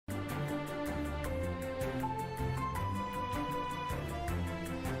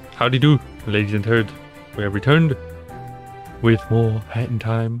Howdy do, ladies and turds. We have returned with more Hat in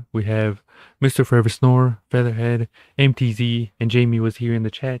Time. We have Mr. Forever Snore, Featherhead, MTZ, and Jamie was here in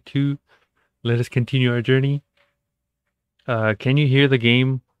the chat too. Let us continue our journey. Can you hear the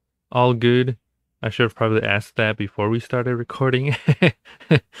game all good? I should have probably asked that before we started recording.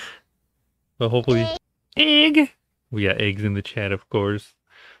 But hopefully... Egg! We got eggs in the chat, of course.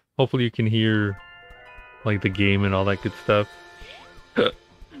 Hopefully you can hear like the game and all that good stuff.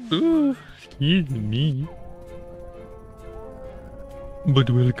 Ooh, excuse me. But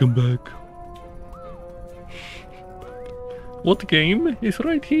welcome back. What game is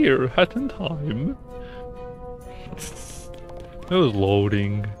right here? Hat in Time. It was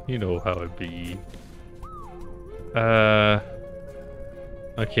loading. You know how it be.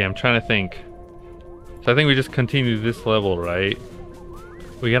 Okay, I'm trying to think. So I think we just continue this level, right?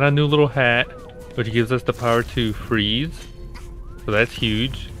 We got a new little hat, which gives us the power to freeze. So that's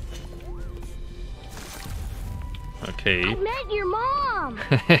huge. Okay. I met your mom!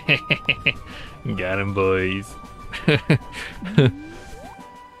 Got him, boys. I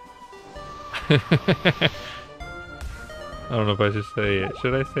don't know if I should say it.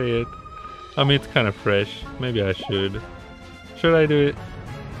 Should I say it? I mean, it's kind of fresh. Maybe I should. Should I do it?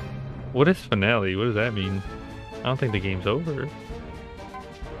 What is finale? What does that mean? I don't think the game's over.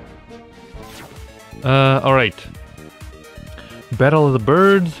 Alright. Battle of the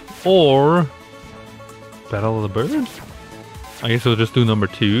Birds or... Battle of the Birds? I guess we'll just do number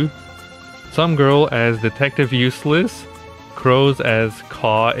 2. Some girl as Detective Useless, crows as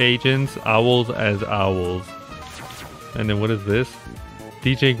caw agents, owls as owls. And then what is this?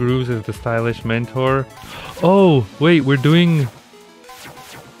 DJ Grooves is the stylish mentor. Oh, wait, we're doing...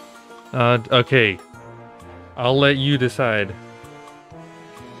 okay. I'll let you decide.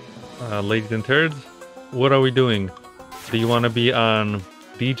 Ladies and turds, what are we doing? Do you want to be on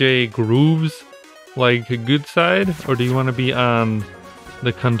DJ Grooves, like, good side? Or do you want to be on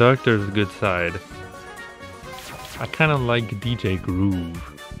the conductor's good side? I kind of like DJ Groove.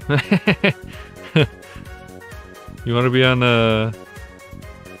 You want to be on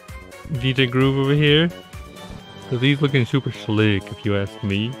DJ Groove over here? Because he's looking super slick, if you ask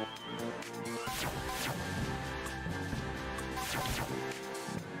me.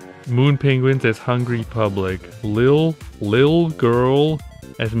 Moon Penguins as Hungry Public. Lil Girl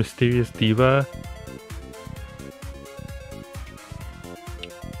as Mysterious Diva.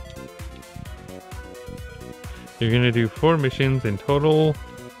 You're gonna do 4 missions in total.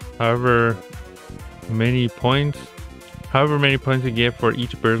 However many points you get for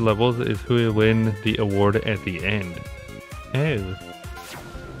each bird levels is who will win the award at the end. Oh.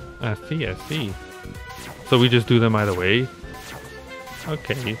 I see. So we just do them either way?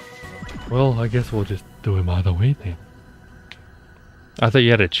 Okay. Well, I guess we'll just do them either way then. I thought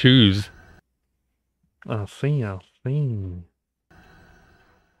you had to choose. I see.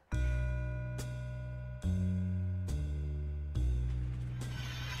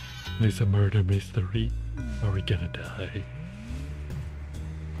 It's a murder mystery. Are we gonna die?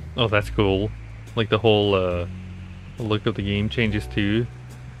 Oh, that's cool. Like the whole look of the game changes too.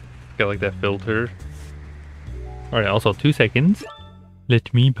 It's got like that filter. Alright, also 2 seconds.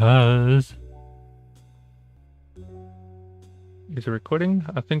 Let me pause. Is it recording?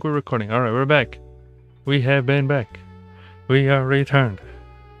 I think we're recording. Alright, we're back. We have been back. We are returned.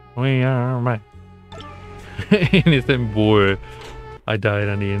 We are back. Innocent boy. I died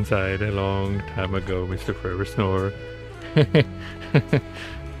on the inside a long time ago, Mr. Forever Snore.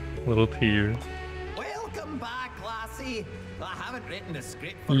 Little tear. Welcome back, lassie. I haven't written a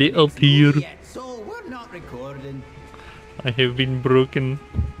script for Little the next tear. movie yet, so we're not recording. I have been broken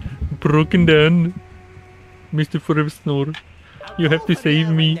down, Mr. Forever Snore. You have to save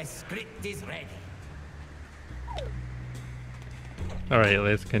me. The script is ready. Alright,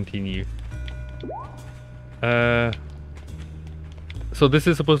 let's continue. So this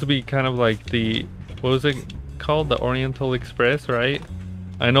is supposed to be kind of like the, what was it called? The Oriental Express, right?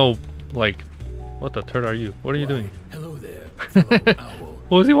 I know, like, what the turd are you? What are you doing? Hello there, fellow owl.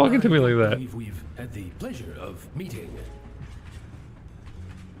 What was he walking to me like that? We've had the pleasure of meeting.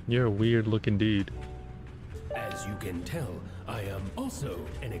 You're a weird looking dude. As you can tell, I am also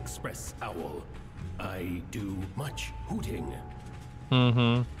an express owl. I do much hooting.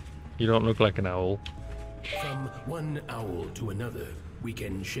 Mm-hmm. You don't look like an owl. From one owl to another, we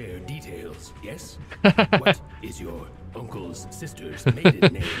can share details, yes? What is your uncle's sister's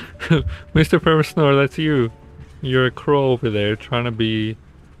maiden name? Mr. Forever Snore, that's you. You're a crow over there trying to be...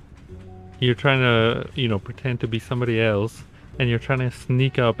 You're trying to, you know, pretend to be somebody else. And you're trying to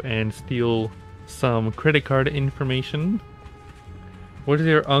sneak up and steal some credit card information. What is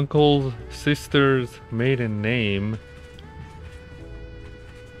your uncle's sister's maiden name?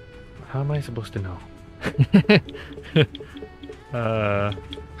 How am I supposed to know?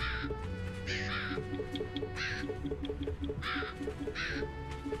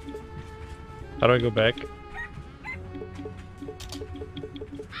 How do I go back?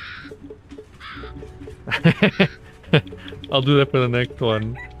 I'll do that for the next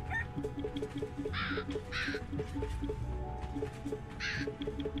one.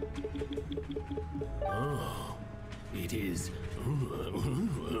 Oh, it is.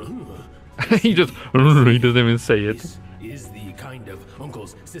 he doesn't even say it. This is the kind of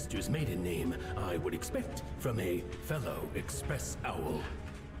uncle's sister's maiden name I would expect from a fellow express owl.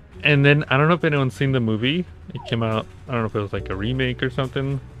 And then I don't know if anyone's seen the movie. It came out, I don't know if it was like a remake or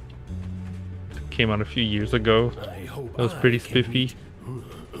something. It came out a few years ago. I hope That was pretty I can spiffy. meet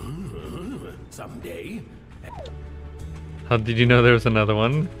someday. How did you know there was another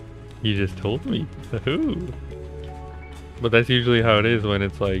one? You just told me. Ooh. But that's usually how it is when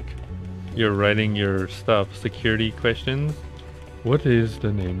it's like you're writing your stuff. Security questions. What is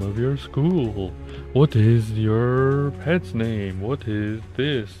the name of your school? What is your pet's name? What is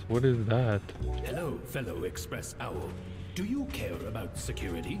this? What is that? Hello, fellow express owl. Do you care about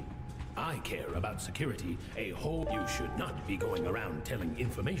security? I care about security. A whole you should not be going around telling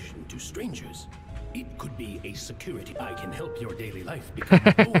information to strangers. It could be a security. I can help your daily life become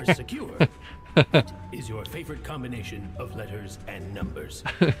more secure. What is your favorite combination of letters and numbers?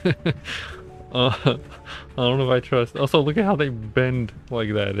 I don't know if I trust. Also, look at how they bend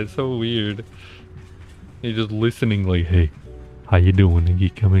like that. It's so weird. You're just listening like, hey, how you doing? Are you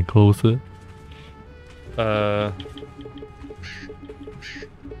coming closer?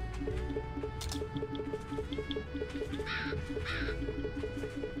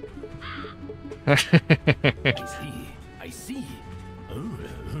 I see.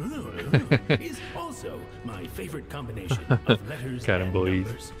 Is also my favorite combination of letters Got 'em, and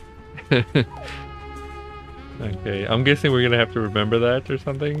boys. numbers. Okay, I'm guessing we're gonna have to remember that or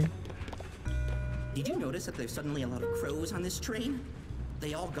something. Did you notice that there's suddenly a lot of crows on this train?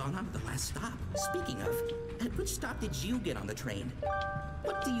 They all gone on to the last stop. Speaking of, at which stop did you get on the train?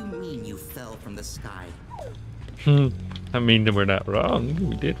 What do you mean you fell from the sky? I mean, we're not wrong.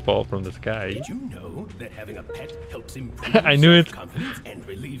 We did fall from the sky. Did you know that having a pet helps improve I knew it. self-confidence and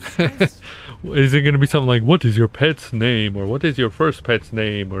relieve stress? Is it gonna be something like, what is your pet's name? Or what is your first pet's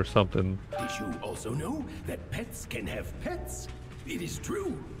name? Or something. Did you also know that pets can have pets? It is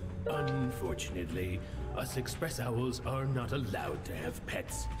true. Unfortunately, us express owls are not allowed to have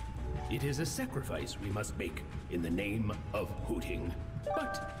pets. It is a sacrifice we must make in the name of hooting.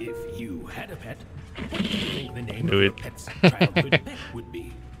 But if you had a pet, what do you think the name of Knew your it. pet's childhood pet would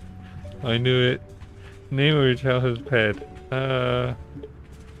be? I knew it. Name of your childhood pet.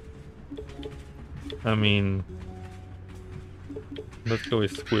 I mean, let's go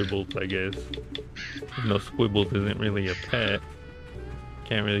with Squibbles, I guess. No, Squibbles isn't really a pet.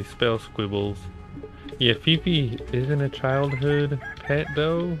 Can't really spell Squibbles. Yeah, Fifi isn't a childhood pet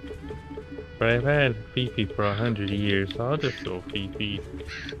though. But I've had Fifi for 100 years, so I'll just go Fifi.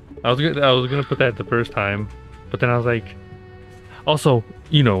 I was gonna put that the first time, but then I was like, also,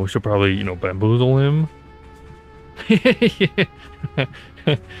 you know, we should probably, you know, bamboozle him. That's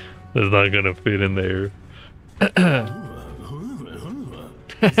not gonna fit in there. Mom.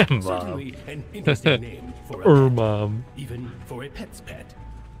 Certainly an interesting name for a pet, Mom. even for a pet's pet.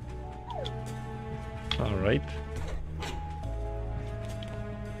 Alright.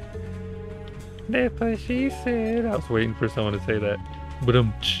 That's what she said. I was waiting for someone to say that. But Have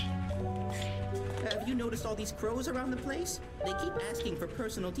you noticed all these crows around the place? They keep asking for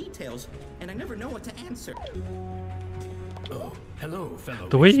personal details, and I never know what to answer. Oh, hello, fellow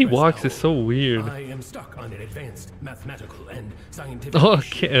the way he express walks owl. is so weird. I am stuck on an advanced mathematical and scientific Oh,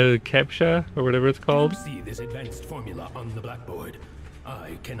 issue. CAPTCHA or whatever it's Do called. you see this advanced formula on the blackboard?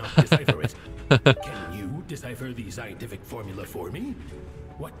 I cannot decipher it. Can you decipher the scientific formula for me?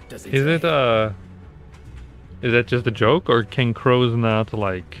 What does it Is say? it is that just a joke, or can crows not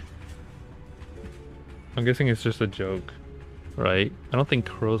like? I'm guessing it's just a joke, right? I don't think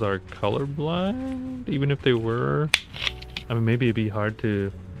crows are colorblind, even if they were. I mean, maybe it'd be hard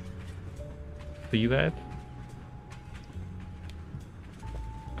to see that.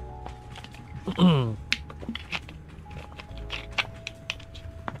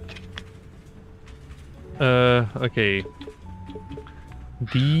 Okay.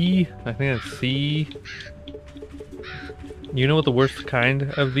 D, I think that's C. You know what the worst kind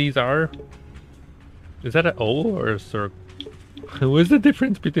of these are? Is that an O or a circle? What's the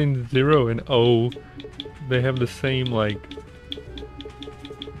difference between 0 and O? They have the same, like,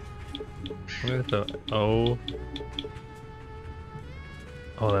 Where's the O?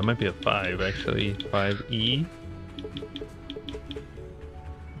 Oh, that might be a 5 actually. 5E.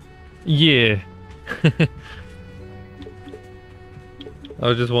 Yeah. I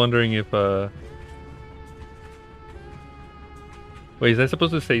was just wondering if wait, is that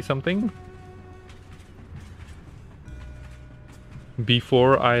supposed to say something?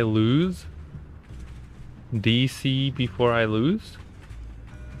 Before I lose? DC before I lose?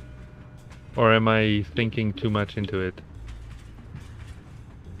 Or am I thinking too much into it?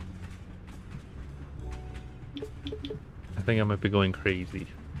 I think I might be going crazy.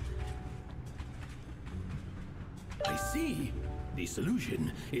 I see. The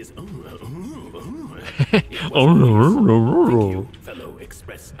solution is Oh, thank you, fellow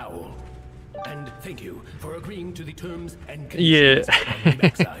Express Owl. And thank you for agreeing to the terms and conditions on the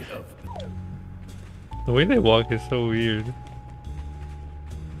backside of... The way they walk is so weird.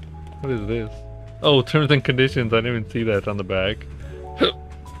 What is this? Oh, terms and conditions. I didn't even see that on the back.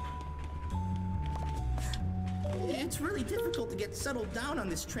 It's really difficult to get settled down on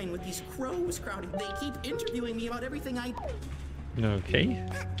this train with these crows crowded. They keep interviewing me about everything I... Okay.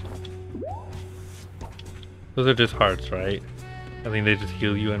 Those are just hearts, right? I think they just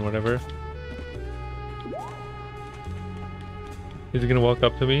heal you and whatever. Is he gonna walk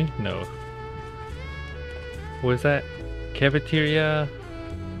up to me? No. What is that? Cafeteria?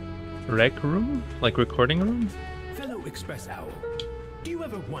 Rec room? Like recording room? Fellow Express Owl, do you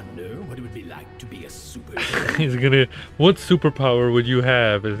ever wonder what it would be like to be a superhero? He's gonna... What superpower would you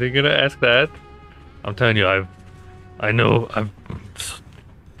have? Is he gonna ask that? I'm telling you, I know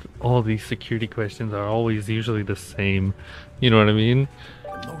all these security questions are always usually the same. You know what I mean?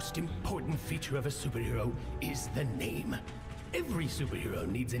 The most important feature of a superhero is the name. Every superhero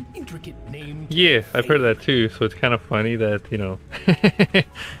needs an intricate name. Yeah, I've heard that too, so it's kind of funny that, you know,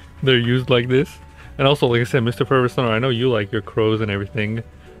 they're used like this. And also, like I said, Mr. Ferguson, I know you like your crows and everything.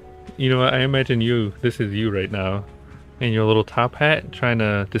 You know, I imagine this is you right now, in your little top hat, trying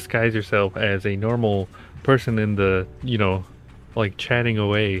to disguise yourself as a normal person in the, you know, like chatting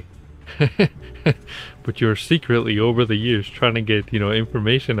away. But you're secretly over the years trying to get, you know,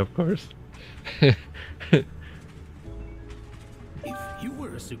 information, of course. If you were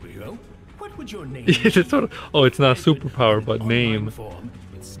a superhero, what would your name be? Oh, it's not superpower, but name. Form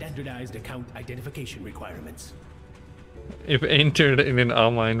with standardized account identification requirements. If entered in an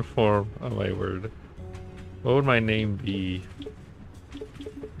online form, oh my word. What would my name be?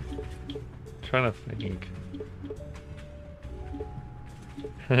 Trying to think.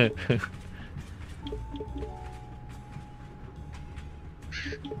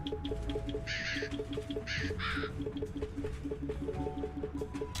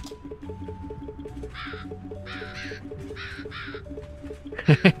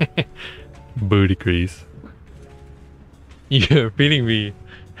 Booty crease. You're feeding me.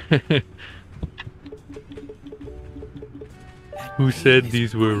 Who said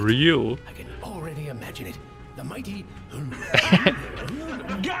these were real? I can already imagine it. The mighty...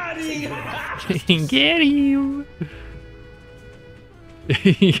 Got him! Get him!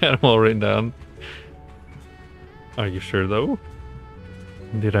 You got them all written down. Are you sure though?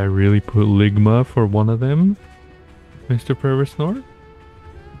 Did I really put Ligma for one of them? Mr. Perversnore?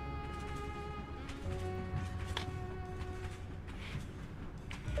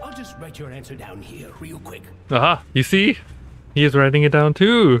 I'll just write your answer down here real quick. Aha! You see? He is writing it down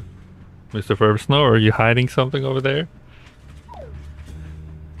too! Mr. Perversnore, are you hiding something over there?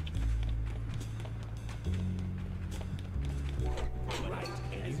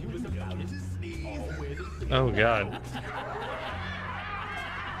 Oh god.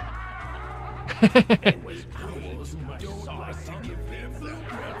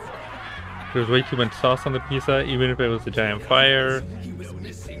 There's way too much sauce on the pizza, even if it was a giant fire.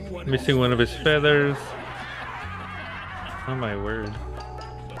 Missing one of his feathers. Oh my word.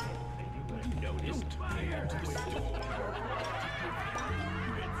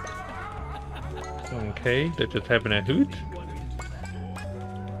 Okay, they're just having a hoot.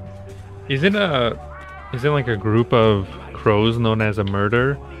 Isn't like a group of crows known as a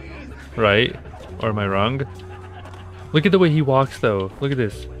murder, right? Or am I wrong? Look at the way he walks though. Look at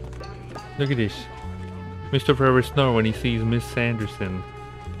this. Look at this. Mr. Forever Snore when he sees Miss Sanderson.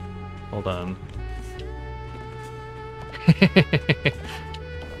 Hold on.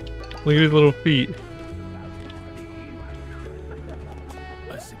 Look at his little feet.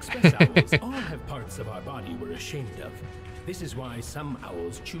 Us express owls all have parts of our body we're ashamed of. This is why some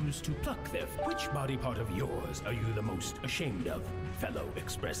owls choose to pluck their... Which body part of yours are you the most ashamed of, fellow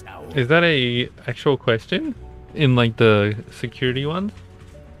express owl? Is that a actual question? In like the security ones?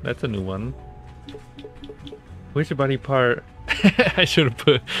 That's a new one. Which body part? I should have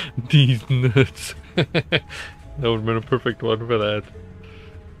put these nuts. That would have been a perfect one for that.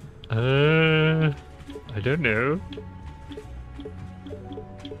 I don't know.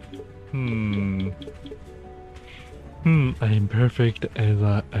 I am perfect as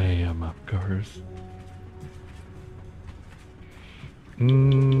I am, of course.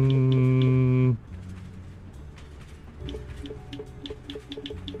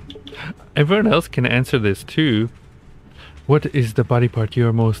 Everyone else can answer this too. What is the body part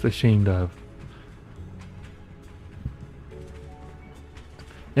you're most ashamed of?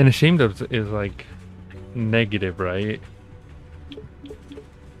 And ashamed of is like negative, right?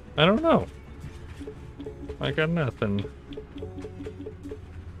 I don't know. I got nothing.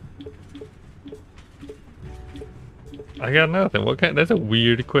 I got nothing. What kind? That's a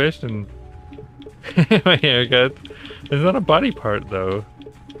weird question. My haircut. It's not a body part though.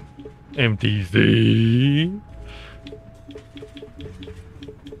 MTC.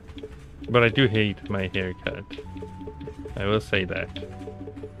 But I do hate my haircut. I will say that.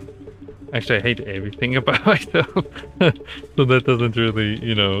 Actually, I hate everything about myself. So that doesn't really,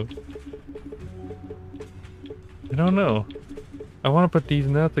 you know. I don't know. I want to put these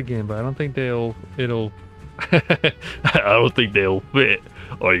nuts again, but I don't think it'll I don't think they'll fit.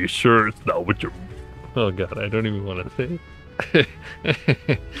 Are you sure it's not what you're... Oh god, I don't even want to say.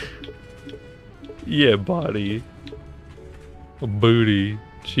 Yeah, body. Booty.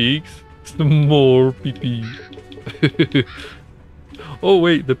 Cheeks. Some more pee-pee. Oh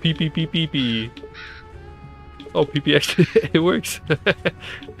wait, the pee-pee-pee-pee-pee. Oh, pee-pee actually, it works.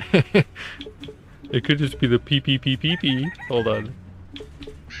 It could just be the pee-pee-pee-pee-pee. Hold on.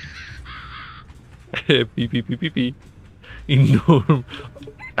 Pee-pee-pee-pee-pee. Enorm.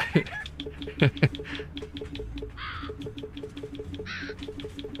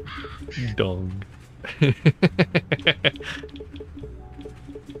 Dong. I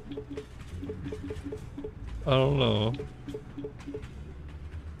don't know.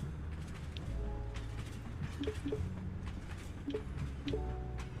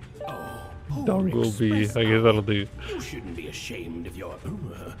 Dong will be. I guess that'll do. You shouldn't be ashamed of your.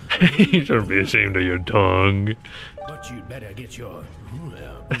 You shouldn't be ashamed of your tongue. But you'd better get your.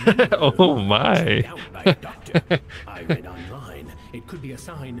 Oh my! Down by a doctor. I read online. It could be a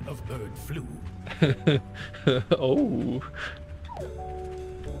sign of bird flu. Oh.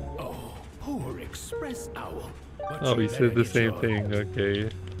 Oh, poor express owl. But Oh, he you'd said better the get same your- thing. Okay.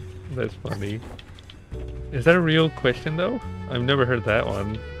 That's funny. Is that a real question though? I've never heard that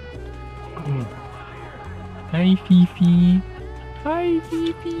one. Hi Fifi. Hi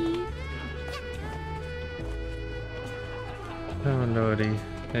Fifi. Oh lordy.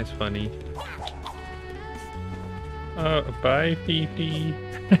 That's funny. Oh, bye Fifi.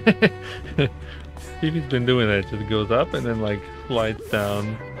 Fifi's been doing that. Just goes up and then like slides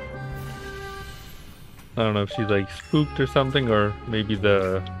down. I don't know if she's like spooked or something, or maybe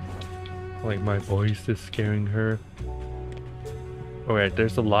like my voice is scaring her. Alright,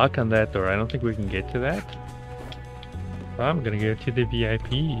 there's a lock on that door. I don't think we can get to that. I'm gonna go to the VIP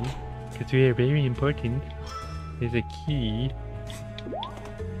because we are very important. There's a key.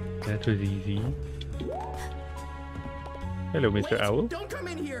 That was easy. Hello, Mr. Wait, Owl. don't come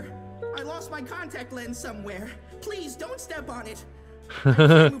in here. I lost my contact lens somewhere. Please don't step on it. I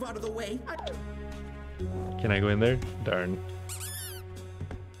can't move out of the way. Can I go in there? Darn.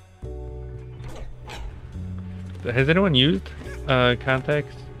 Has anyone used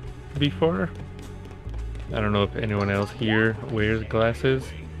contacts before? I don't know if anyone else here wears glasses.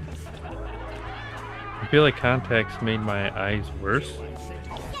 I feel like contacts made my eyes worse.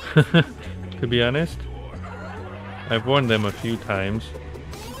 To be honest. I've worn them a few times.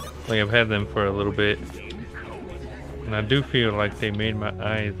 Like I've had them for a little bit. And I do feel like they made my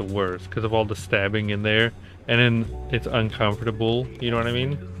eyes worse because of all the stabbing in there. And then it's uncomfortable, you know what I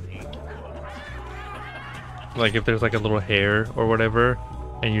mean? Like if there's like a little hair or whatever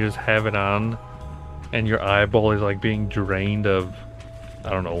and you just have it on and your eyeball is like being drained of,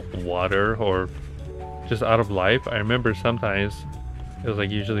 I don't know, water or just out of life. I remember sometimes it was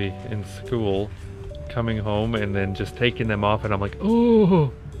like usually in school coming home and then just taking them off and I'm like,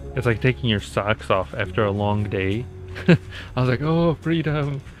 oh, it's like taking your socks off after a long day. I was like, oh,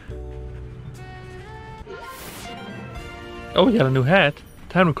 freedom. Oh, we got a new hat.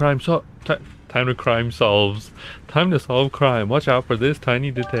 Time to crime time to crime solves. Time to solve crime. Watch out for this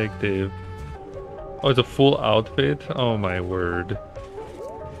tiny detective. Oh, it's a full outfit? Oh my word.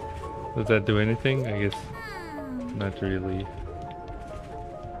 Does that do anything? I guess not really.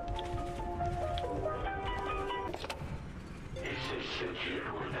 This is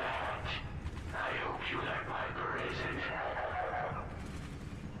Secure with the hat. I hope you like my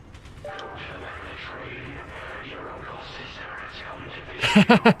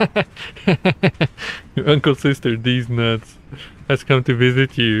Your uncle sister, these nuts, has come to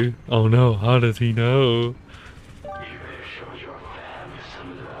visit you. Oh no, how does he know?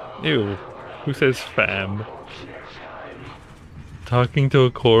 Ew, who says fam? Talking to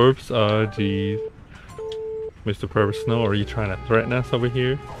a corpse? Oh jeez. Mr. Purple Snow, are you trying to threaten us over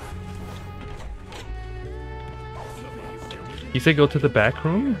here? You said go to the back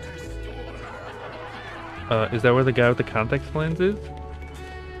room? Is that where the guy with the contact lens is?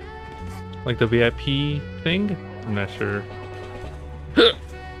 Like the VIP thing? I'm not sure.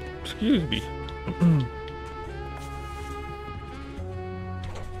 Excuse me.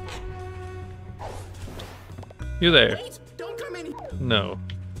 You there? Wait, don't come in. No.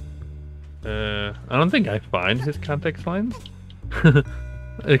 I don't think I find his contact lens.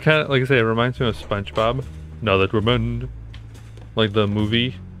 It kind of, like I say, it reminds me of SpongeBob. Now that we're men. Like the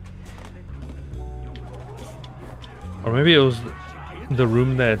movie. Or maybe it was the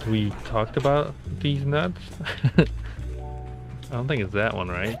room that we talked about these nuts. I don't think it's that one,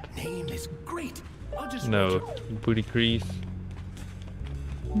 right? Name is great. I'll just No, booty crease.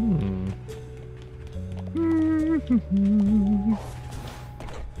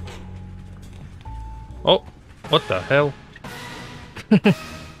 Oh, what the hell?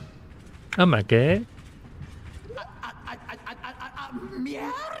 Oh my god.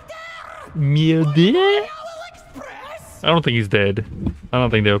 Murder? I don't think he's dead. I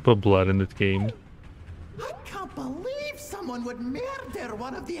don't think they would put blood in this game. I can't believe someone would murder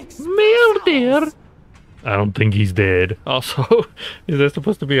one of the Murder? I don't think he's dead. Also, is that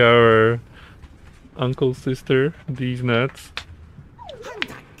supposed to be our uncle, sister, these nuts?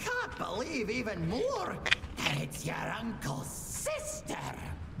 And I can't believe even more that it's your uncle's sister.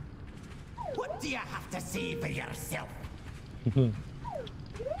 What do you have to say for yourself?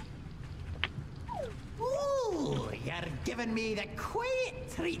 Ooh, you're giving me the quiet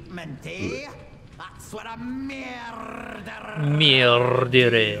treatment, eh? That's what a murderer.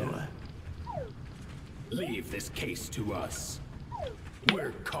 Murderer. leave this case to us.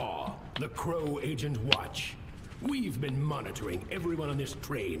 We're Caw, the Crow Agent Watch. We've been monitoring everyone on this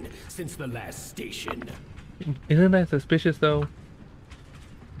train since the last station. Isn't that suspicious though?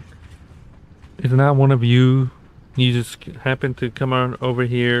 Is not one of you? You just happen to come on over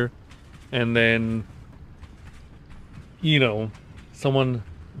here and then, you know, someone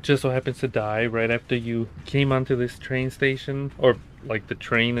just so happens to die right after you came onto this train station, or like the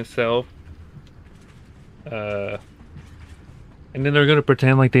train itself. And then they're going to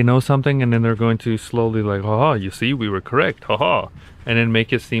pretend like they know something, and then they're going to slowly like, haha, you see, we were correct, haha. And then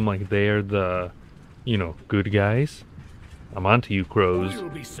make it seem like they're the, you know, good guys. I'm onto you, crows. We'll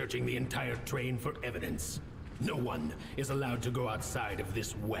be searching the entire train for evidence. No one is allowed to go outside of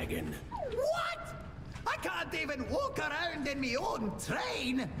this wagon. What? I can't even walk around in my own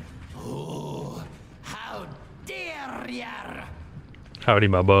train. Oh, how dare ya! Howdy,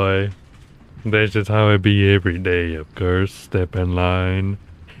 my boy. That's just how it be every day, of course. Step in line.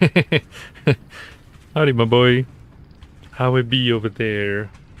 Howdy, my boy. How it be over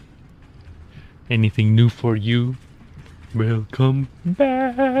there? Anything new for you? Welcome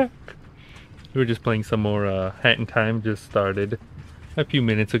back. We were just playing some more Hat in Time. Just started a few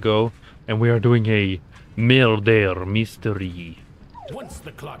minutes ago, and we are doing a murder mystery. Once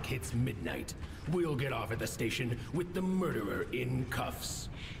the clock hits midnight, we'll get off at the station with the murderer in cuffs.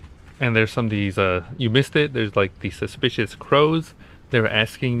 And there's some of these, you missed it, there's like these suspicious crows. They were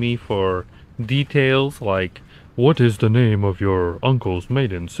asking me for details like, what is the name of your uncle's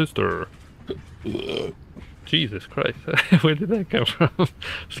maiden sister? Jesus Christ, where did that come from?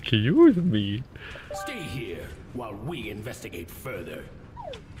 Excuse me. Stay here while we investigate further.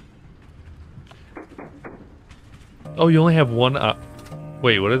 Oh, you only have one,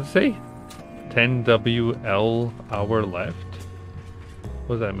 wait, what did it say? 10 WL hour left?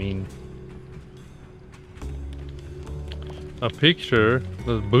 What does that mean? A picture?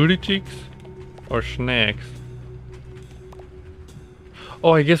 Those booty cheeks? Or snacks?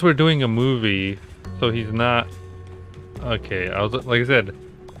 Oh, I guess we're doing a movie. So he's not... Okay, I was like I said,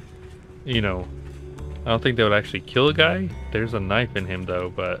 you know, I don't think they would actually kill a guy. There's a knife in him though,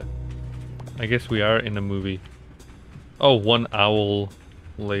 but I guess we are in a movie. Oh, 1 hour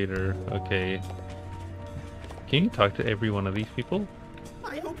later. Okay. Can you talk to every one of these people?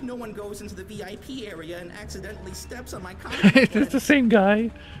 I hope no one goes into the VIP area and accidentally steps on my contact It's lens. the same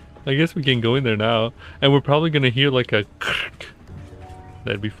guy. I guess we can go in there now. And we're probably gonna hear like a...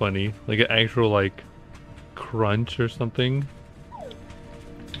 That'd be funny. Like an actual like crunch or something.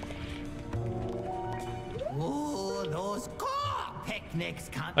 Oh, those picnics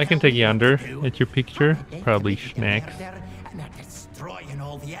can't I can tell take me you under what to do. at your picture. I'm Probably dedicated to snacks. murder and a destroying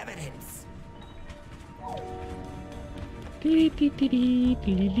all the evidence.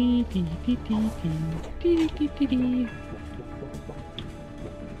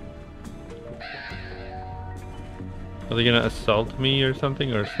 Are they gonna assault me or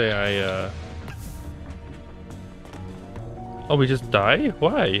something, or say Oh, we just die?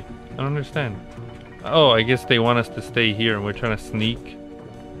 Why? I don't understand. Oh, I guess they want us to stay here and we're trying to sneak.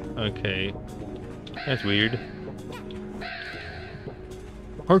 Okay. That's weird.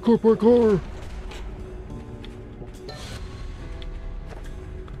 Parkour, parkour!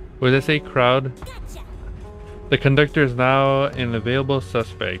 What did I say, crowd? The conductor is now an available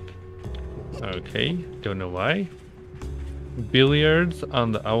suspect. Okay, don't know why. Billiards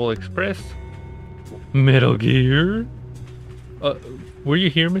on the Owl Express. Metal Gear. Were you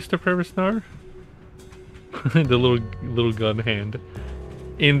here, Mr. Preversnar? The little gun hand.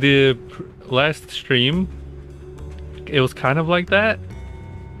 In the last stream, it was kind of like that.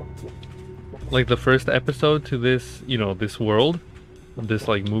 Like the first episode to this, you know, this world, this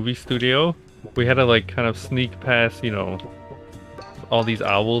like movie studio, we had to like kind of sneak past, you know, all these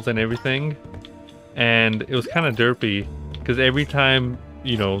owls and everything, and it was kind of derpy because every time,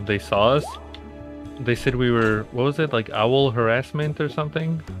 you know, they saw us, they said we were, what was it, like owl harassment or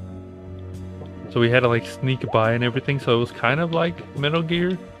something. So we had to like sneak by and everything, so it was kind of like Metal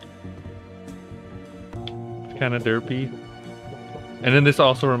Gear. It's kind of derpy. And then this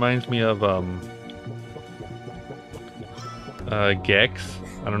also reminds me of Gex.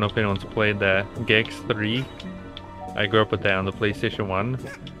 I don't know if anyone's played that. Gex 3. I grew up with that on the PlayStation 1.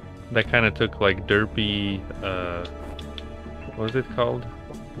 That kind of took like derpy, what is it called?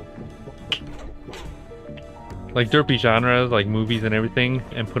 Like derpy genres, like movies and everything,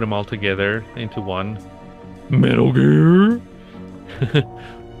 and put them all together into one. Metal Gear!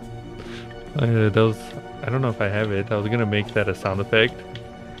 Those, I don't know if I have it. I was gonna make that a sound effect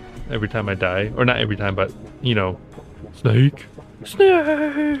every time I die. Or not every time, but, you know, Snake!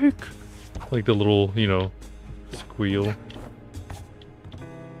 Snake! Like the little, you know, squeal.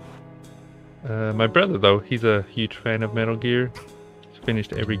 My brother, though, he's a huge fan of Metal Gear. He's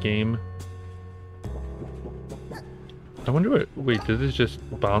finished every game. I wonder what... Wait, does this just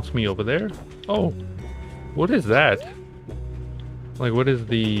bounce me over there? Oh! What is that? Like, what is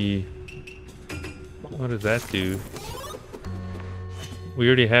the... What does that do? We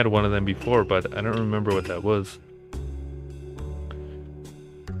already had one of them before, but I don't remember what that was.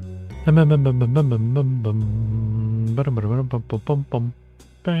 Give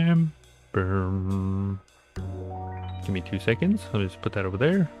me 2 seconds. Let me just put that over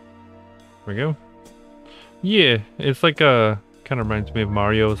there. There we go. Yeah, it's like a... kind of reminds me of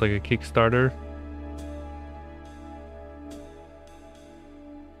Mario. It's like a Kickstarter.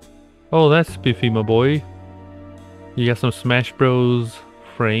 Oh, that's spiffy, my boy. You got some Smash Bros.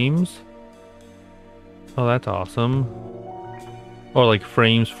 Frames. Oh, that's awesome. Or like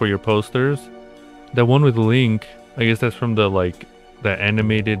frames for your posters. That one with Link, I guess that's from the like the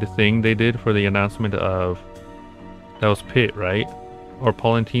animated thing they did for the announcement of... That was Pit, right? Or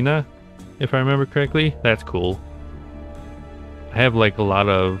Palantina, if I remember correctly. That's cool. I have like a lot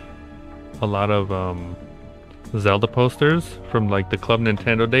of Zelda posters from like the Club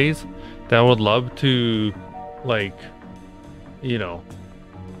Nintendo days that I would love to, like, you know,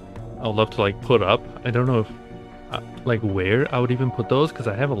 I would love to like put up. I don't know if like where I would even put those, because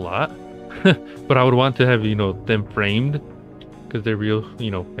I have a lot. But I would want to have, you know, them framed because they're real,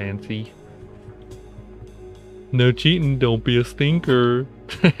 you know, fancy. No cheating, don't be a stinker.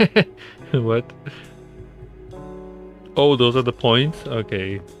 What? Oh, those are the points?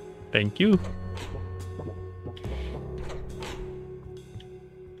 Okay. Thank you.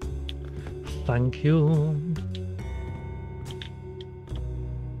 Thank you.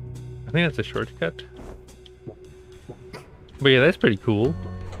 I think that's a shortcut. But yeah, that's pretty cool.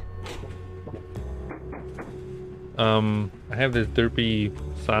 I have this derpy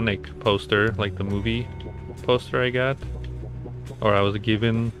Sonic poster, like the movie poster I got. Or I was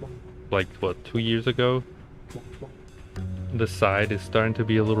given, like, what, 2 years ago? The side is starting to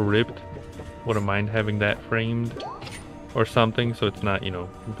be a little ripped. Wouldn't mind having that framed or something, so it's not, you know,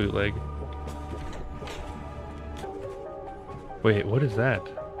 bootleg. Wait, what is that?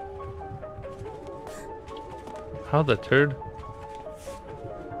 How the turd?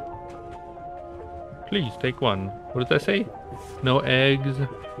 Please take one. What does that say? No eggs,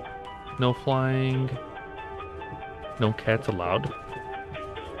 no flying, no cats allowed.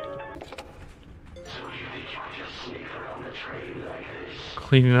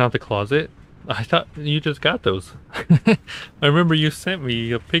 Cleaning out the closet? I thought you just got those. I remember you sent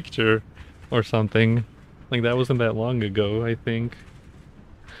me a picture or something. Like that wasn't that long ago, I think.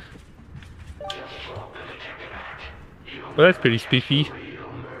 Well, that's pretty spiffy.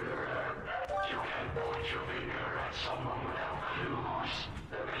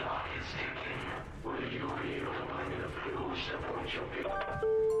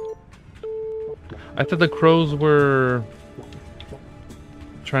 I thought the crows were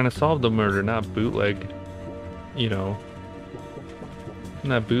trying to solve the murder, not bootleg, you know,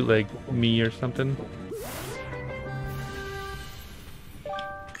 not bootleg me or something.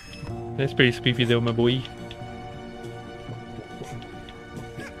 That's pretty spiffy though, my boy.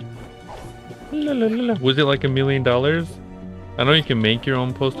 La, la, la, la. Was it like $1 million? I know you can make your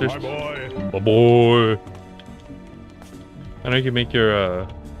own posters. My boy. My boy. I know you can make your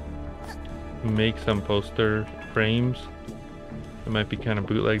make some poster frames. It might be kind of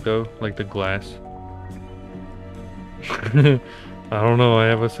bootleg though, like the glass. I don't know, I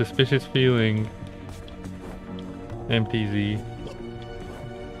have a suspicious feeling. MTZ.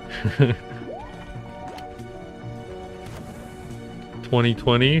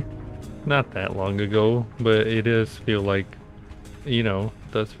 2020? Not that long ago, but it does feel like, you know,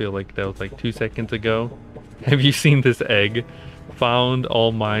 does feel like that was like 2 seconds ago. Have you seen this egg? Found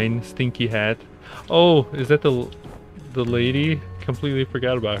all mine, stinky hat. Oh, is that the lady? Completely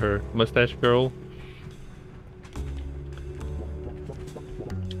forgot about her. Mustache girl.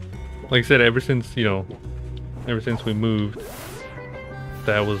 Like I said, ever since, you know, ever since we moved,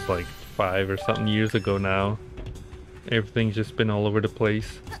 that was like 5 or something years ago now. Everything's just been all over the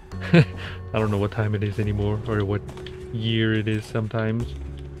place. I don't know what time it is anymore, or what year it is sometimes.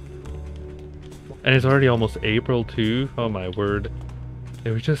 And it's already almost April too. Oh my word. It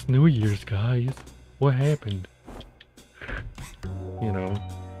was just New Year's, guys. What happened? You know.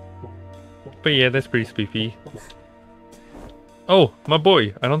 But yeah, that's pretty spiffy. Oh, my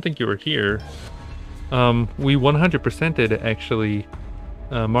boy, I don't think you were here. We 100%ed actually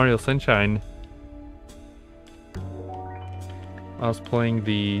Mario Sunshine. I was playing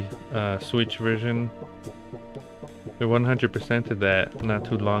the Switch version. We 100%ed that not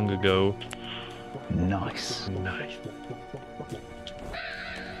too long ago. Nice. Nice.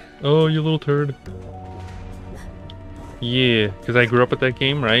 Oh, you little turd. Yeah, because I grew up with that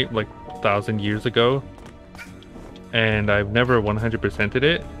game, right? Like 1,000 years ago. And I've never 100%ed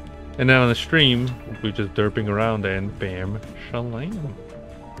it. And then on the stream, we're just derping around and bam, shalam.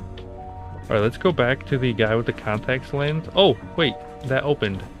 Alright, let's go back to the guy with the contacts lens. Oh, wait, that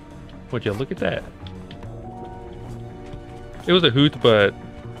opened. Would you look at that? It was a hoot, but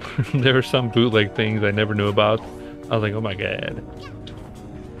there were some bootleg things I never knew about. I was like, oh my god.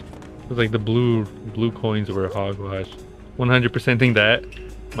 It was like the blue coins were hogwash. 100%ing that.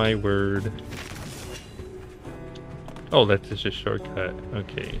 My word. Oh, that's just a shortcut.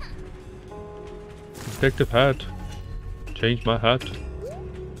 Okay. Detective hat. Change my hat.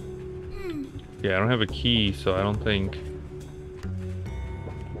 Yeah, I don't have a key, so I don't think.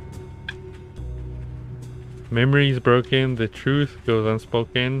 Memory's broken, the truth goes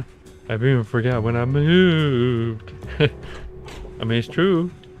unspoken. I've even forgot when I moved. I mean, it's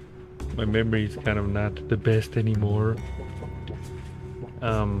true. My memory's kind of not the best anymore.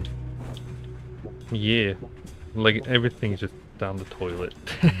 Yeah. Like, everything's just down the toilet.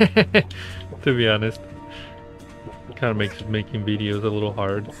 To be honest. Kind of makes making videos a little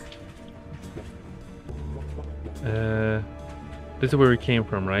hard. This is where we came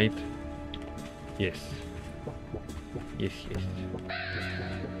from, right? Yes. Yes, yes.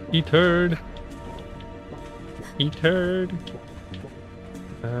 Eat turd. Eat turd.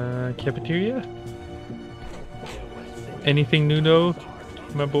 Cafeteria? Anything new though,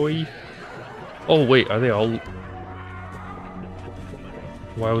 my boy? Oh wait, are they all...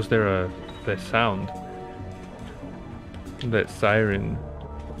 Why was there that sound? That siren.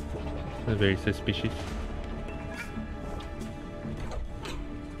 That's very suspicious.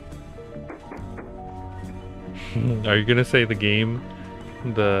 Are you gonna say the game?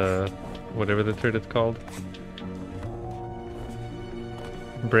 The... whatever the turd is called?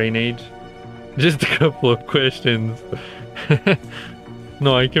 Brain Age? Just a couple of questions.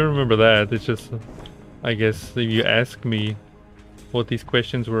 No, I can remember that. It's just... I guess if you ask me what these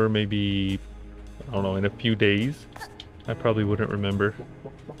questions were, maybe... I don't know, in a few days, I probably wouldn't remember.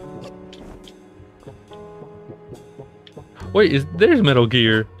 Wait, there's Metal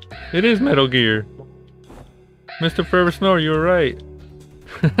Gear. It is Metal Gear. Mr. Forever Snore, you were right.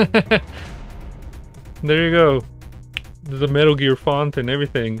 There you go. There's a Metal Gear font and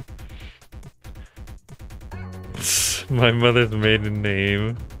everything. My mother's maiden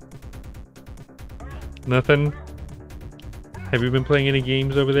name. Nothing? Have you been playing any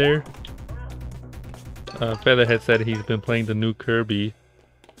games over there? Featherhead said he's been playing the new Kirby.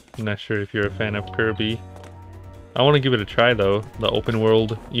 I'm not sure if you're a fan of Kirby. I want to give it a try though. The open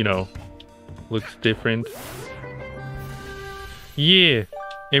world, you know, looks different. Yeah,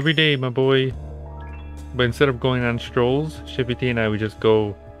 every day, my boy. But instead of going on strolls, Shippy and I would just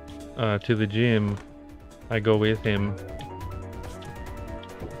go to the gym. I go with him.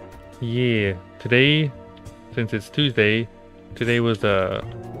 Yeah, today, since it's Tuesday, today was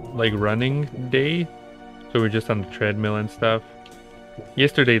like running day, so we're just on the treadmill and stuff.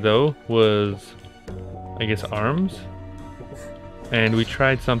 Yesterday though was, I guess, arms, and we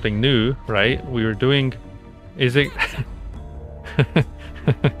tried something new, right? We were doing, is it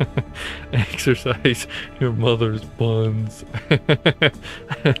exercise your mother's buns?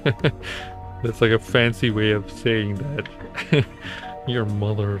 That's like a fancy way of saying that. Your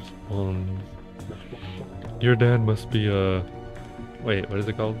mother's buns. Your dad must be a... Wait, what is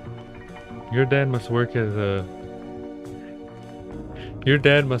it called? Your dad must work as a... Your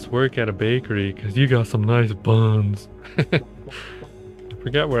dad must work at a bakery because you got some nice buns. I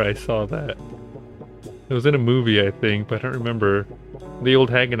forgot where I saw that. It was in a movie, I think, but I don't remember. The old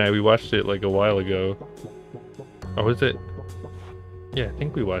hag and I, we watched it like a while ago. Or was it? Yeah, I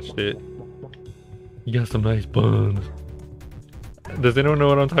think we watched it. You got some nice buns. Does anyone know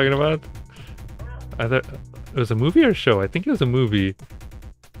what I'm talking about? I thought it was a movie or a show? I think it was a movie.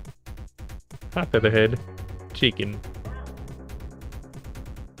 Hot featherhead. Chicken.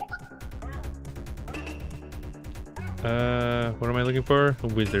 What am I looking for? A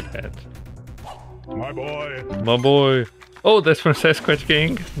wizard hat. My boy. My boy. Oh, that's from Sasquatch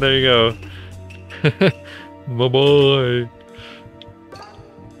Gang. There you go. My boy.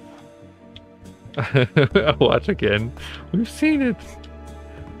 I'll watch again. We've seen it.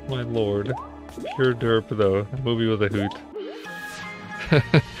 My lord. Pure derp though. The movie was a hoot.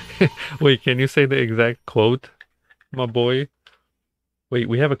 Wait, can you say the exact quote? My boy. Wait,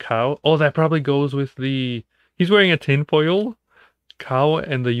 we have a cow? Oh, that probably goes with the... He's wearing a tinfoil cow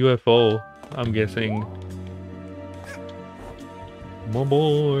and the UFO, I'm guessing. My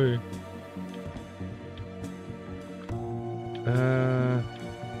boy.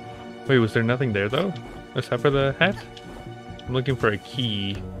 Wait, was there nothing there though? Except for the hat? I'm looking for a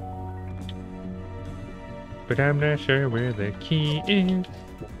key. But I'm not sure where the key is.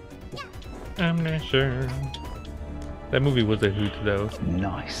 I'm not sure. That movie was a hoot though.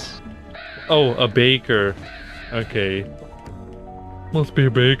 Nice. Oh, a baker. Okay. Must be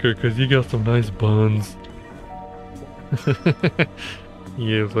a baker because you got some nice buns.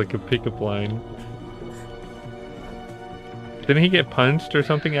 Yeah, it's like a pickup line. Didn't he get punched or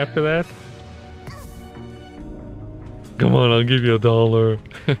something after that? Come on, I'll give you $1.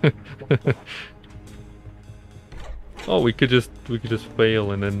 Oh, we could just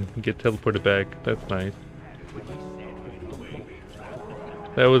fail and then get teleported back. That's nice.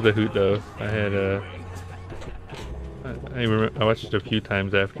 That was a hoot though. I had I watched it a few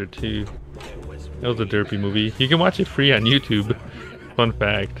times after too. That was a derpy movie. You can watch it free on YouTube. Fun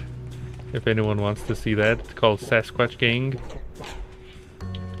fact. If anyone wants to see that, it's called Sasquatch Gang.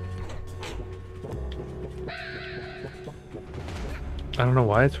 I don't know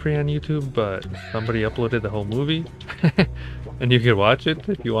why it's free on YouTube, but somebody uploaded the whole movie. And you can watch it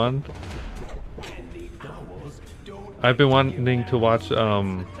if you want. I've been wanting to watch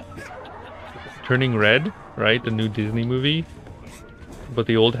Turning Red, right? The new Disney movie. But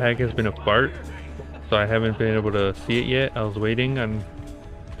the old hag has been a fart, so I haven't been able to see it yet. I was waiting on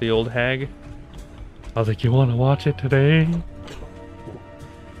the old hag. I was like, you want to watch it today?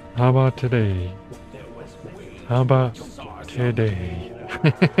 How about today? How about today?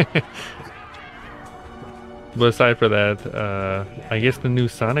 But aside for that, I guess the new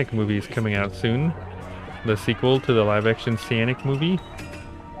Sonic movie is coming out soon. The sequel to the live-action Sonic movie.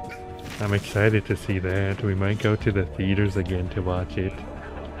 I'm excited to see that. We might go to the theaters again to watch it.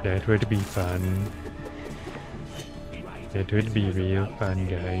 That would be fun. That would be real fun,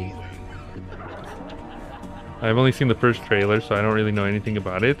 guys. I've only seen the first trailer, so I don't really know anything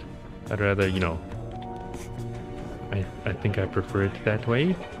about it. I'd rather, you know... I think I prefer it that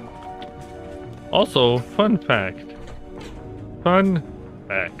way. Also, fun fact. Fun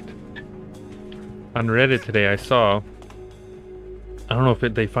fact. On Reddit today I saw... I don't know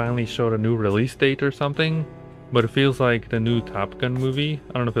if they finally showed a new release date or something, but it feels like the new Top Gun movie,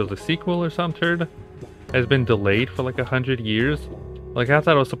 I don't know if it was a sequel or some turd, has been delayed for like 100 years. Like, I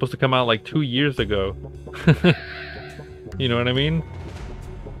thought it was supposed to come out like 2 years ago. You know what I mean?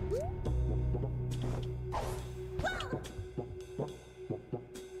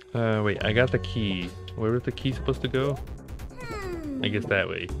 Wait, I got the key. Where was the key supposed to go? I guess that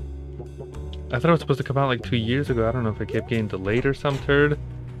way. I thought it was supposed to come out like 2 years ago. I don't know if it kept getting delayed or some turd.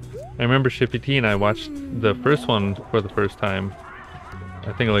 I remember Shippy T and I watched the first one for the first time.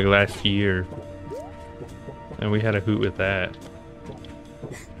 I think like last year. And we had a hoot with that.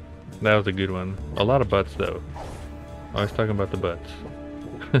 That was a good one. A lot of butts though. I was talking about the butts.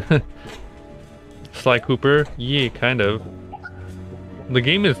 Sly Cooper? Yeah, kind of. The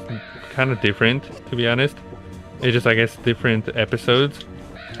game is kind of different, to be honest. It's just, I guess, different episodes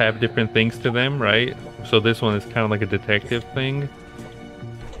have different things to them, right? So this one is kind of like a detective thing.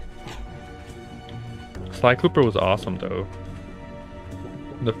 Sly Cooper was awesome, though.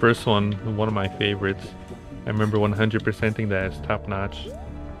 The first one of my favorites. I remember 100%ing that as top notch.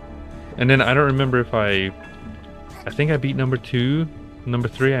 And then I don't remember if I think I beat number 2. Number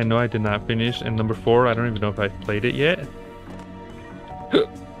 3, I know I did not finish. And number 4, I don't even know if I've played it yet.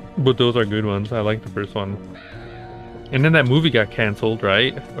 But those are good ones. I like the first one. And then that movie got canceled,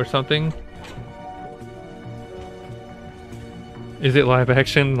 right? Or something? Is it live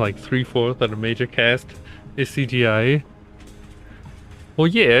action? Like 3/4 of the major cast is CGI? Well,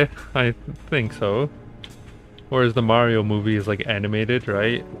 yeah, I think so. Whereas the Mario movie is like animated,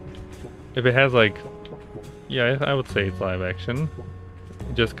 right? If it has like... Yeah, I would say it's live action.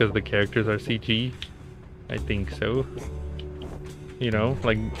 Just because the characters are CG. I think so. You know,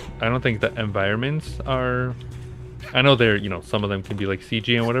 like, I don't think the environments are... I know they're, you know, some of them can be like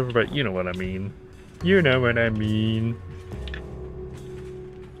CG and whatever, but you know what I mean. You know what I mean.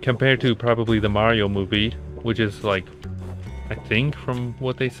 Compared to probably the Mario movie, which is like, I think from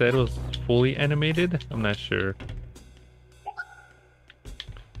what they said was fully animated. I'm not sure.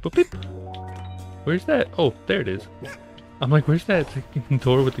 Boop beep. Where's that? Oh, there it is. I'm like, where's that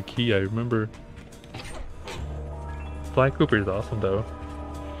door with the key? I remember. Sly Cooper is awesome though.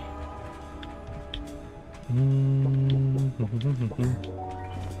 I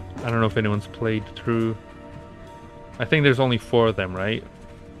don't know if anyone's played through. I think there's only 4 of them, right?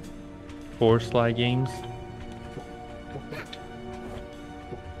 4 Sly games.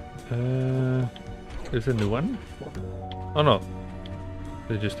 There's a new one? Oh no.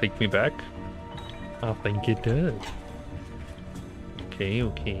 Does it just take me back? I think it does. Okay,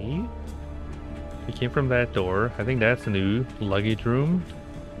 okay. We came from that door. I think that's new. Luggage room.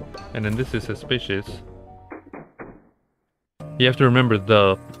 And then this is suspicious. You have to remember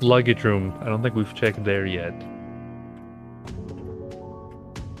the luggage room. I don't think we've checked there yet.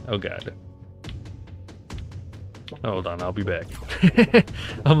 Oh god. Hold on, I'll be back.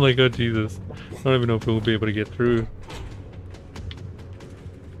 I'm like, oh Jesus. I don't even know if we'll be able to get through.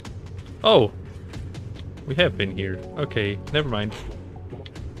 Oh! We have been here. Okay, never mind.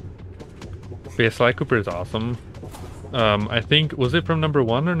 But yeah, Sly Cooper is awesome. I think, was it from number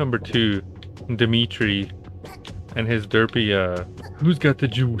 1 or number 2? Dimitri and his derpy, who's got the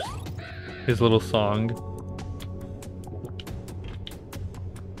juice? His little song.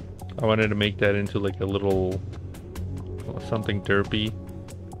 I wanted to make that into like a little something derpy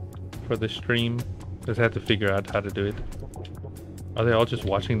for the stream. Just had to figure out how to do it. Are they all just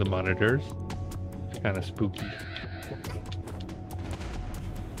watching the monitors? It's kind of spooky.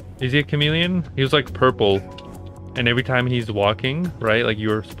 Is he a chameleon? He was like purple. And every time he's walking, right, like you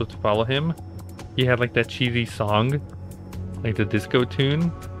were supposed to follow him, he had like that cheesy song, like the disco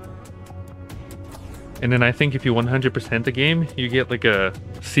tune. And then I think if you 100% the game, you get like a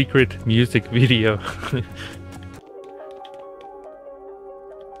secret music video.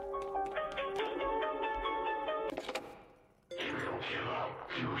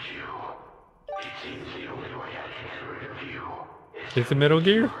 Is it Metal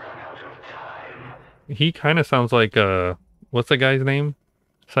Gear? He kind of sounds like, what's the guy's name?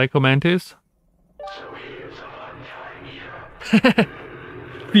 Psycho Mantis?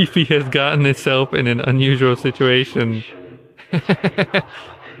 Fifi has gotten itself in an unusual situation.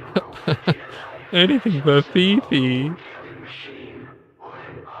 Anything but Fifi.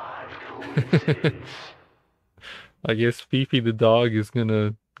 I guess Fifi the dog is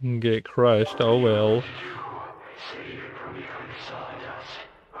gonna get crushed. Oh well.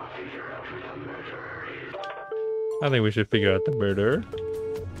 I think we should figure out the murderer.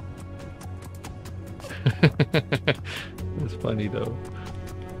 It's funny though.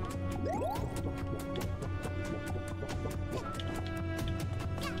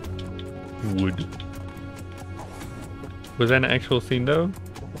 Wood. Was that an actual scene though?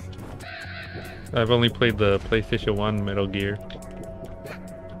 I've only played the PlayStation 1 Metal Gear.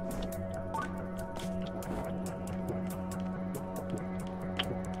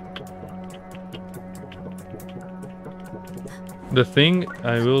 The thing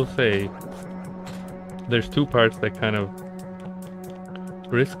I will say, there's 2 parts that kind of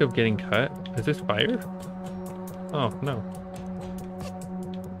risk of getting cut. Is this fire? Oh no.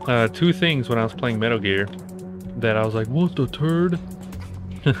 two things when I was playing Metal Gear that I was like, what the turd?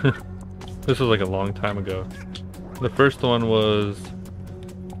 This was like a long time ago. The first one was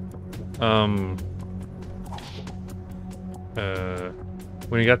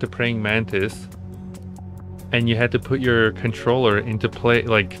when you got to Praying Mantis and you had to put your controller into play,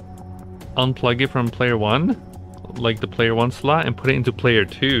 like unplug it from player 1, like the player 1 slot, and put it into player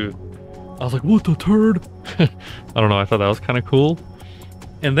 2. I was like, what the turd? I don't know, I thought that was kind of cool.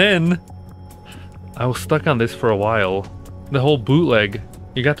 And then I was stuck on this for a while. The whole bootleg,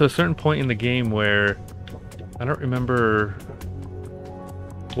 you got to a certain point in the game where I don't remember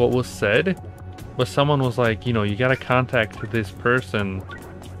what was said, but someone was like, you know, you gotta contact this person.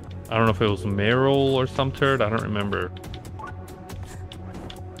 I don't know if it was Meryl or some turd, I don't remember.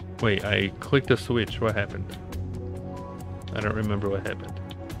 Wait, I clicked a switch, what happened? I don't remember what happened.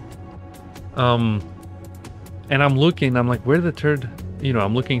 And I'm looking, I'm like, where the turd, you know,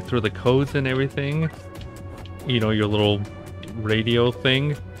 I'm looking through the codes and everything, you know, your little radio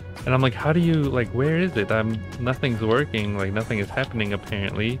thing, and I'm like, how do you, like, where is it? Nothing's working, like nothing is happening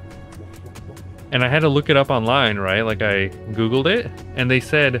apparently. And I had to look it up online, right? Like I googled it, and they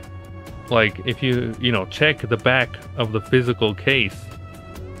said, like, if you know, check the back of the physical case.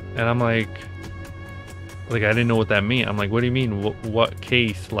 And I'm like I didn't know what that meant. I'm like, what do you mean? What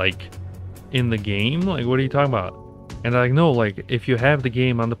case? Like in the game? Like, what are you talking about? And they're like, no, like if you have the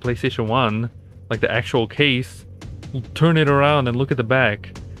game on the PlayStation 1, like the actual case, turn it around and look at the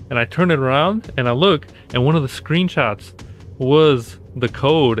back. And I turn it around and I look, and one of the screenshots was the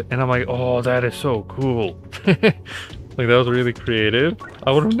code, and I'm like, oh, that is so cool. Like, that was really creative.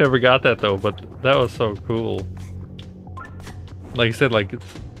 I would have never got that though, but that was so cool. Like I said, like, it's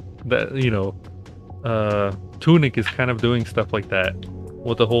that, you know, Tunic is kind of doing stuff like that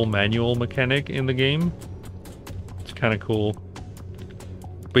with the whole manual mechanic in the game. It's kind of cool.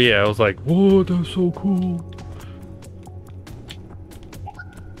 But yeah, I was like, whoa, that's so cool.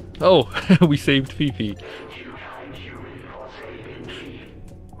 Oh, we saved Fifi.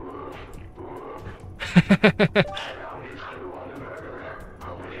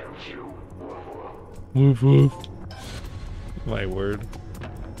 Woof woof. My word.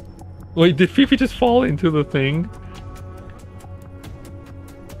 Wait, did Fifi just fall into the thing?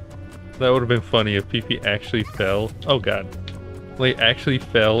 That would have been funny if Fifi actually fell. Oh god. Like, actually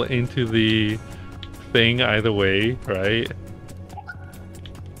fell into the thing either way, right?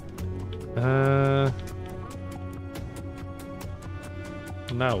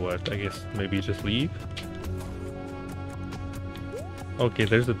 Now what? I guess maybe just leave? Okay,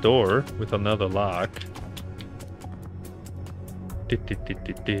 there's a door with another lock.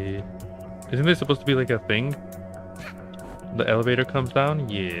 Isn't this supposed to be like a thing? The elevator comes down?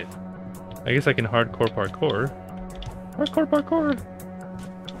 Yeah. I guess I can hardcore parkour. Hardcore parkour!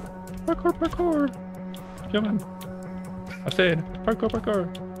 Parkour parkour! Come on. I said parkour parkour.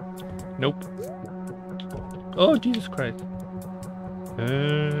 Nope. Oh, Jesus Christ.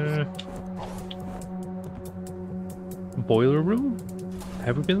 Boiler room?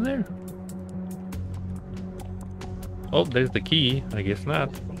 Have we been there? Oh, there's the key. I guess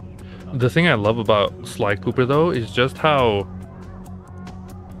not. The thing I love about Sly Cooper though is just how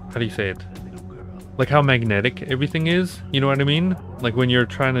do you say it? Like how magnetic everything is, you know what I mean? Like when you're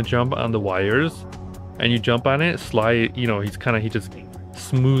trying to jump on the wires and you jump on it, Sly, you know, he just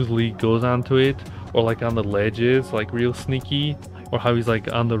smoothly goes onto it, or like on the ledges, like real sneaky, or how he's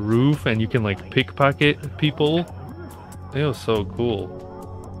like on the roof and you can like pickpocket people. It was so cool.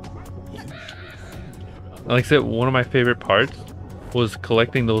 Like I said, one of my favorite parts was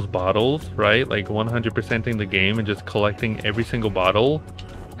collecting those bottles, right? Like 100%ing the game and just collecting every single bottle.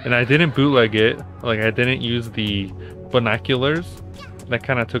 And I didn't bootleg it. Like, I didn't use the binoculars. That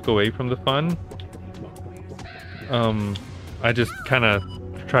kind of took away from the fun. I just kind of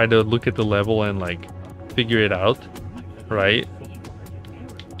tried to look at the level and like figure it out, right?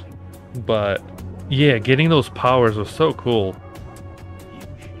 But yeah, getting those powers was so cool.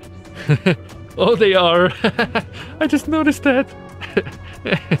 Oh, they are. I just noticed that.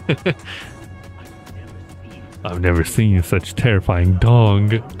 I've never seen such terrifying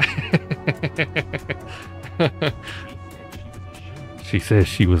dong. She says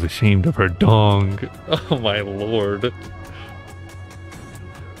she was ashamed of her dong. Oh my lord.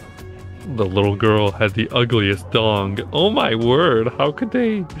 The little girl had the ugliest dong. Oh my word, how could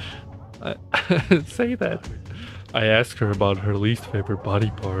they say that? I asked her about her least favorite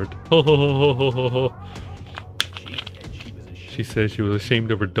body part. She said she was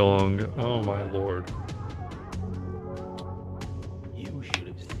ashamed of her dong. Oh my lord.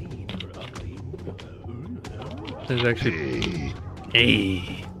 There's actually...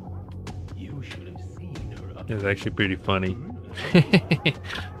 Hey. It's actually pretty funny.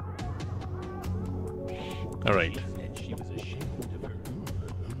 Alright.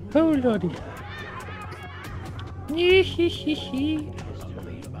 Oh lordy.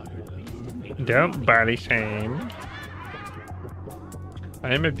 Don't body shame.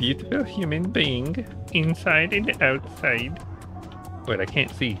 I am a beautiful human being, inside and outside. Wait, I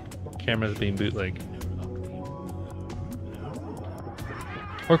can't see. Camera's being bootleg.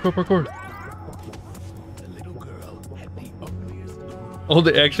 Parkour, parkour. Oh,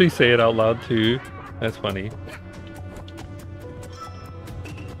 they actually say it out loud too. That's funny.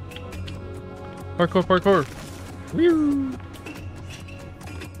 Parkour, parkour. Woo!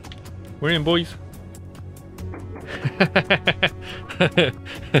 We're in, boys.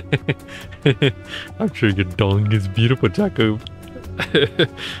 I'm sure your dong is beautiful, Jacob.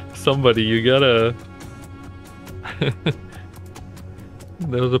 Somebody, you gotta...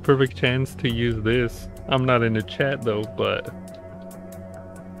 That was a perfect chance to use this. I'm not in the chat though, but...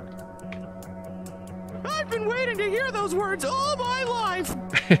 I've been waiting to hear those words all my life!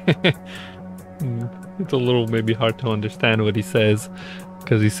 It's a little maybe hard to understand what he says,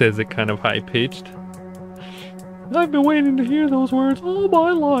 because he says it kind of high-pitched. I've been waiting to hear those words all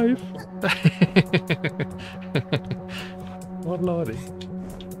my life. What lordy.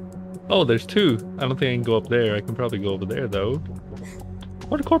 Oh, there's two. I don't think I can go up there. I can probably go over there though.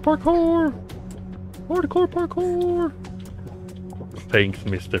 Hardcore parkour! Hardcore parkour! Thanks,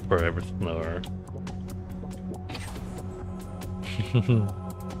 Mr. Forever Snore.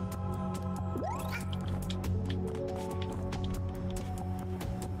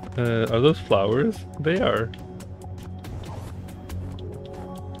 Are those flowers? They are.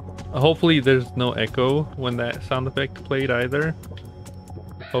 Hopefully there's no echo when that sound effect played either.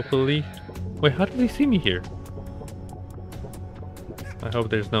 Hopefully. Wait, how did they see me here? I hope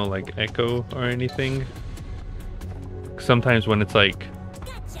there's no like echo or anything. Sometimes when it's like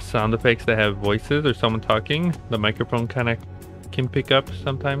sound effects that have voices or someone talking, the microphone kind of can pick up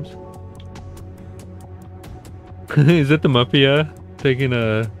sometimes. Is it the Mafia taking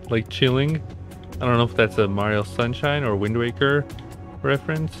a like chilling? I don't know if that's a Mario Sunshine or Wind Waker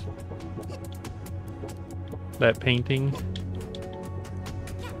reference. That painting.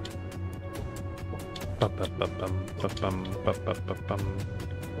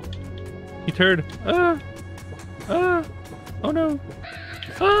 You turd. Oh no.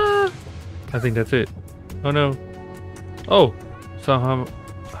 I think that's it. Oh no. Oh, so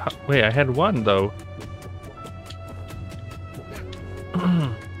wait, I had one though.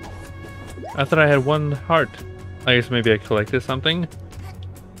 I thought I had one heart. I guess maybe I collected something.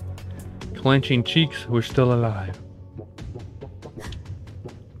 Clenching cheeks, we're still alive.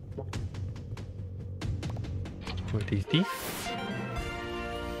 What is this?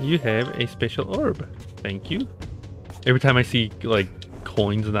 You have a special orb. Thank you. Every time I see like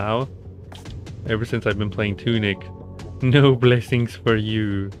coins now, ever since I've been playing Tunic, no blessings for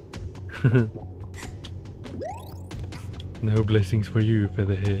you. No blessings for you,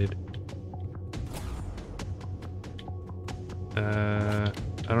 Featherhead.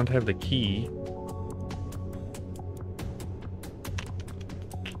 I don't have the key.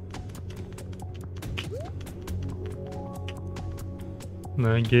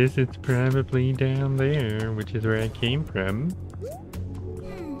 I guess it's probably down there, which is where I came from.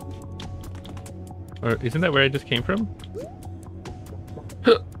 Or isn't that where I just came from?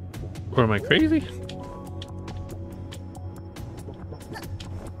 Or am I crazy?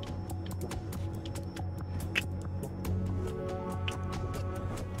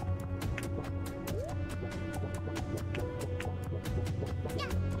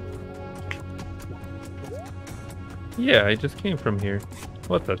 Yeah, I just came from here.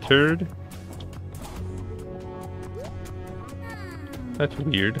 What the turd? That's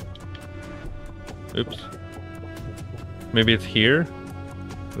weird. Oops. Maybe it's here?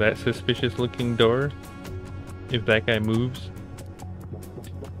 That suspicious looking door? If that guy moves.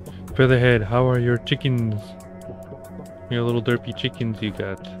 Featherhead, how are your chickens? Your little derpy chickens you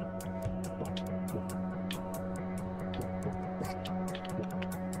got.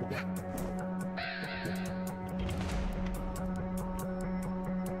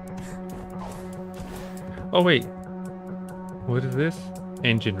 Oh wait, what is this?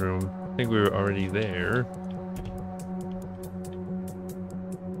 Engine room. I think we were already there.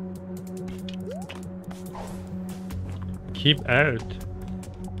 Keep out.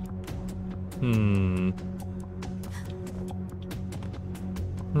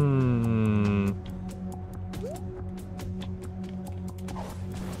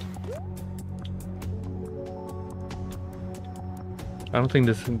 I don't think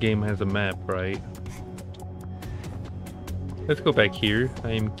this game has a map, right? Let's go back here.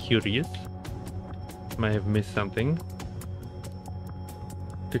 I am curious. Might have missed something.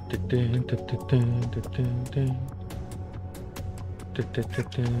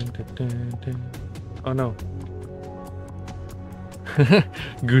 Oh no.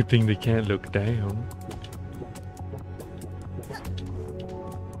 Good thing they can't look down.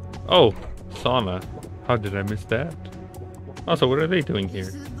 Oh, sauna. How did I miss that? Also, what are they doing here?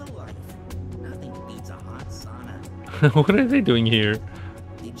 This is the life. Nothing beats a hot sauna. What are they doing here?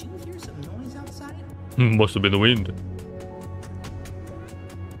 Did you hear some noise outside? Must have been the wind.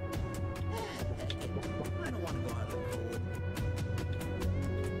 I don't want to go out in the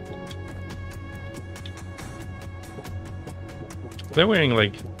cold. They're wearing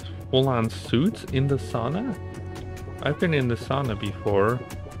like full-on suits in the sauna? I've been in the sauna before.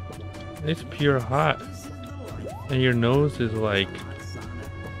 It's pure hot. This is the life. And your nose is like... Hot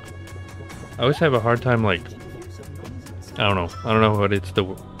sauna. I always have a hard time like... Did you hear some noise outside? I don't know. I don't know what it's the...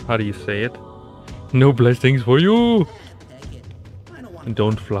 How do you say it? No blessings for you! Heck it. I don't want to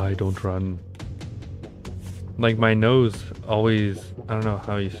Don't fly, don't run. Like my nose always... I don't know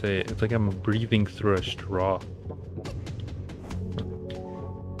how you say it. It's like I'm breathing through a straw.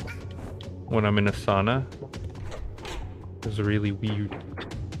 When I'm in a sauna. It's really weird.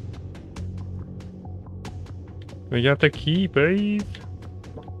 We got the key, boys.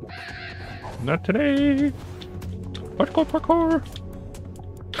 Not today. Parkour, parkour.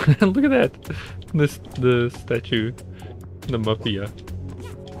 Look at that. The statue. The mafia.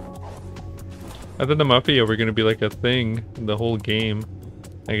 I thought the mafia were gonna be like a thing the whole game.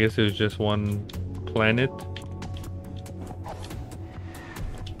 I guess it was just one planet.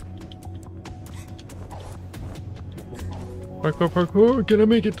 Parkour, parkour, can I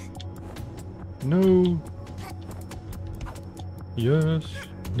make it? No. Yes.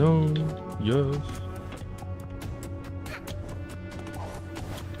 No. Yes.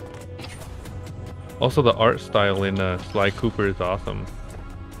 Also, the art style in Sly Cooper is awesome.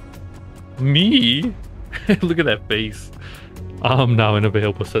 Me? Look at that face. I'm now an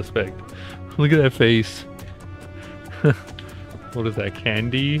available suspect. Look at that face. What is that,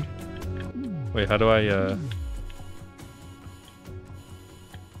 candy? Wait, how do I,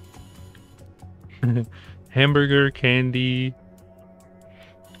 hamburger, candy.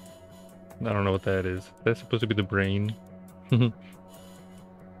 I don't know what that is. That's supposed to be the brain.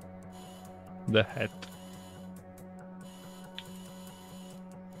 The hat.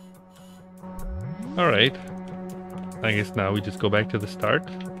 Alright. I guess now we just go back to the start.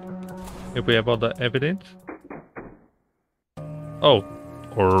 If we have all the evidence. Oh.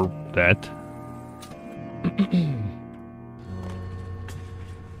 Or that.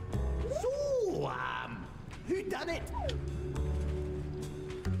 So, who done it?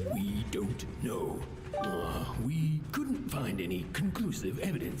 We don't know. We couldn't find any conclusive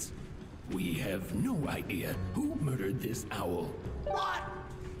evidence. We have no idea who murdered this owl. What?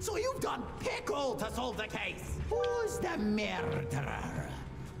 So you've done pickle to solve the case? Who's the murderer?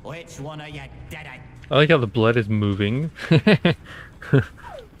 Which one of you did it? I like how the blood is moving.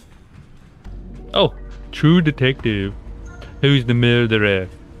 Oh, true detective. Who's the murderer?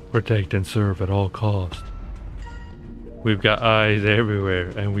 Protect and serve at all costs. We've got eyes everywhere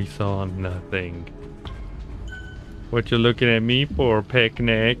and we saw nothing. What you looking at me for,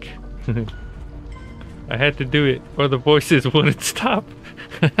 Peckneck? I had to do it or the voices wouldn't stop.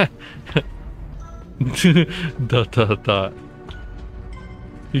 Dot dot dot.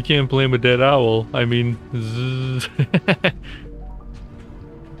 You can't blame a dead owl. I mean, zzz.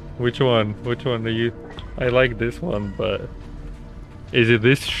 Which one? Which one are you? I like this one, but is it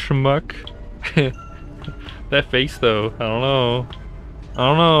this schmuck? That face though, I don't know. I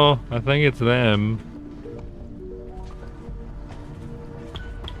don't know. I think it's them.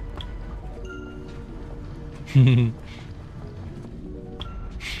 I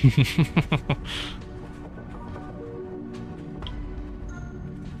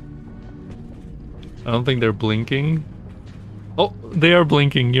don't think they're blinking. Oh, they are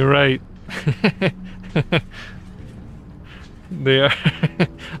blinking, you're right. They are.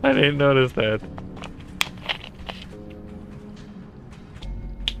 I didn't notice that.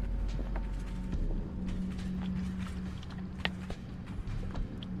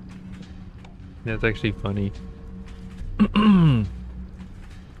 That's actually funny.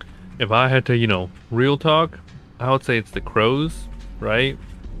 If I had to, you know, real talk, I would say it's the crows, right?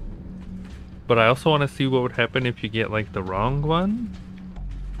 But I also want to see what would happen if you get like the wrong one.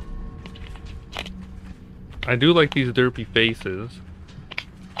 I do like these derpy faces.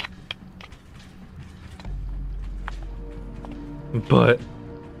 But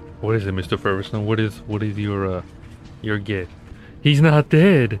what is it, Mr. Ferguson? What is your get? He's not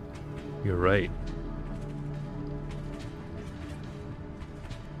dead. You're right.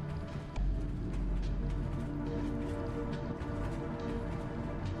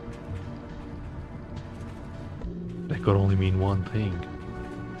 That could only mean one thing.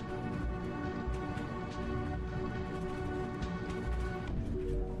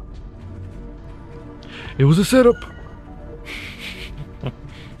 It was a setup.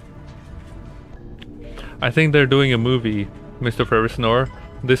 I think they're doing a movie, Mr. Forever Snore.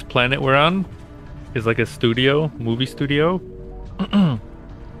 This planet we're on is like a studio, movie studio.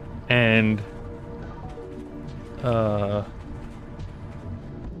 And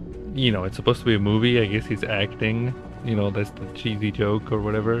you know, it's supposed to be a movie. I guess he's acting. You know, that's the cheesy joke or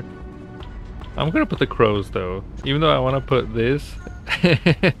whatever. I'm gonna put the crows though. Even though I wanna put this.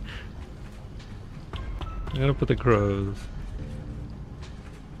 I'm gonna put the crows.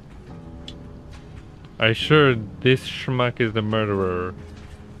 I sure this schmuck is the murderer.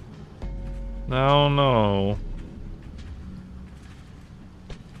 No, no.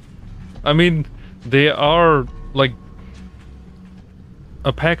 I mean, they are like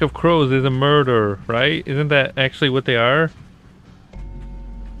a pack of crows is a murder, right? Isn't that actually what they are?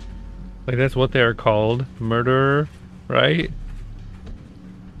 Like that's what they are called, murderer, right?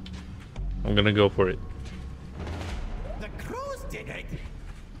 I'm gonna go for it. The crows did it.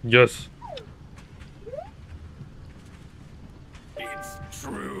 Yes. It's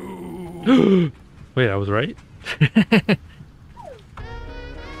true. Wait, I was right?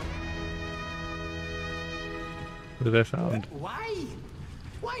 What did that sound? Why?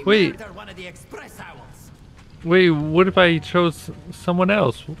 Why Wait. murder one of the express owls? Wait, what if I chose someone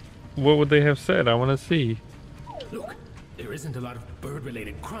else? What would they have said? I want to see. Look, there isn't a lot of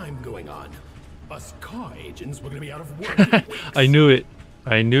bird-related crime going on. Us car agents were gonna be out of work in weeks. I knew it.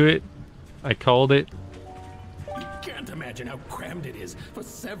 I knew it. I called it. You can't imagine how crammed it is for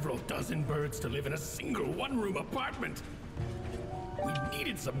several dozen birds to live in a single one-room apartment. We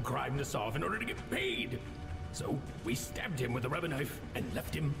needed some crime to solve in order to get paid. So we stabbed him with a rubber knife and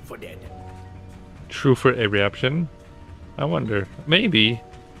left him for dead. True for every option. I wonder. Maybe.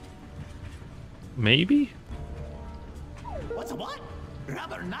 Maybe? What's a what?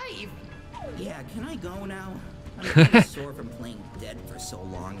 Rubber knife? Yeah, can I go now? I'm kind of sore from playing dead for so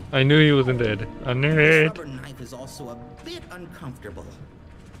long. I knew he wasn't dead. I knew This it. rubber knife is also a bit uncomfortable.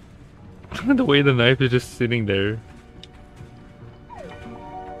 The way the knife is just sitting there.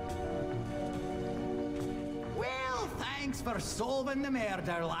 Well, thanks for solving the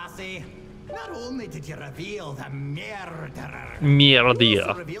murder, lassie. Not only did you reveal the murderer, you also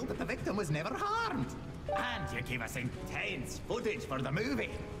Mierda. revealed that the victim was never harmed. And you gave us intense footage for the movie.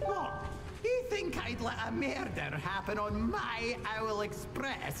 What? You think I'd let a murder happen on my Owl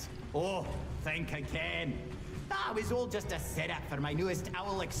Express? Oh, think again. That was all just a setup for my newest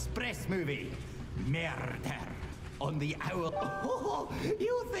Owl Express movie. Murder on the Owl. Oh,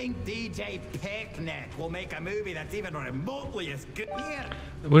 you think DJ Picnic will make a movie that's even remotely as good? Here.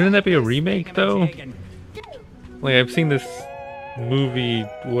 Wouldn't that be a this remake though? thingamajig. Like I've seen this movie,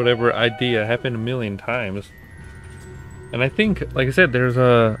 whatever idea happen a million times. And I think, like I said,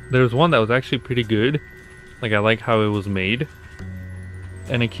 there's one that was actually pretty good. Like I like how it was made.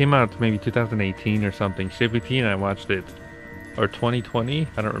 And it came out maybe 2018 or something. 17 I watched it. Or 2020?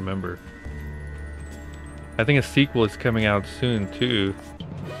 I don't remember. I think a sequel is coming out soon too.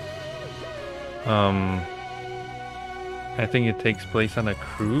 I think it takes place on a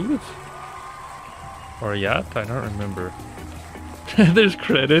cruise? Or a yacht? I don't remember. There's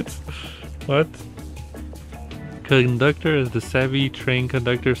credits. What? Conductor as the savvy train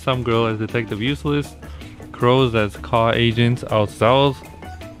conductor, some girl as Detective Useless, crows as car agents out south.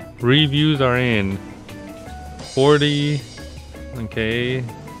 Reviews are in 40, okay,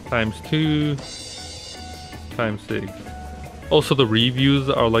 times 2, times 6. Also the reviews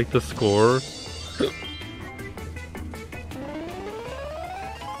are like the score.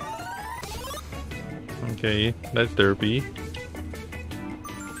 Okay, that's derpy.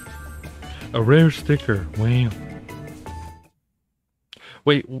 A rare sticker, wow.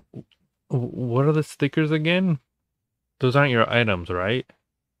 Wait, what are the stickers again? Those aren't your items, right?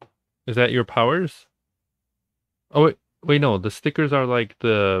 Is that your powers? Oh wait, no, the stickers are like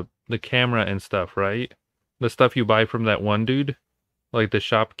the camera and stuff, right? The stuff you buy from that one dude? Like the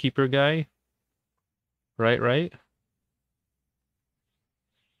shopkeeper guy? Right?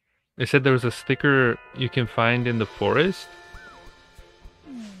 It said there was a sticker you can find in the forest?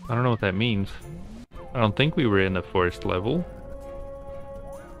 I don't know what that means. I don't think we were in the forest level.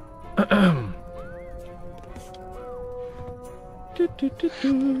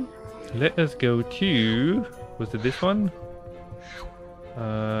 Let us go to... Was it this one?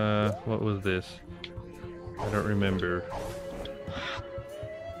 What was this? I don't remember.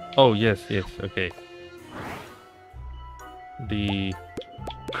 Oh, yes, okay. The...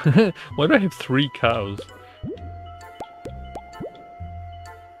 Why do I have 3 cows?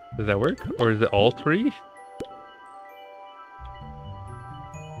 Does that work? Or is it all 3?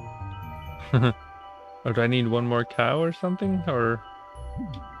 Or do I need 1 more cow or something? Or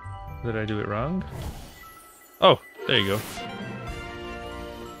did I do it wrong? Oh, there you go.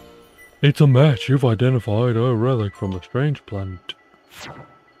 It's a match. You've identified a relic from a strange planet.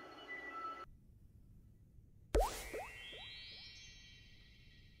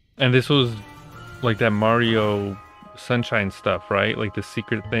 And this was like that Mario Sunshine stuff, right? Like the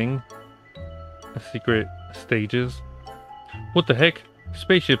secret thing? The secret stages? What the heck?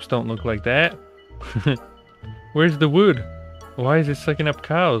 Spaceships don't look like that. Where's the wood? Why is it sucking up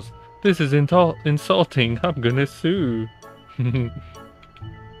cows? This is insulting. I'm gonna sue.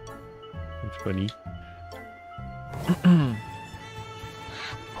 It's funny.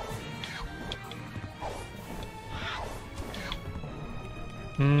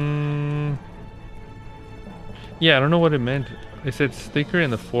 Yeah, I don't know what it meant. It said sticker in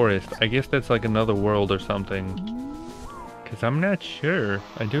the forest. I guess that's like another world or something. Because I'm not sure.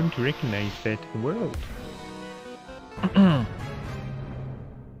 I don't recognize that world.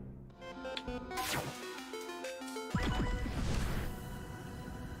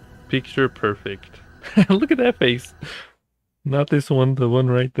 Picture perfect. Look at that face. Not this one, the one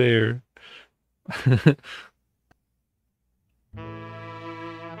right there.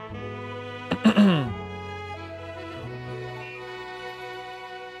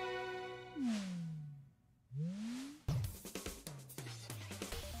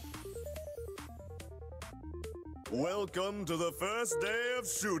 Welcome to the first day of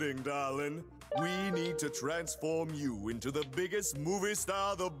shooting, darling. We need to transform you into the biggest movie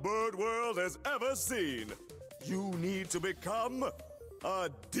star the bird world has ever seen. You need to become a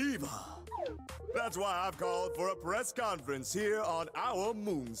diva. That's why I've called for a press conference here on our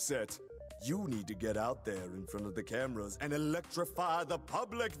moon set. You need to get out there in front of the cameras and electrify the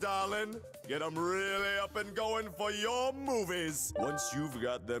public, darling. Get them really up and going for your movies. Once you've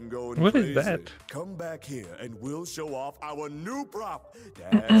got them going what crazy, is that? come back here and we'll show off our new prop.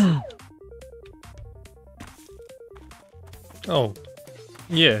 That's Oh,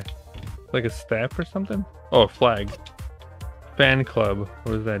 yeah. Like a staff or something? Oh, a flag. Fan club.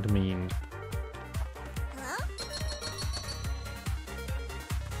 What does that mean?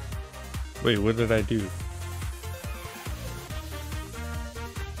 Wait, what did I do?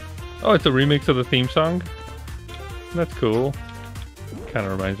 Oh, it's a remix of the theme song? That's cool. Kind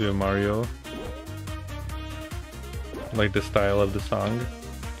of reminds me of Mario. Like the style of the song.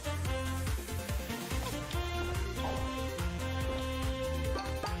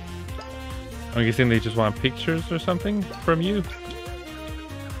 I'm guessing they just want pictures or something from you?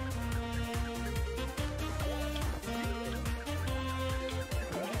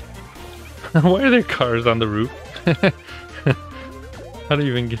 Why are there cars on the roof? How do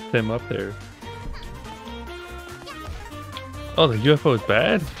you even get them up there? Oh, the UFO is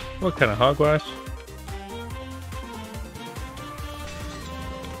bad? What kind of hogwash?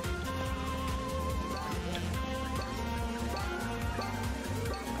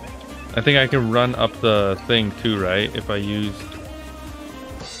 I think I can run up the thing too, right? If I use...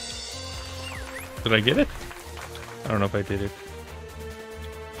 Did I get it? I don't know if I did it.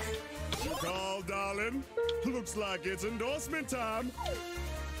 looks like it's endorsement time.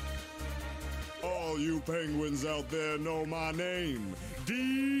 All you penguins out there know my name,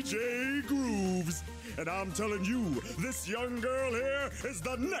 DJ Grooves. And I'm telling you, this young girl here is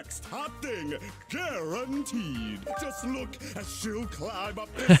the next hot thing, guaranteed. Just look as she'll climb up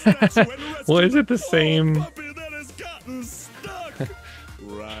this statue and rescue well, is it the same? puppy that has gotten stuck.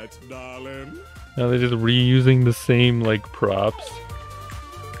 Right, darling? Now they're just reusing the same, like, props.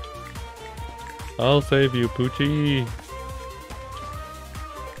 I'll save you, Poochie.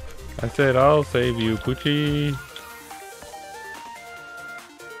 I said I'll save you, Poochie.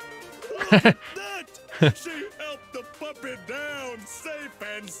 That! She helped the puppy down safe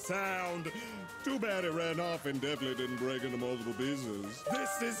and sound. Too bad it ran off and definitely didn't break into multiple pieces.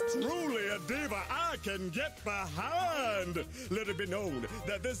 This is truly a diva I can get behind. Let it be known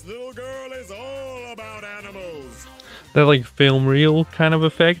that this little girl is all about animals. That like film reel kind of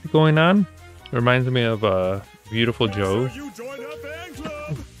effect going on. Reminds me of Beautiful Joe. So you join her fan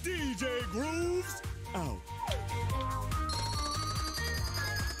club, DJ Grooves. Out.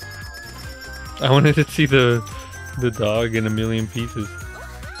 I wanted to see the dog in a million pieces.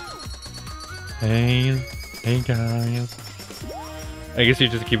 Hey guys. I guess you're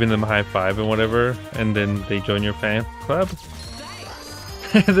just giving them a high five and whatever, and then they join your fan club.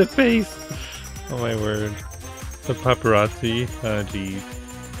 The face! Oh my word. The paparazzi. Oh geez.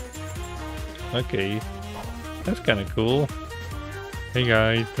 Okay. That's kinda cool. Hey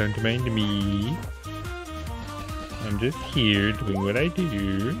guys, don't mind me. I'm just here doing what I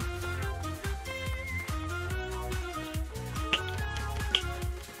do.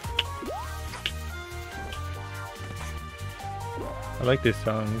 I like this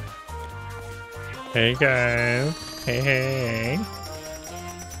song. Hey guys. Hey hey.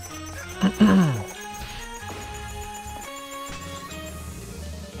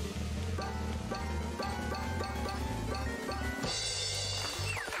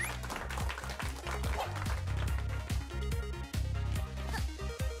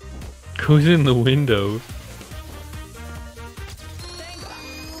 Who's in the window?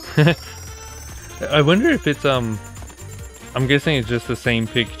 I wonder if it's I'm guessing it's just the same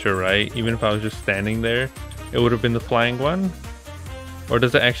picture, right? Even if I was just standing there, it would have been the flying one? Or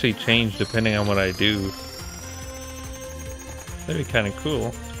does it actually change depending on what I do? That'd be kind of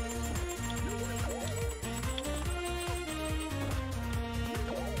cool.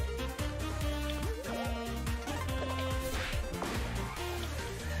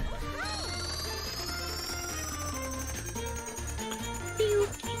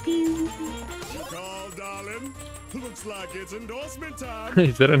 Call, darling. Looks like it's endorsement time.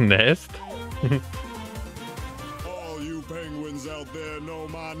 Is that a nest? All you penguins out there know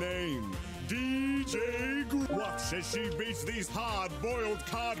my name. DJ Watch as she beats these hard-boiled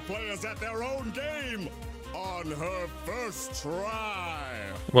card players at their own game on her first try.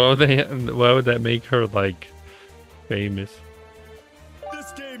 Why would that make her like famous?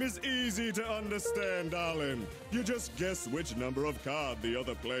 This game is easy to understand, darling. You just guess which number of card the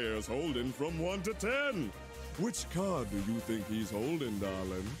other player's holding from 1 to 10. Which card do you think he's holding,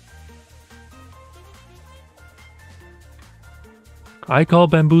 darling? I call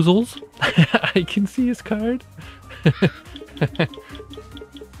bamboozles. I can see his card. Wow,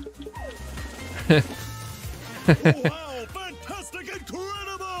 fantastic,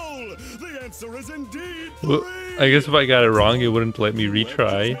 incredible! The answer is indeed 3. Well, I guess if I got it wrong, it wouldn't let me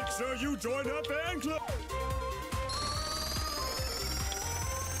retry. Make sure you join her fan club.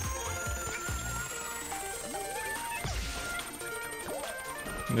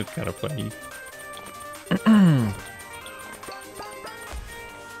 It's kind of funny.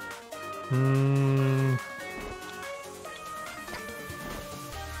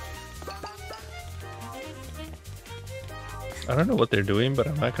 I don't know what they're doing, but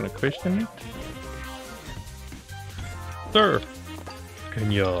I'm not gonna question it. Sir,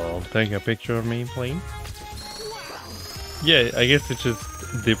 can y'all take a picture of me, please? Yeah, I guess it's just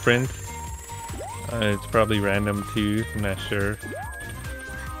different. It's probably random too, I'm not sure.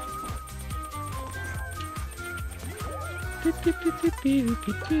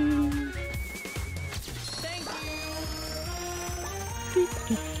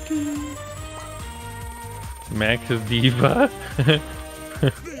 Max's diva.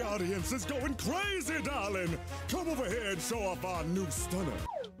 The audience is going crazy, darling. Come over here and show off our new stunner.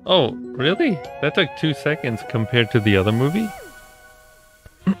 Oh, really? That took 2 seconds compared to the other movie?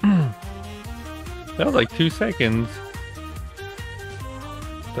 That was like 2 seconds.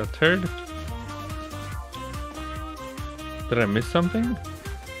 The turd? Did I miss something?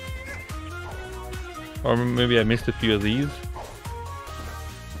 Or maybe I missed a few of these.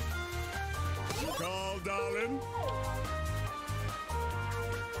 Call, darling.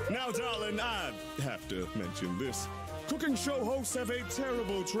 Now, darling, I have to mention this. Cooking show hosts have a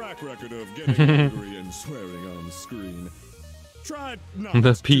terrible track record of getting angry and swearing on screen. Try not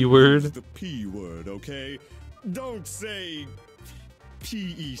The P word? The P word, okay? Don't say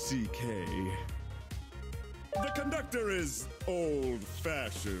P-E-C-K. The conductor is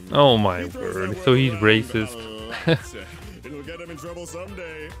old-fashioned. Oh my He throws word. that So word he's around racist. a lot. It'll get him in trouble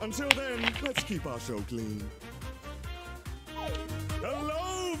someday. Until then, let's keep our show clean.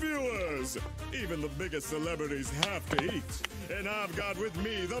 Hello, viewers! Even the biggest celebrities have to eat. And I've got with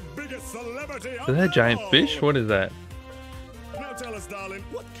me the biggest celebrity of Is that a giant all. fish? What is that? Now tell us, darling,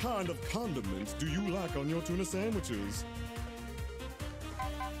 what kind of condiments do you like on your tuna sandwiches?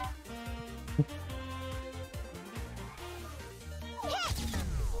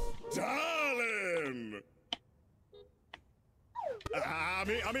 Darling!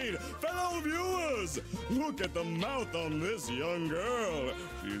 I mean, fellow viewers, look at the mouth on this young girl.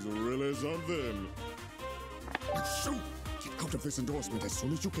 She's really something. Shoot! Get out of this endorsement as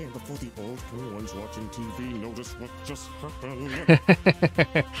soon as you can before the old ones watching TV notice what just happened.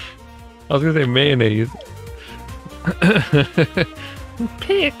 I was gonna say mayonnaise.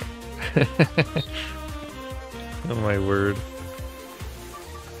 Pick. Oh my word.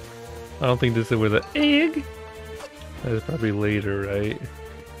 I don't think this is with an egg. That's probably later, right?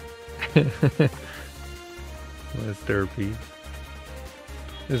 That's derpy.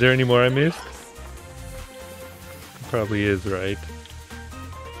 Is there any more I missed? Probably is, right?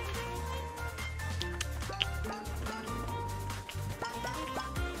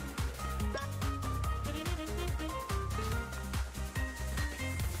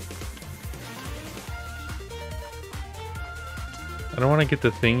 I don't want to get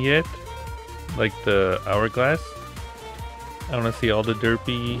the thing yet, like the hourglass. I want to see all the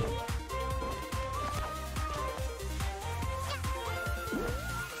derpy.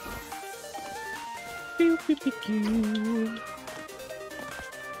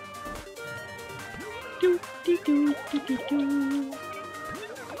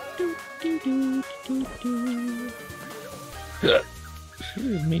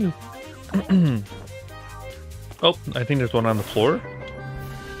 Excuse me. Oh, I think there's one on the floor.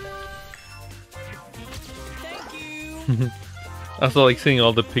 Thank you. I also like seeing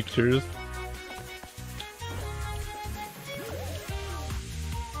all the pictures.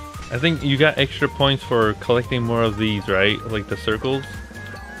 I think you got extra points for collecting more of these, right? Like the circles.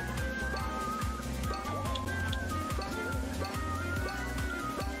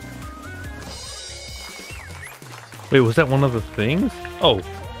 Wait, was that one of the things? Oh,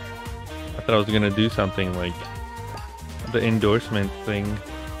 I thought I was gonna do something like the endorsement thing.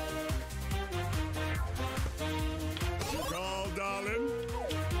 Call, darling.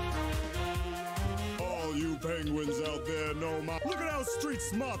 All you penguins out there know my. Look at how street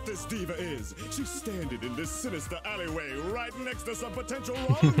smart this diva is. She's standing in this sinister alleyway right next to some potential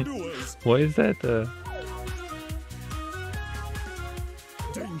wrongdoers. What is that?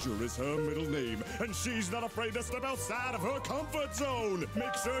 Danger is her middle name, and she's not afraid to step outside of her comfort zone.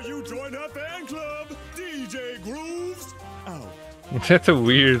 Make sure you join her fan club, DJ Grooves. Out. That's a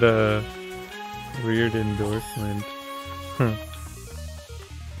weird, weird endorsement. Huh.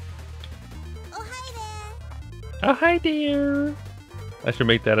 Oh, hi there. Oh, hi there. I should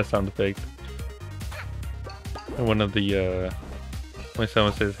make that a sound effect. And one of the, when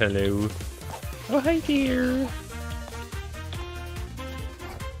someone says hello. Oh, hi there.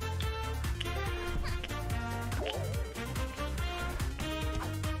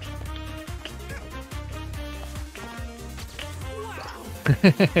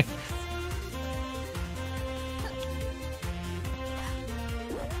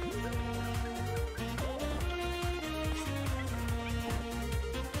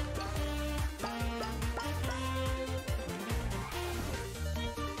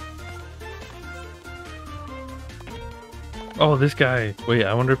 Oh, this guy. Wait,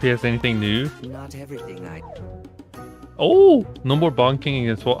 I wonder if he has anything new. Not everything I... Oh, no more bonking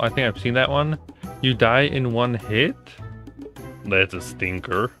against wall. I think I've seen that one. You die in one hit? That's a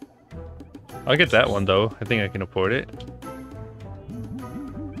stinker. I'll get that one though. I think I can afford it.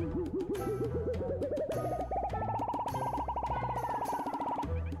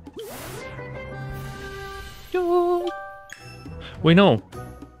 Wait, no.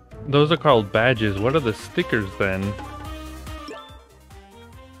 Those are called badges. What are the stickers then?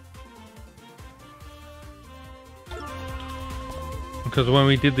 Because when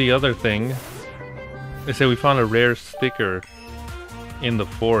we did the other thing, they said we found a rare sticker in the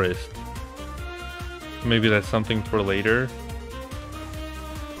forest. Maybe that's something for later.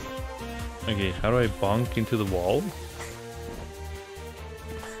 Okay, how do I bonk into the wall?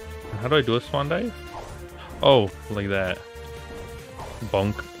 How do I do a swan dive? Oh, like that.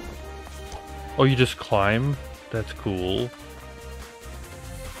 Bonk. Oh, you just climb? That's cool.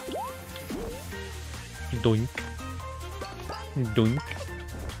 Doink. Doink.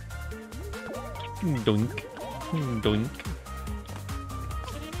 Doink. Doink.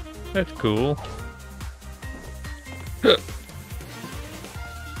 That's cool. I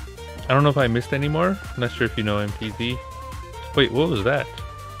don't know if I missed any more. I'm not sure if you know MPZ. Wait, what was that?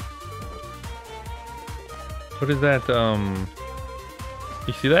 What is that?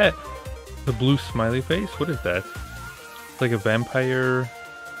 You see that? The blue smiley face? What is that? It's like a vampire.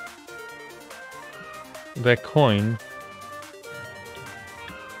 That coin.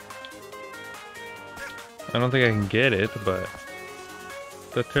 I don't think I can get it, but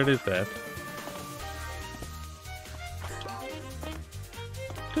what turn is that?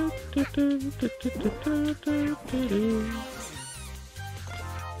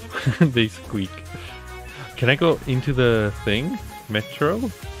 They squeak. Can I go into the thing?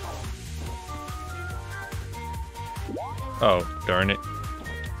 Metro? Oh, darn it.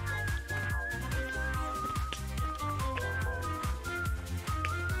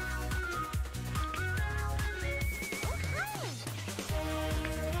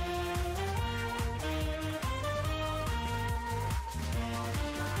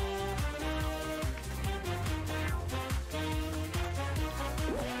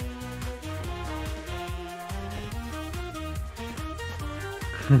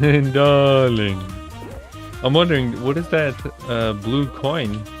 Darling. I'm wondering, what is that blue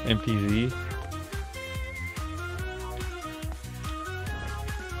coin, MTZ?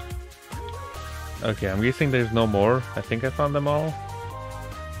 Okay, I'm guessing there's no more. I think I found them all.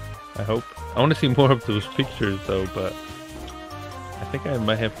 I hope. I want to see more of those pictures though, but I think I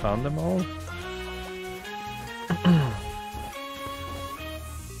might have found them all.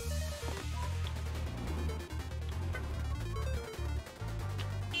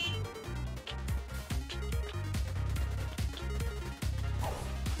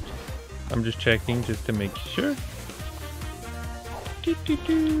 I'm just checking just to make sure.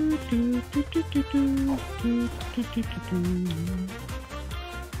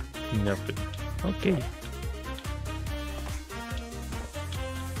 Nothing. Okay.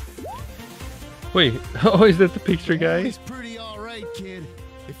 Wait, oh, is that the picture guy? It's pretty alright, kid.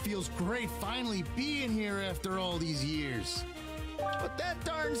 It feels great finally being here after all these years. But that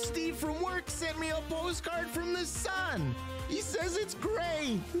darn Steve from work sent me a postcard from the sun. He says it's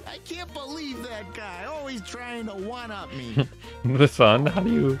great. I can't believe that guy, always trying to one-up me. The sun? How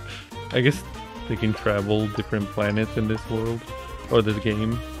do you... I guess they can travel different planets in this world. Or this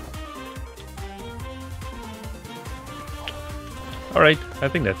game. Alright, I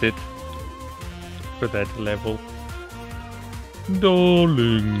think that's it. For that level.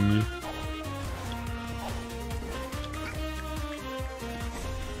 Darling.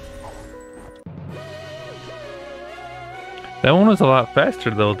 That one was a lot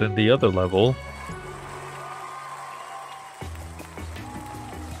faster though than the other level.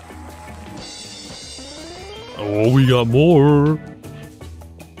 Oh, we got more.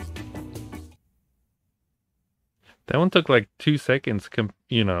 That one took like 2 seconds,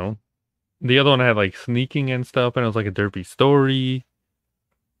 you know. The other one had like sneaking and stuff, and it was like a derpy story.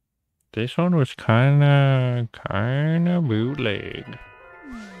 This one was kinda bootleg.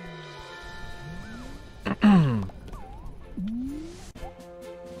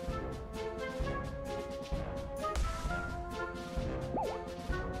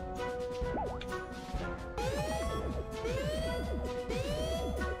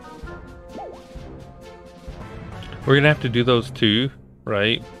 We're gonna have to do those too,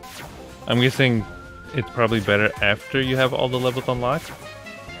 right? I'm guessing it's probably better after you have all the levels unlocked.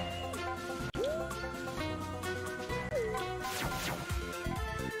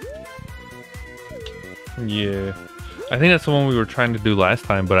 Yeah. I think that's the one we were trying to do last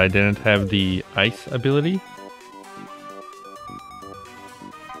time, but I didn't have the ice ability.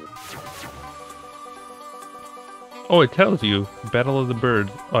 Oh, it tells you. Battle of the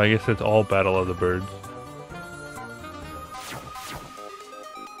Birds. Oh, I guess it's all Battle of the Birds.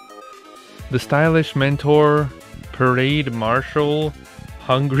 The Stylish Mentor, Parade Marshal,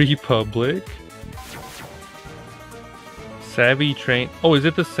 Hungry Public, Savvy Train. Oh, is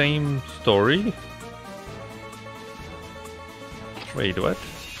it the same story? Wait, what?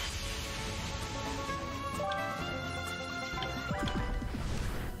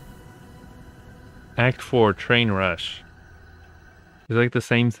 Act 4, Train Rush. Is it like the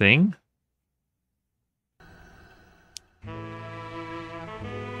same thing?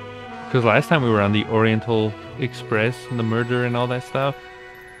 Because last time we were on the Oriental Express and the murder and all that stuff.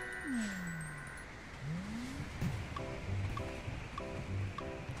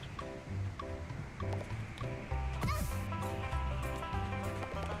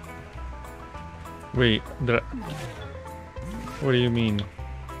 Wait, what do you mean?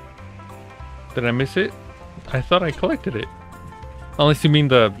 Did I miss it? I thought I collected it. Unless you mean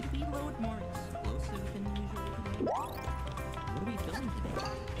the...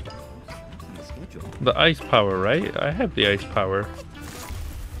 The ice power, right? I have the ice power.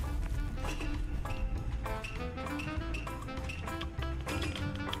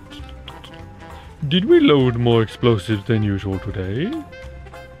 Did we load more explosives than usual today?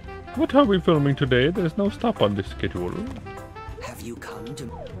 What are we filming today? There's no stop on this schedule. Have you come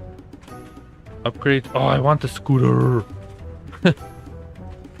to... Upgrade. Oh, I want the scooter.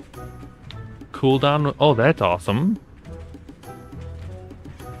 Cooldown. Oh, that's awesome.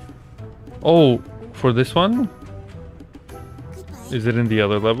 Oh, for this one? Is it in the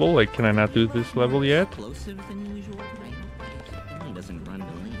other level? Like, can I not do this level yet?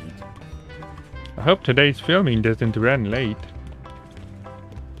 I hope today's filming doesn't run late.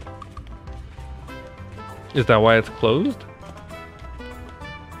 Is that why it's closed?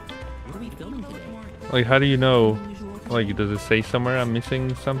 Like, how do you know? Like, does it say somewhere I'm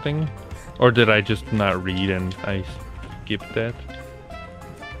missing something? Or did I just not read and I skipped that?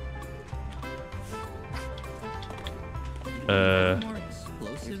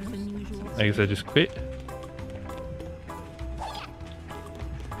 I guess I just quit.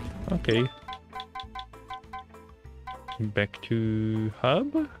 Okay. Back to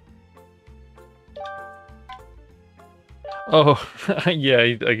hub. Oh, yeah,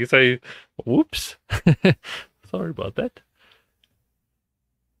 I guess I... Whoops. Sorry about that.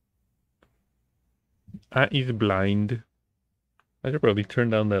 I is blind. I should probably turn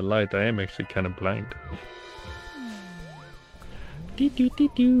down that light. I am actually kind of blind.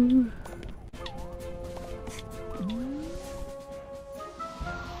 Doo-doo-doo-doo.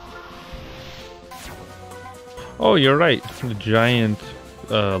 Oh, you're right. The giant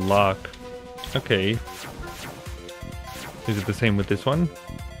lock. Okay. Is it the same with this one?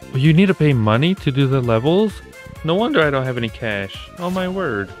 Oh, you need to pay money to do the levels? No wonder I don't have any cash. Oh my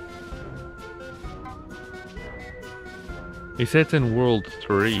word. He said it's in World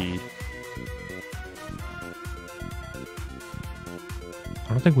 3. I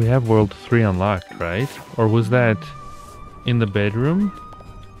don't think we have World 3 unlocked, right? Or was that in the bedroom?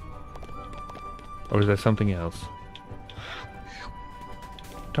 Or is that something else?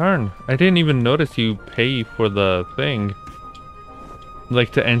 Darn, I didn't even notice you pay for the thing.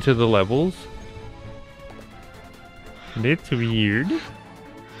 Like to enter the levels. That's weird.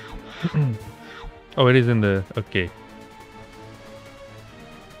 Oh, it is in the... Okay.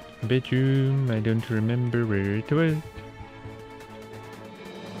 Bedroom, I don't remember where it was.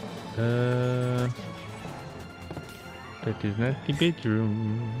 That is not the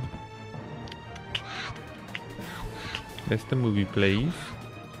bedroom. That's the movie place.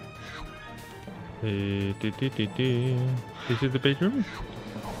 This is the bedroom?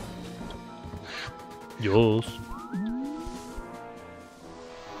 Yes.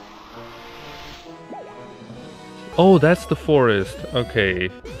 Oh, that's the forest. Okay.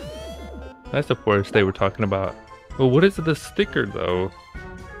 That's the forest they were talking about. Well, what is the sticker, though?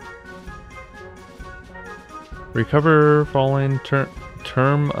 Recover fallen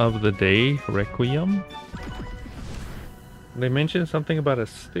term of the day, Requiem? They mentioned something about a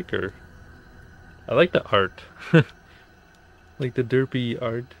sticker. I like the art. Like the derpy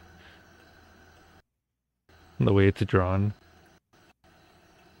art. The way it's drawn.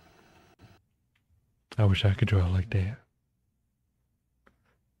 I wish I could draw like that.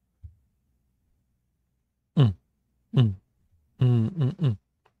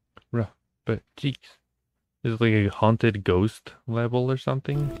 Rough, but jeez. Is it like a haunted ghost level or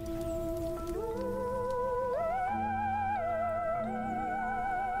something?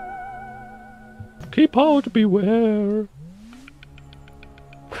 Keep out, beware.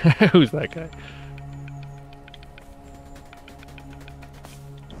 Who's that guy?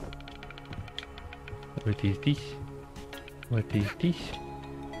 What is this? What is this?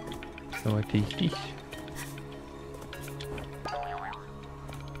 What is this?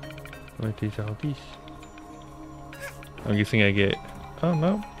 What is all this? I'm guessing I get... Oh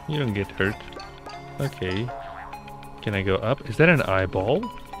no, you don't get hurt. Okay. Can I go up? Is that an eyeball?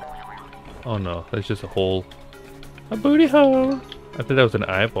 Oh no, that's just a hole. A booty hole! I thought that was an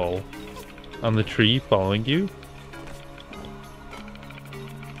eyeball. On the tree following you.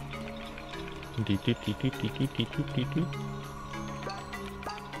 Pig!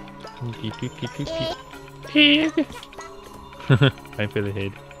 I feel the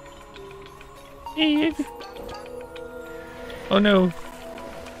head. Pig! Oh no!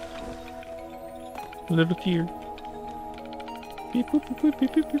 A little tear.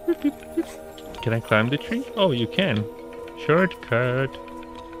 Can I climb the tree? Oh, you can. Shortcut.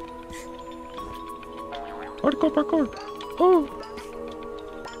 Hardcore parkour. Oh!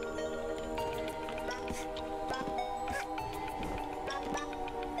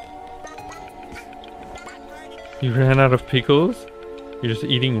 You ran out of pickles? You're just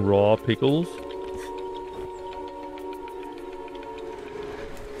eating raw pickles?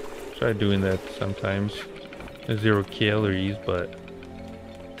 Try doing that sometimes. 0 calories, but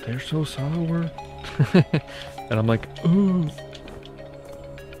they're so sour. And I'm like, ooh.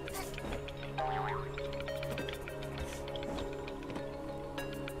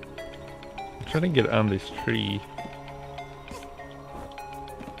 I'm trying to get on this tree.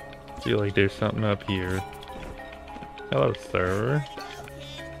 Feel like there's something up here. Hello, sir.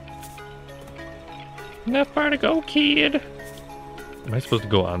 Not far to go, kid. Am I supposed to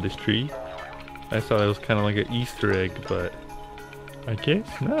go on this tree? I thought it was kind of like an Easter egg, but I guess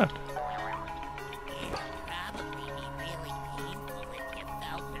not.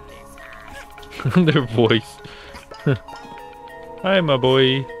 Their voice. Hi, my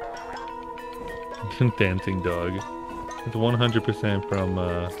boy. Dancing dog. It's 100% from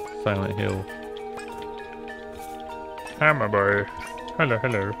Silent Hill. Hi, my boy. Hello,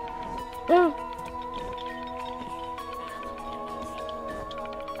 hello. Ah.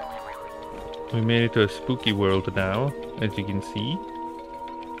 We made it to a spooky world now, as you can see.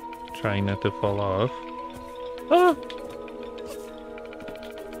 Trying not to fall off. Ah!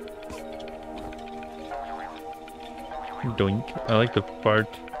 Doink. I like the fart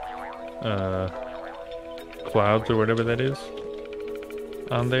clouds or whatever that is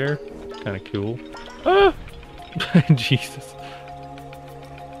on there. Kind of cool. Ah! Jesus.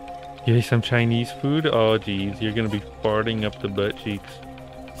 Give me some Chinese food? Oh geez, you're gonna be farting up the butt cheeks.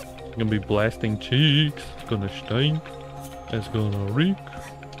 You're gonna be blasting cheeks. It's gonna stink. It's gonna reek.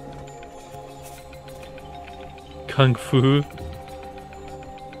 Kung Fu.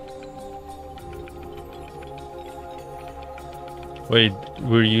 Wait,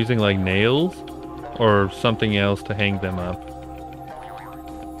 we're using like nails? Or something else to hang them up?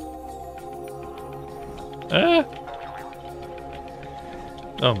 Ah!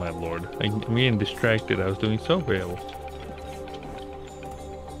 Oh my lord, I'm getting distracted. I was doing so well.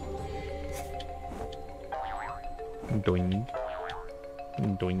 Doing.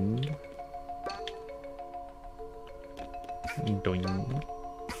 Doing. Doing.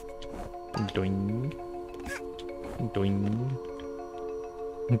 Doing. Doing.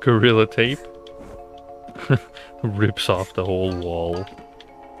 Gorilla tape. Rips off the whole wall.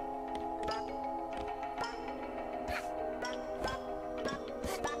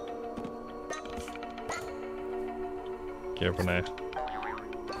 Careful now.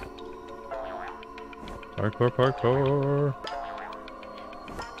 Parkour, parkour.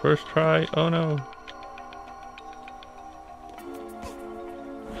 First try. Oh no.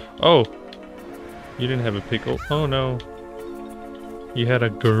 Oh. You didn't have a pickle. Oh no. You had a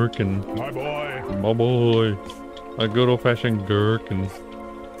gherkin. My boy. My boy. A good old-fashioned gherkin.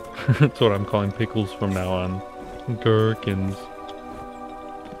 That's what I'm calling pickles from now on. Gherkins.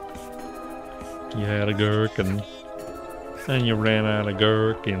 You had a gherkin. And you ran out of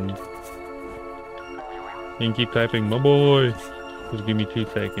gherkins. You can keep typing, my boy. Just give me 2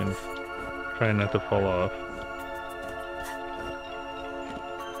 seconds. Try not to fall off.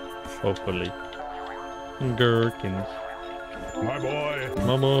 Hopefully. Gherkins. My boy.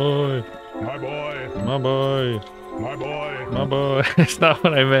 My boy. My boy. My boy. My boy. My boy. That's not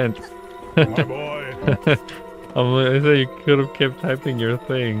what I meant. My boy. I said you could have kept typing your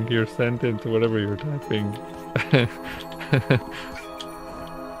thing, your sentence, whatever you're typing.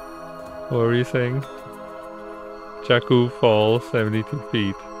 What were you saying? Chaku falls 72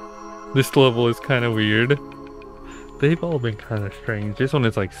 feet. This level is kind of weird. They've all been kind of strange. This one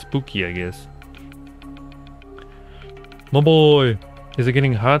is like spooky, I guess. My boy! Is it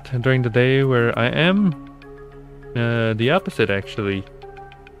getting hot during the day where I am? The opposite, actually.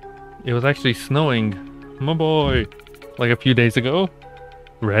 It was actually snowing. My boy! Like a few days ago.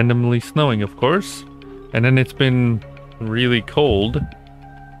 Randomly snowing, of course. And then it's been really cold.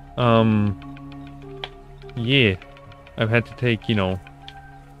 Yeah. I've had to take, you know,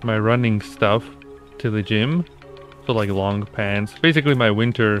 my running stuff to the gym. So like long pants. Basically my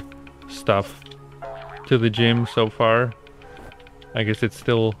winter stuff to the gym so far. I guess it's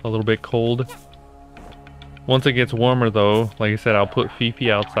still a little bit cold. Once it gets warmer though, like I said, I'll put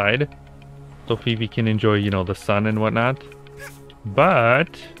Fifi outside. So Fifi can enjoy, you know, the sun and whatnot.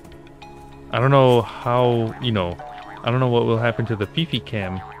 But I don't know how, you know, I don't know what will happen to the Fifi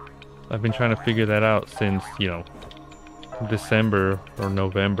cam. I've been trying to figure that out since, you know, December or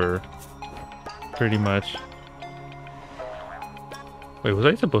November. Pretty much. Wait, was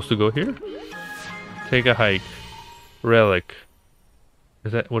I supposed to go here? Take a hike. Relic.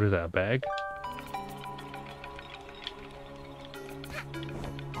 Is that, what is that, a bag?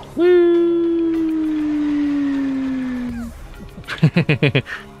 Woo!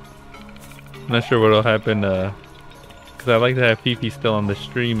 Not sure what'll happen, because I like to have Fifi still on the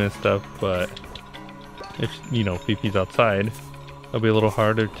stream and stuff, but if, you know, Fifi's outside, it'll be a little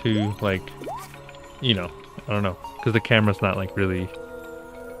harder to, like, you know, I don't know, because the camera's not, like, really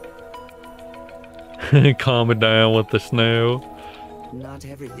calm it down with the snow. Not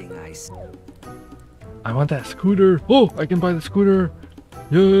everything I want that scooter. Oh, I can buy the scooter.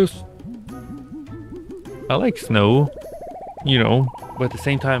 Yes. I like snow, you know, but at the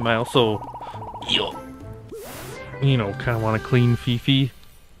same time, I also, you know, kind of want to clean Fifi.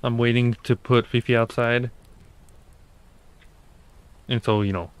 I'm waiting to put Fifi outside. And so,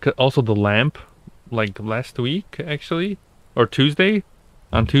 you know, also the lamp, like last week, actually, or Tuesday,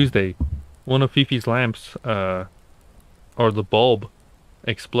 on Tuesday, one of Fifi's lamps, or the bulb,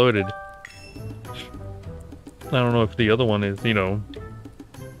 exploded. I don't know if the other one is, you know,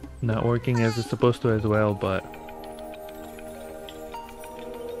 not working as it's supposed to as well, but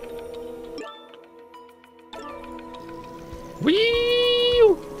wee,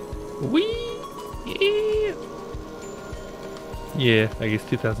 wee. Yeah, I guess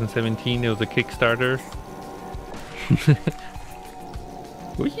 2017. It was a Kickstarter.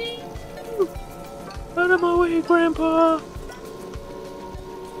 Whee! Out of my way, Grandpa!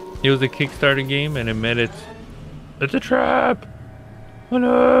 It was a Kickstarter game and it met its... It's a trap! Oh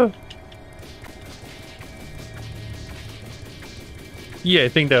no! Yeah, I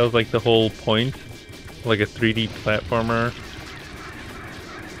think that was like the whole point. Like a 3D platformer.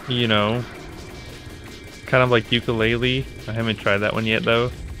 You know. Kind of like Ukulele. I haven't tried that one yet though.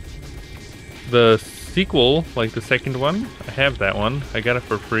 The sequel, like the second one, I have that one. I got it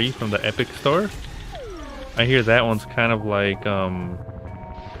for free from the Epic Store. I hear that one's kind of like,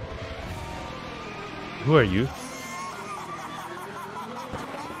 who are you?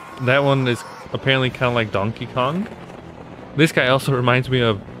 That one is apparently kind of like Donkey Kong. This guy also reminds me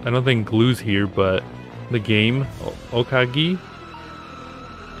of, I don't think Glue's here, but the game, Okagi.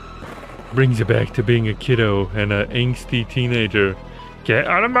 Brings you back to being a kiddo and an angsty teenager. Get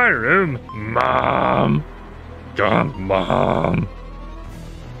out of my room, Mom! Jump, Mom!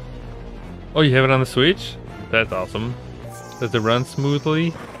 Oh, you have it on the Switch? That's awesome. Does it run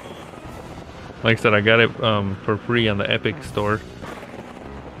smoothly? Like I said, I got it for free on the Epic Store.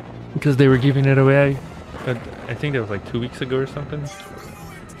 Because they were giving it away. But I think that was like 2 weeks ago or something.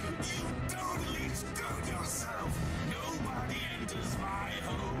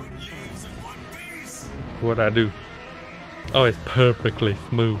 What'd I do? Oh, it's perfectly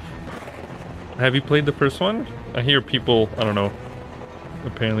smooth. Have you played the first one? I hear people, I don't know,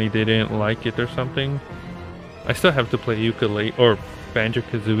 apparently they didn't like it or something. I still have to play Ukulele or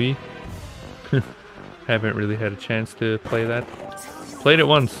Banjo-Kazooie. Haven't really had a chance to play that. Played it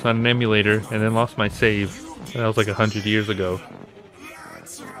once on an emulator and then lost my save. That was like 100 years ago.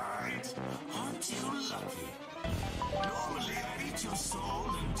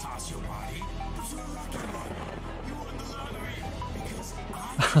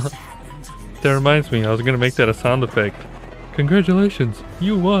 That reminds me, I was gonna make that a sound effect. Congratulations,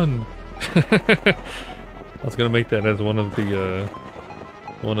 you won! I was gonna make that as one of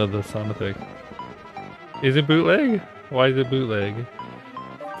the sound effects. Is it bootleg? Why is it bootleg?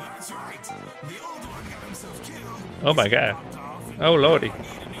 Oh my god. Oh lordy.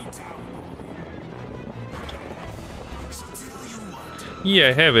 Yeah,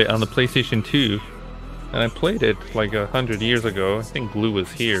 I have it on the PlayStation 2. And I played it like 100 years ago. I think Glue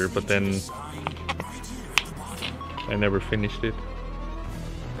was here, but then I never finished it.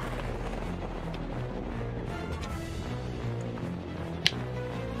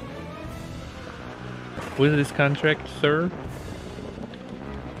 What is this contract, sir?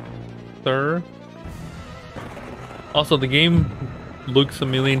 Sir? Also, the game looks a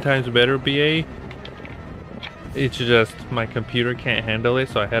million times better, BA. It's just my computer can't handle it,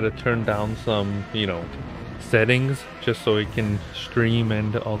 so I had to turn down some, you know, settings just so it can stream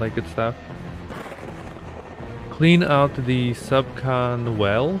and all that good stuff. Clean out the Subcon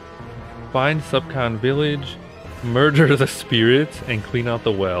well, find Subcon village, murder the spirits, and clean out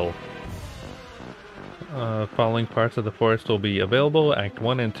the well. Following parts of the forest will be available, Act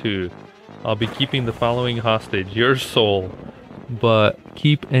 1 and 2. I'll be keeping the following hostage, your soul, but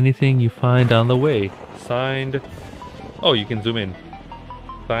keep anything you find on the way. Signed, oh, you can zoom in.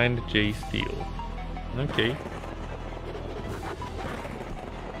 Signed, J. Steele. Okay.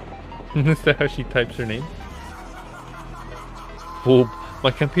 Is that how she types her name? Oh,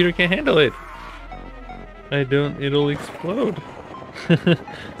 my computer can't handle it. It'll explode.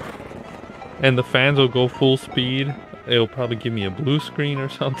 And the fans will go full speed. It'll probably give me a blue screen or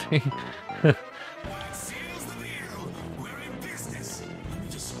something.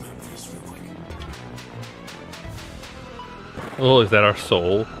 Oh, is that our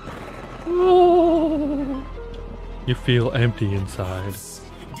soul? Oh, you feel empty inside.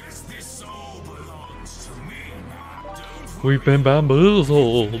 We've been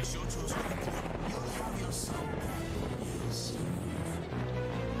bamboozled.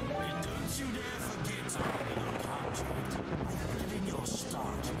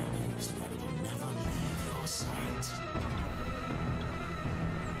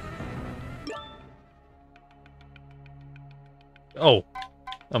 Oh,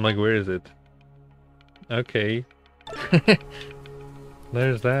 I'm like, where is it? Okay.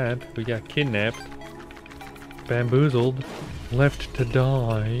 There's that. We got kidnapped. Bamboozled. Left to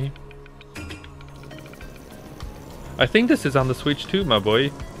die. I think this is on the Switch too, my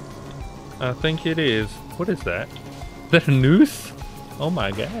boy. I think it is. What is that? Is that a noose? Oh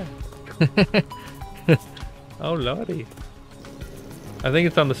my god. Oh lordy. I think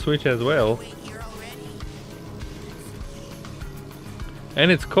it's on the Switch as well. And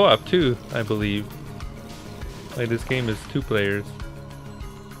it's co-op too, I believe. Like this game is 2 players.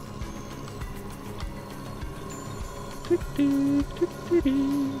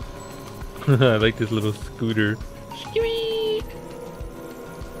 I like this little scooter. Is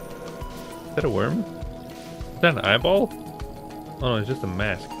that a worm? Is that an eyeball? Oh no, it's just a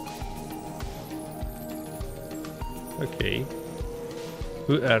mask. Okay.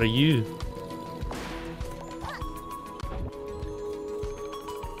 Who are you?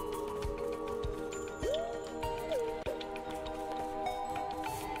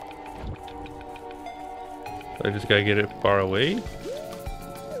 I just gotta get it far away?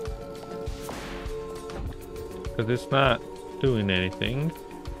 Because it's not doing anything.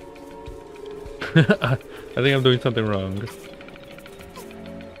 I think I'm doing something wrong.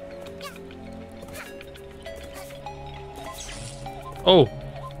 Oh!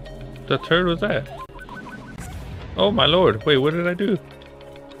 The turd was that? Oh my lord, wait, what did I do?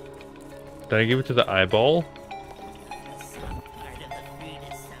 Did I give it to the eyeball?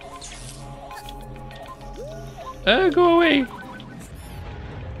 Go away!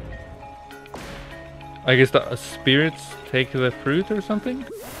 I guess the spirits take the fruit or something?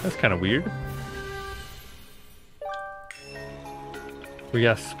 That's kind of weird. We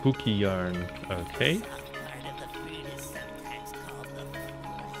got spooky yarn. Okay.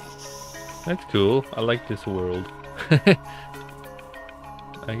 That's cool. I like this world. I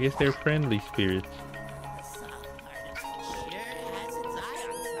guess they're friendly spirits.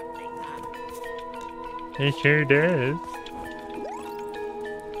 It sure does.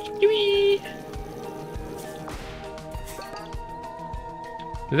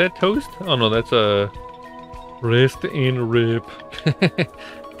 Is that toast? Oh no, that's a rest and rip.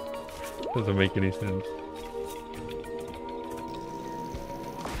 Doesn't make any sense.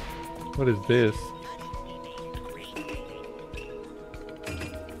 What is this?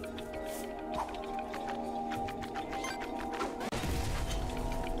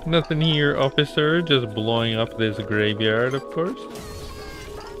 Nothing here, officer. Just blowing up this graveyard, of course.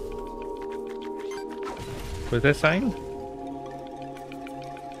 What's that sign?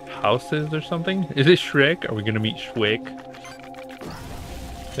 Houses or something? Is it Shrek? Are we gonna meet Shrek?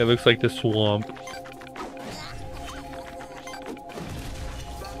 It looks like the swamp.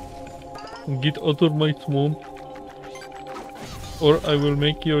 Get out of my swamp, or I will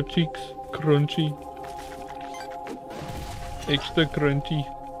make your cheeks crunchy. Extra crunchy.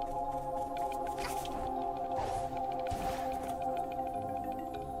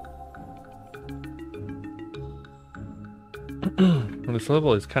 This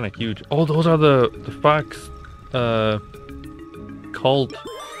level is kind of huge. Oh, those are the fox cult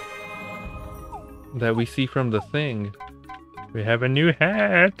that we see from the thing. We have a new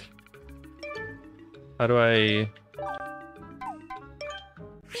hat. How do I...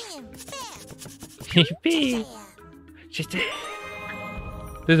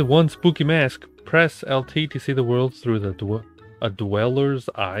 There's one spooky mask. Press LT to see the world through the a dweller's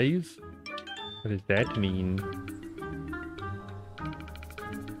eyes. What does that mean?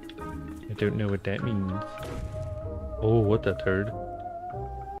 I don't know what that means. Oh, what the turd.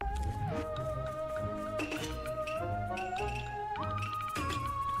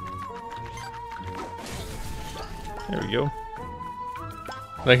 There we go.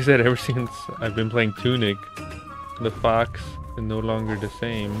 Like I said, ever since I've been playing Tunic, the fox is no longer the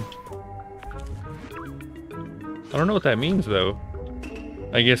same. I don't know what that means though.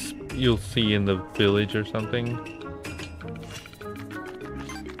 I guess you'll see in the village or something.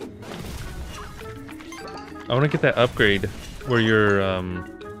 I want to get that upgrade where your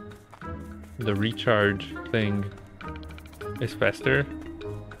the recharge thing is faster.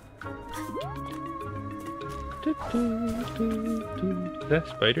 Is that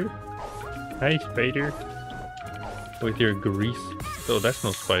spider? Hi, spider. With your grease. Oh, that's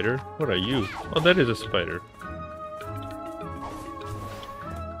no spider. What are you? Oh, that is a spider.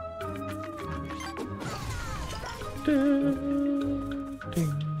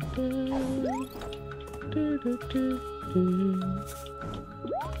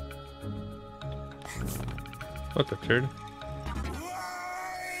 What the turd?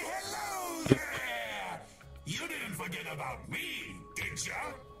 You didn't forget about me, did ya?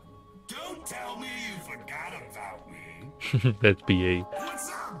 Don't tell me you forgot about me. That's BA. What's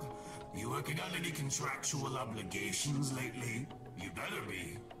up? You working on any contractual obligations lately? You better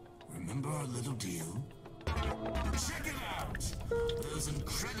be. Remember our little deal? Check it out! Those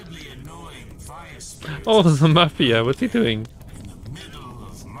incredibly annoying fire spirits. Oh, the mafia. What's he doing? In the middle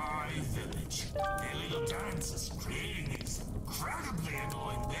of my village. Their little dance is creating these incredibly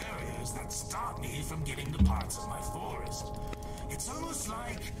annoying barriers that stop me from getting to parts of my forest. It's almost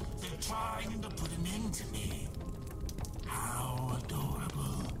like they're trying to put an end to me.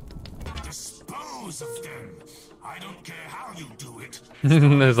 adorable. Dispose of them. I don't care how you do it.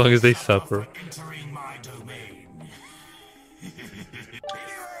 As long as they suffer. Entering my domain.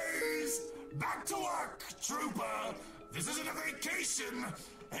 Anyways, back to work, trooper. This isn't a vacation,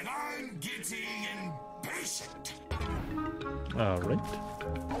 and I'm getting impatient. All right.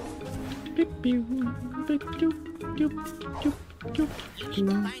 Find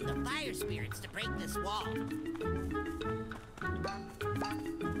the fire spirits to break this wall.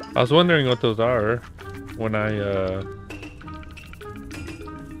 I was wondering what those are when I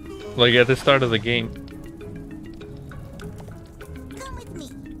like at the start of the game. Come with me.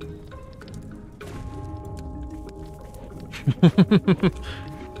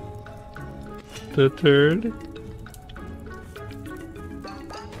 The turd.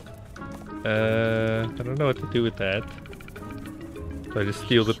 I don't know what to do with that. Do I just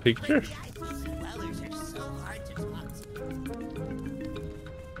steal the picture? These dwellers are so hard to talk to.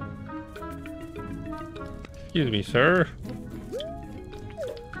 Excuse me, sir.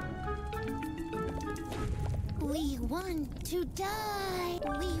 We want to die.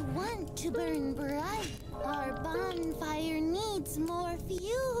 We want to burn bright. Our bonfire needs more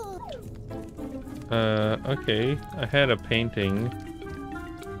fuel. Okay. I had a painting.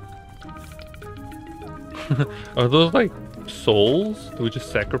 Are those like souls? Do we just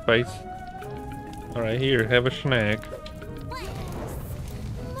sacrifice? Alright, here, have a snack.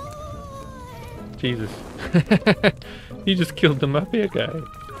 Jesus. You just killed the mafia guy.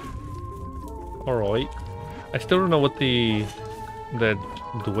 Alright. I still don't know what that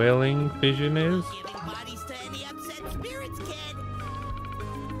dwelling vision is. Giving bodies to any upset spirits, kid.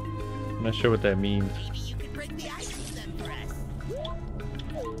 I'm not sure what that means. Maybe you could break the ice with them for us.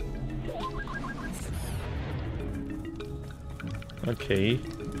 Okay.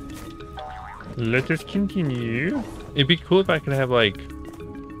 Let us continue. It'd be cool if I could have like...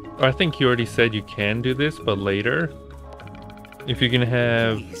 I think you already said you can do this, but later. If you're gonna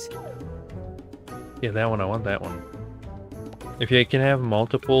have... Yeah, that one. I want that one. If you can have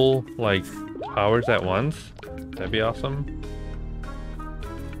multiple, like, powers at once, that'd be awesome.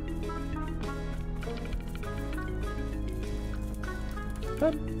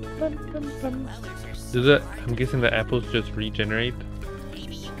 Does it? I'm guessing the apples just regenerate.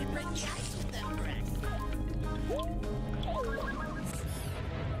 Maybe you could break the ice with them for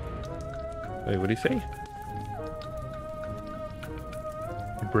us. Wait, what do you say?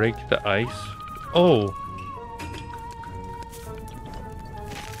 Break the ice? Oh!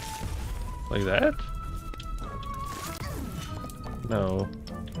 Like that? No.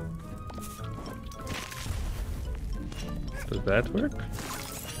 Does that work?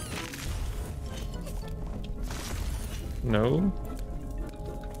 No?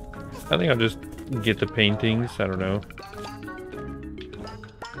 I think I'll just get the paintings. I don't know.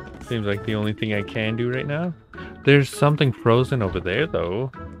 Seems like the only thing I can do right now. There's something frozen over there,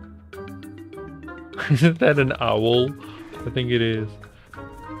 though. Isn't that an owl? I think it is.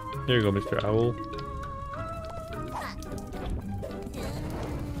 There you go, Mr. Owl.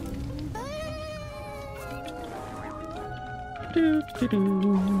 Doo, doo,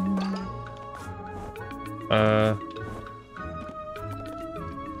 doo.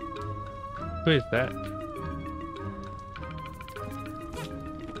 Who is that?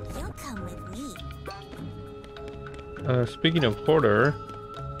 You'll come with me. Speaking of horror,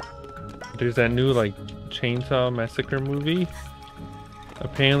 there's that new like Chainsaw Massacre movie.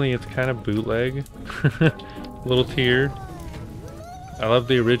 Apparently it's kind of bootleg. A little tear. I love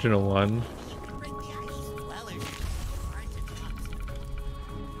the original one.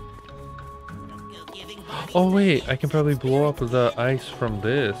 Oh wait, I can probably blow up the ice from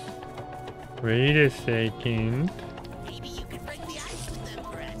this. Wait a second. Maybe you could break the ice with them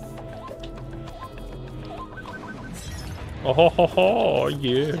for us. Oh ho ho ho,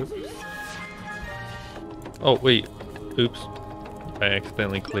 yeah. Oh wait, oops. I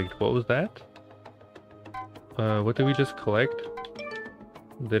accidentally clicked. What was that? What did we just collect?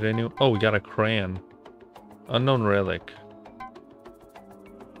 Did I know? Oh, we got a crayon. Unknown relic.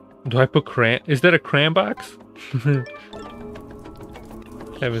 Do I put crayon? Is that a crayon box?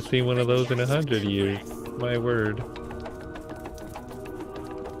 Haven't seen one of those in 100 years. My word.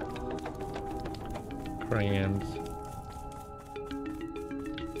 Crayons.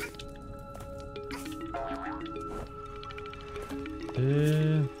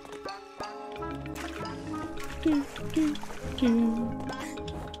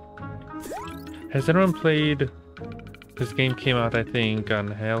 Has anyone played... This game came out, I think, on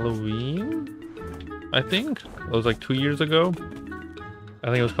Halloween? I think? It was like 2 years ago. I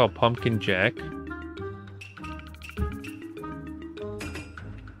think it was called Pumpkin Jack.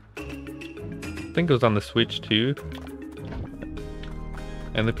 think it was on the Switch too,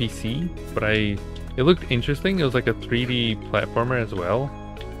 and the PC. But it looked interesting. It was like a 3D platformer as well,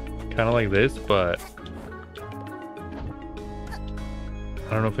 kind of like this, but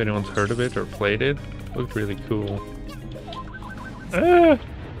I don't know if anyone's heard of it or played it. It looked really cool. Ah!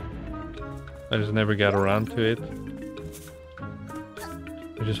 I just never got around to it.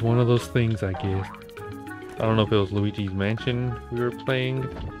 It's just one of those things, I guess. I don't know if it was Luigi's Mansion we were playing.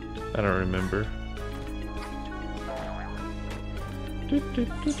 I don't remember.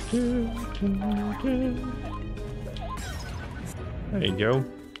 There you go.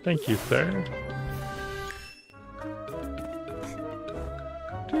 Thank you, sir.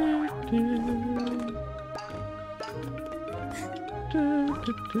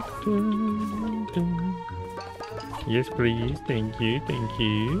 Yes, please. Thank you. Thank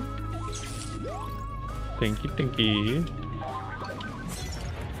you. Thank you. Thank you.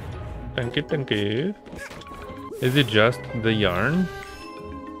 Thank you. Thank you. Is it just the yarn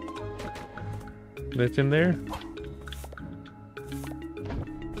that's in there?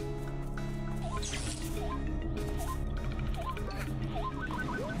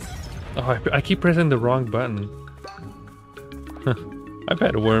 Oh, I keep pressing the wrong button. I've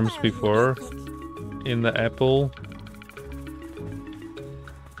had worms before in the apple.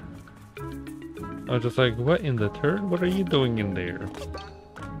 I was just like, what in the turd? What are you doing in there?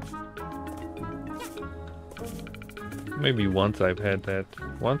 Maybe once I've had that.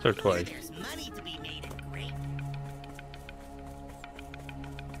 Once or twice. There's money to be made at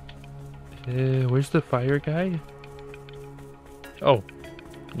Grape. Where's the fire guy? Oh.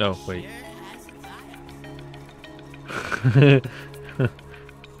 No, wait.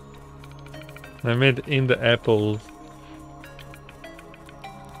 I meant in the apples.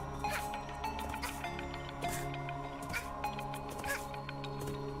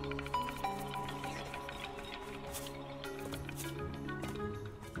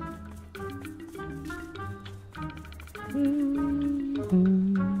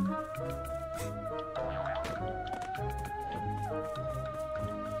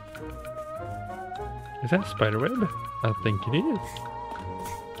 Is that spiderweb? I think it is.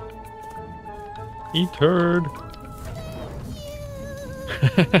 Eat turd.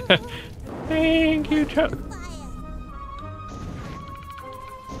 Thank you, Chuck.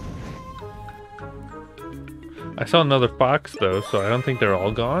 I saw another fox though, so I don't think they're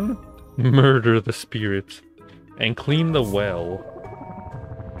all gone. Murder the spirits and clean the well.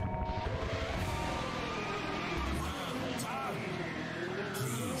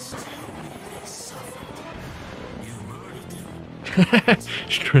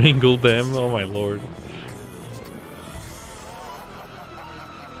 Strangled them, oh my lord.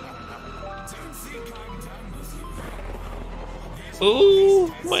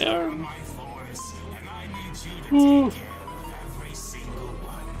 Oh, my arm.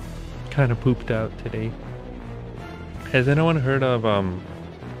 Kind of pooped out today. Has anyone heard of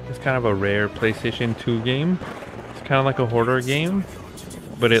it's kind of a rare PlayStation 2 game. It's kind of like a horror game,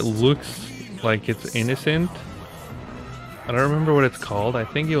 but it looks like it's innocent. I don't remember what it's called. I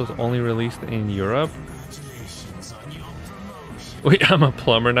think it was only released in Europe. Wait, I'm a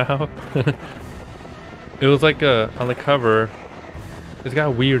plumber now. It was like on the cover, it's got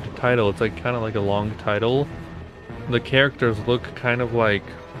a weird title. It's like kind of like a long title. The characters look kind of like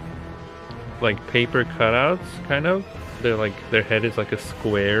paper cutouts, kind of. They're like, their head is like a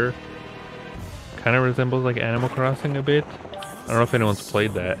square. Kind of resembles like Animal Crossing a bit. I don't know if anyone's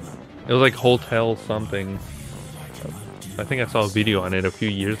played that. It was like Hotel something. I think I saw a video on it a few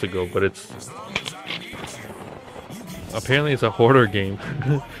years ago, but it's apparently it's a horror game.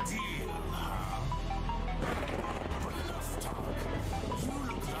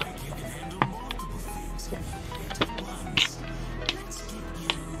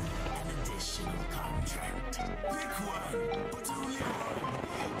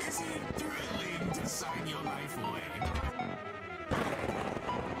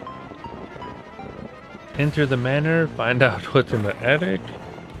 Enter the manor, find out what's in the attic.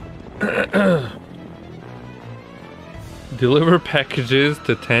 Deliver packages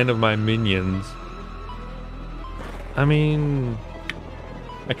to 10 of my minions. I mean,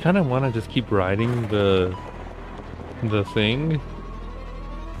 I kind of want to just keep riding the thing.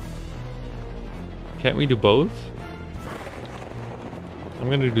 Can't we do both?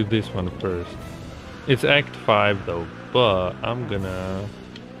 I'm gonna do this one first. It's Act 5 though, but I'm gonna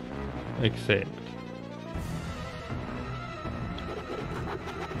accept.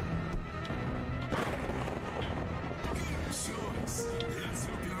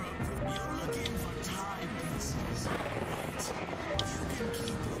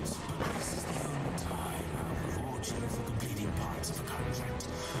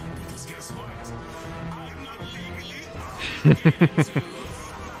 Okay.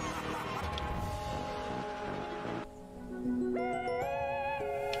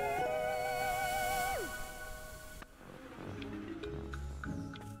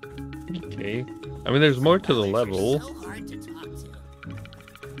 I mean, there's more to the level. So hard to talk to.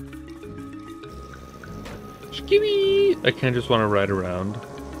 Skewy! I can't just want to ride around.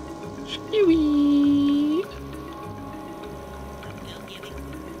 Skewy!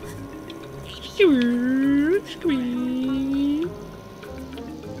 Skewy! Skewy!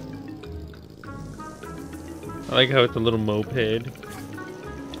 I like how it's a little moped.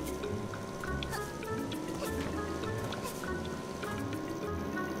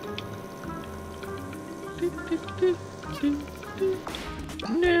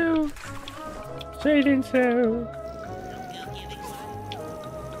 No! Say so.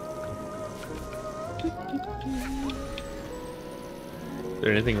 Is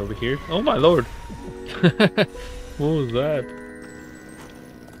there anything over here? Oh my lord! What was that?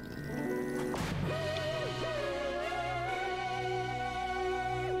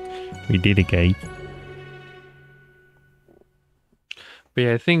 We did it, guys. But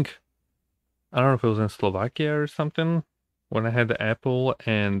yeah, I think, I don't know if it was in Slovakia or something, when I had the apple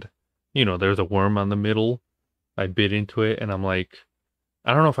and, you know, there's a worm on the middle. I bit into it and I'm like,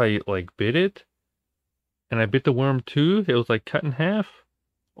 I don't know if I like bit it and I bit the worm too. It was like cut in half,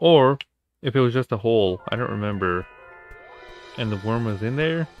 or if it was just a hole. I don't remember. And the worm was in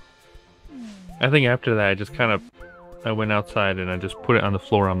there. I think after that, I went outside and I just put it on the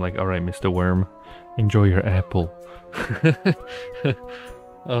floor. I'm like, all right, Mr. Worm, enjoy your apple. I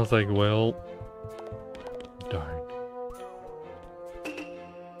was like, well, darn.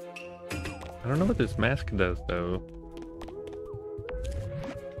 I don't know what this mask does though.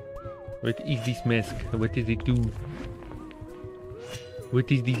 What is this mask? What does it do? What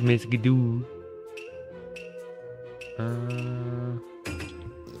does this mask do?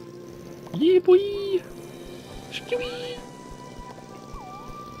 Yeah, boy! Skewy!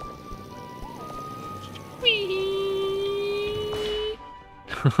 Skewy!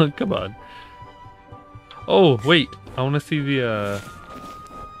 Come on. Oh, wait. I want to see the,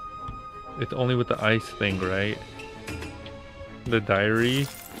 it's only with the ice thing, right? The diary.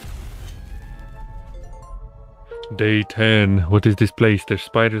 Day 10. What is this place? There's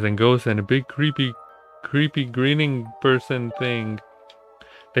spiders and ghosts and a big creepy grinning person thing.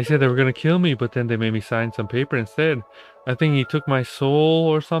 They said they were gonna kill me, but then they made me sign some paper instead. I think he took my soul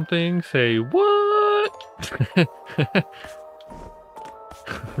or something. Say what? Say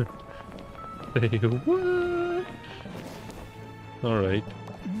what? Alright.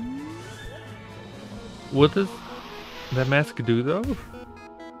 What does that mask do though?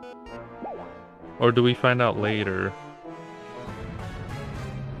 Or do we find out later?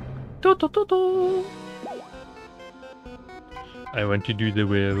 Do, do, do, do. I want to do the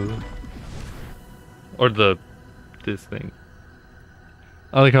will. Or this thing.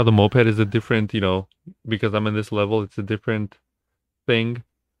 I like how the moped is a different, you know, because I'm in this level, it's a different thing.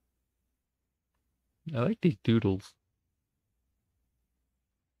 I like these doodles.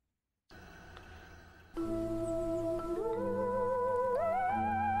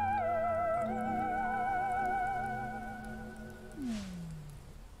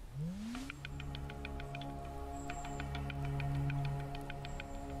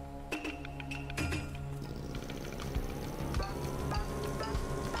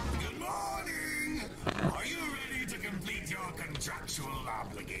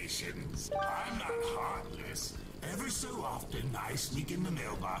 I'm not heartless. Ever so often, I sneak in the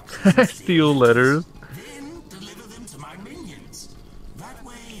mailbox. Steal letters. Then deliver them to my minions. That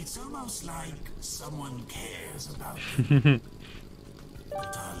way, it's almost like someone cares about me.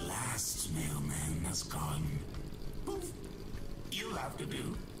 But our last mailman has gone. Poof. You'll have to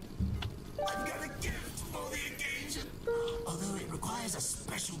do. I've got a gift for the occasion. Although it requires a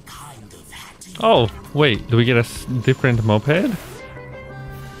special kind of hat. Oh, wait. Do we get a different moped?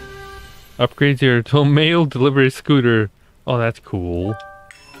 Upgrades your to mail delivery scooter. Oh, that's cool.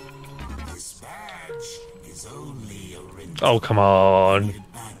 This badge is only a rental. Oh, come on. Put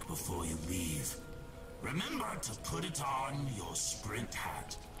it back before you leave. Remember to put it on your sprint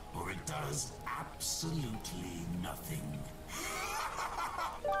hat, or it does absolutely nothing.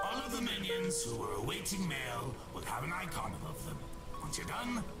 All of the minions who are awaiting mail will have an icon above them. Once you're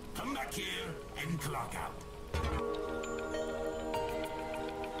done, come back here and clock out.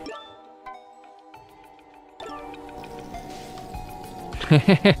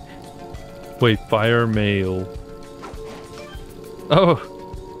 Wait, fire mail. Oh,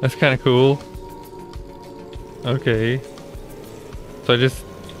 that's kind of cool. Okay. So I just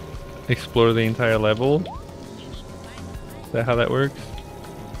explore the entire level. Is that how that works?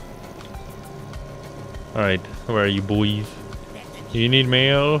 Alright, where are you boys? You need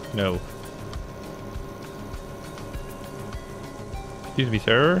mail? No. Excuse me,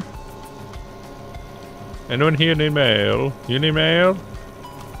 sir? Anyone here need mail? You need mail?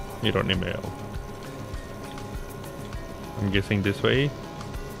 You don't need mail. I'm guessing this way.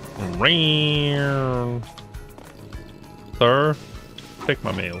 Sir, take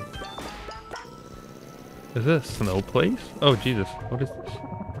my mail. Is this a snow place? Oh Jesus, what is this?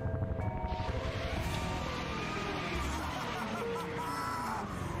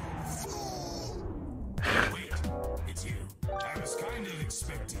 Wait, it's you. I was kind of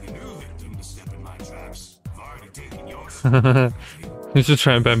expecting a new victim to step in my traps. I've already taken yours. He's just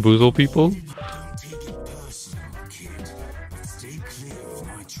trying to bamboozle people. Don't take it personal, kid. But stay clear of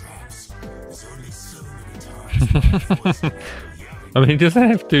my traps. There's only so many times my voice will yell. I mean, he doesn't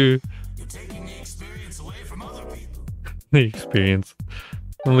have to. You're taking the experience away from other people. The experience.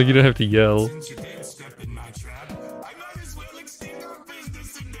 Only you don't have to yell. Since you did step in my trap, I might as well extend our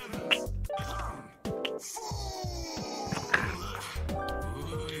business together.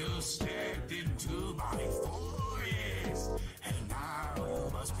 You stepped into my forest, and now you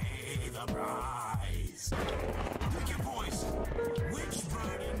must pay the price. Pick your poison. Which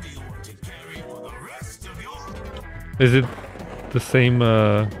burden do you want to carry for the rest of your... Is it the same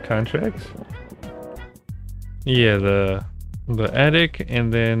contracts? Yeah, the attic,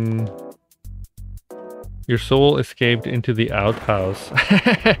 and then your soul escaped into the outhouse.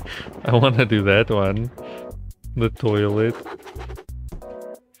 I want to do that one. The toilet.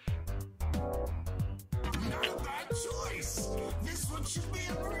 Not a bad choice. This one should be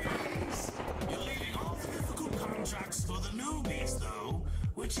a breeze. You're leaving all the difficult contracts for the newbies, though,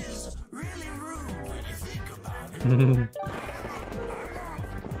 which is really rude when you think about it.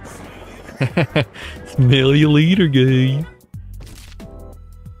 Smell you later, guy.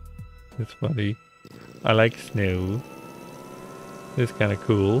 That's funny. I like snow. It's kind of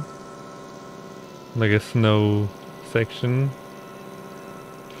cool. Like a snow section.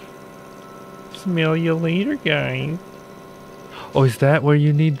 Smell you later, guys. Oh, is that where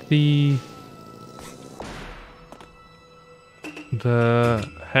you need the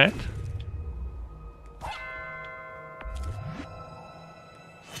hat?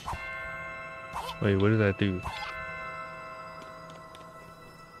 Wait, what does that do?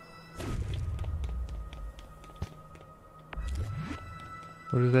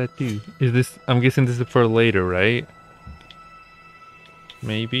 What does that do? Is this... I'm guessing this is for later, right?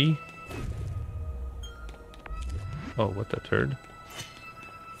 Maybe? Oh, what the turd?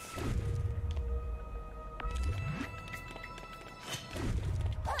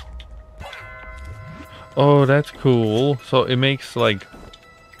 Oh, that's cool. So it makes like...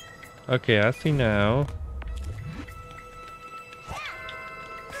 Okay, I see now.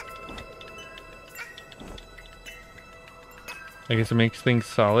 I guess it makes things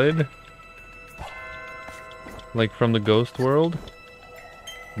solid. Like from the ghost world.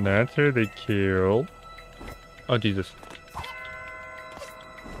 That's really cool. Oh, Jesus.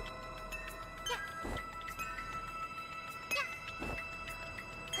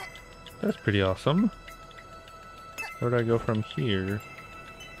 That's pretty awesome. Where do I go from here?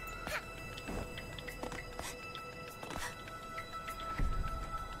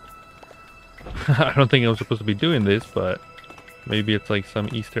 I don't think I was supposed to be doing this, but maybe it's like some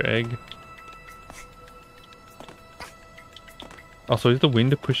Easter egg. Also, is the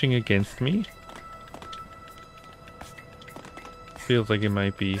wind pushing against me? Feels like it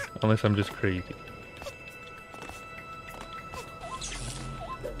might be, unless I'm just crazy.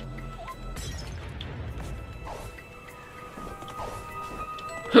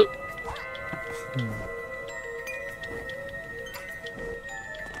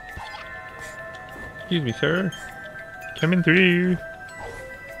 Excuse me, sir. Coming through.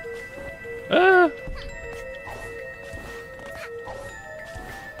 Ah!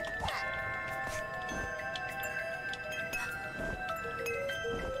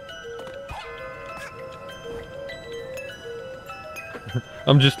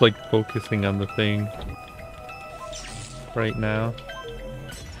 I'm just like focusing on the thing right now.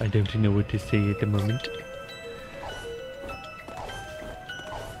 I don't know what to say at the moment.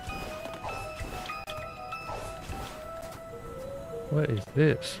 What is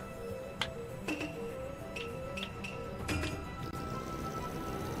this?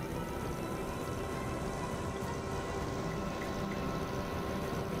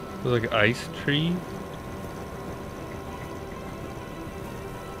 There's like ice tree.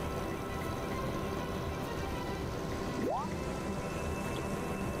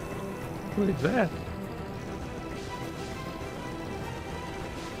 What is that?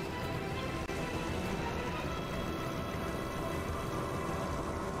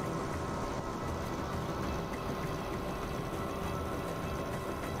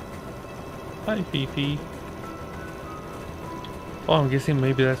 Hi, Fifi. Oh, I'm guessing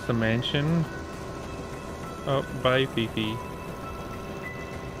maybe that's the mansion. Oh, bye, Fifi.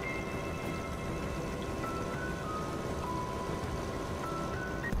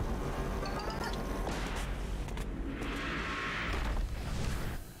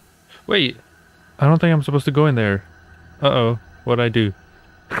 Wait, I don't think I'm supposed to go in there. Uh-oh, what'd I do?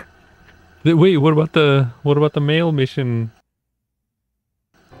 Wait, what about the mail mission?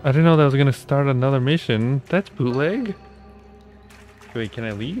 I didn't know that was gonna start another mission. That's bootleg? Wait, can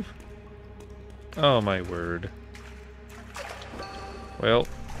I leave? Oh my word. Well.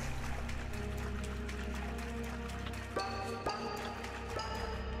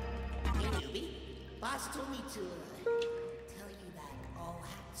 Hey, newbie. Boss told me to tell you that all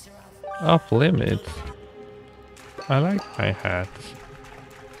hats are Off limits. I like my hats.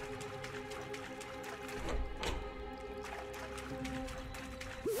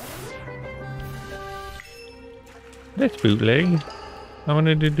 That's bootleg. I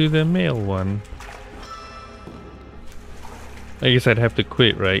wanted to do the mail one. I guess I'd have to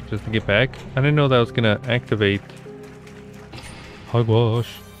quit, right? Just to get back. I didn't know that was gonna activate.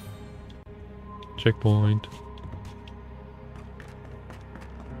 Hogwash. Checkpoint.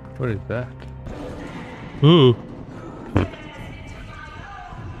 What is that? Ooh.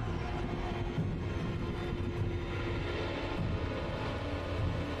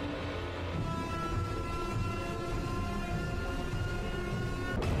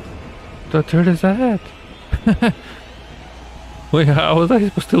 The turd is that? Wait, how was I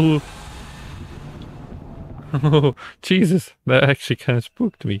supposed to? Oh, Jesus, that actually kind of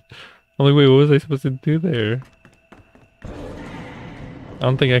spooked me. I'm like, wait, what was I supposed to do there? I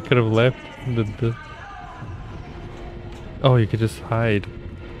don't think I could have left the... Oh, you could just hide.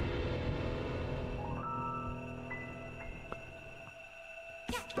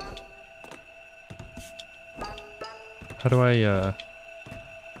 How do I,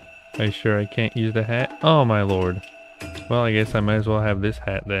 Are you sure I can't use the hat? Oh my lord. Well, I guess I might as well have this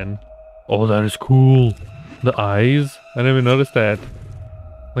hat then. Oh, that is cool. The eyes? I didn't even notice that.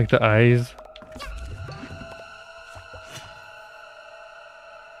 Like the eyes.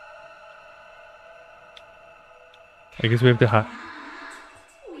 I guess we have to hide.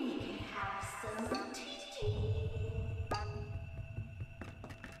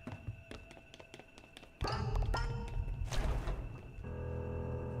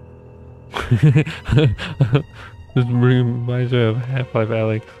 This reminds me of Half-Life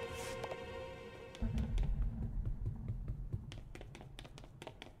Alex.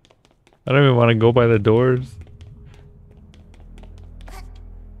 I don't even want to go by the doors.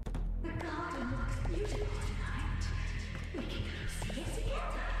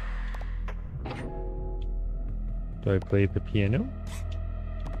 Do I play the piano?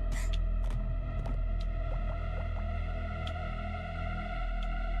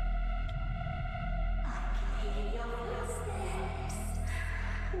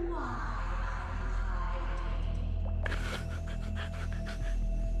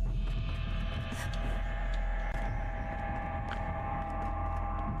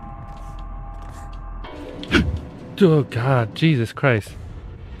 Oh god, Jesus Christ.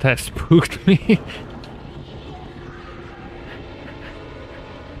 That spooked me.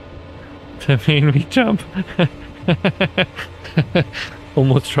 That made me jump.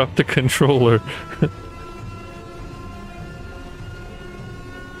 Almost dropped the controller.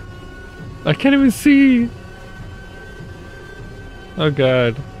 I can't even see. Oh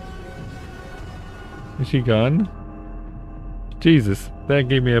god. Is she gone? Jesus, that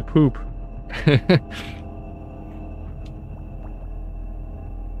gave me a poop.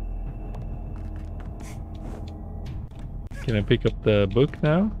 Can I pick up the book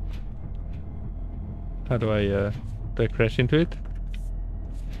now? How do I crash into it?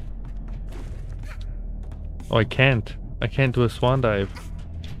 Oh, I can't. I can't do a swan dive.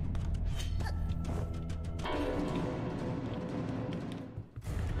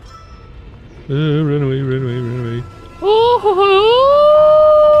 Run away, run away, run away.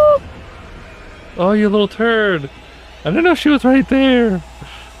 Oh! Oh, you little turd. I didn't know she was right there.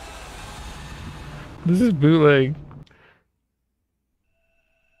 This is bootleg.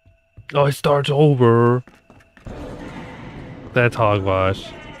 Oh, it starts over. That's hogwash.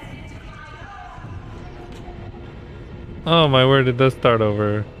 Oh my word, it does start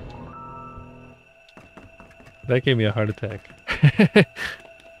over. That gave me a heart attack.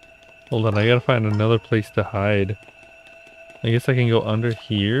 Hold on, I gotta find another place to hide. I guess I can go under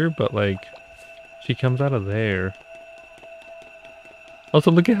here, but like, she comes out of there. Also,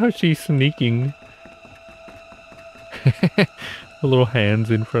 look at how she's sneaking. The little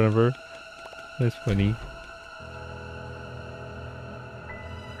hands in front of her. That's funny.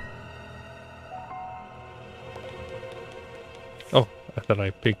 Oh, I thought I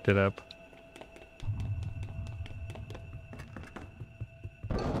picked it up.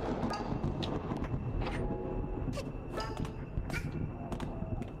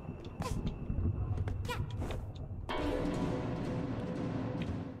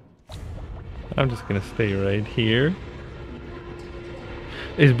 I'm just gonna stay right here.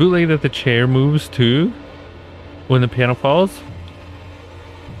 Is bootleg that the chair moves too when the piano falls?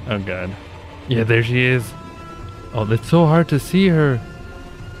 Oh god. Yeah, there she is. Oh, that's so hard to see her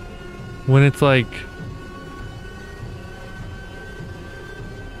when it's like...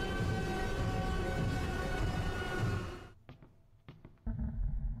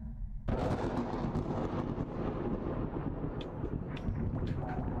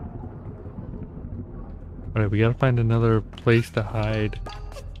 Alright, we gotta find another place to hide.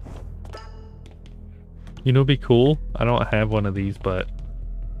 You know, it'd be cool. I don't have one of these, but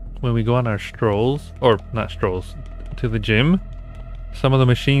when we go on our strolls, or not strolls, to the gym, some of the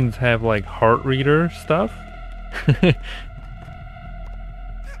machines have like heart reader stuff.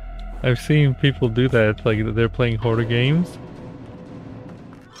 I've seen people do that, like they're playing hoarder games.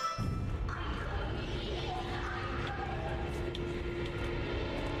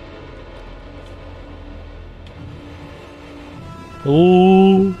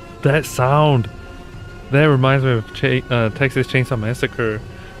 Oh, that sound. That reminds me of Texas Chainsaw Massacre.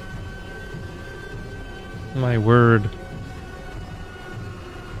 My word.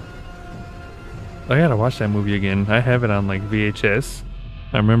 I gotta watch that movie again. I have it on like VHS.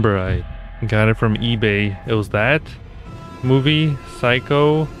 I remember I got it from eBay. It was that movie,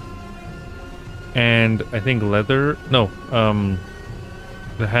 Psycho, and I think the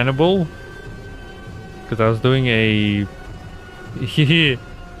Hannibal. Because I was doing a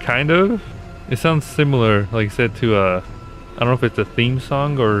kind of. It sounds similar, like I said, to I don't know if it's a theme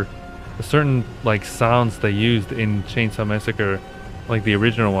song or a certain like sounds they used in Chainsaw Massacre, like the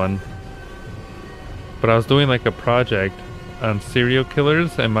original one. But I was doing like a project on serial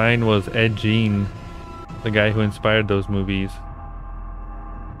killers, and mine was Ed Gein, the guy who inspired those movies.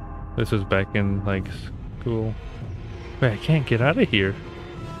 This was back in like school. Wait, I can't get out of here.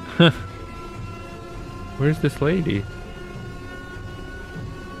 Where's this lady?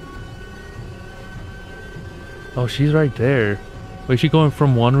 Oh, she's right there. Wait, is she going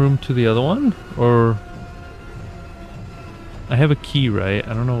from one room to the other one? Or... I have a key, right?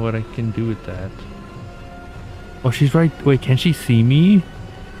 I don't know what I can do with that. Oh, she's right. Wait, can she see me?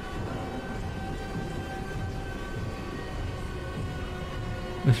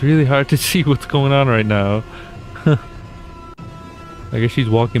 It's really hard to see what's going on right now. I guess she's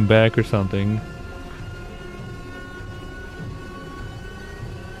walking back or something.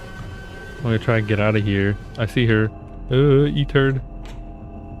 I'm gonna try and get out of here. I see her. E-turd.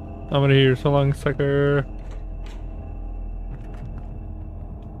 I'm out of here. So long, sucker.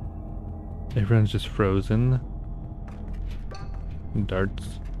 Everyone's just frozen.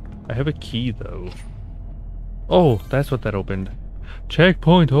 Darts. I have a key though. Oh, that's what that opened.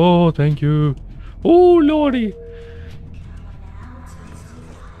 Checkpoint. Oh, thank you. Oh, lordy.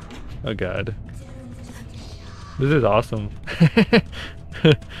 Oh god. This is awesome.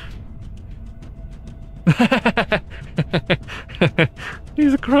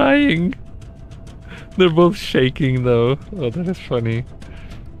 He's crying. They're both shaking though. Oh, that is funny.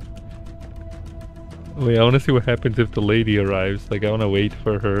 Wait, I want to see what happens if the lady arrives. Like, I want to wait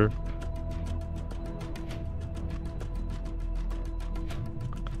for her.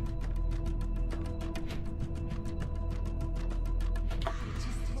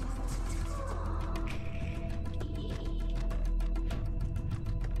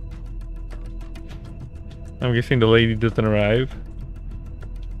 I'm guessing the lady doesn't arrive.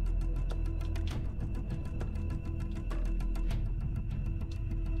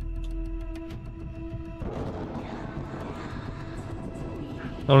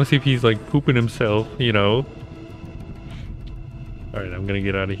 I want to see if he's like pooping himself, you know. Alright, I'm gonna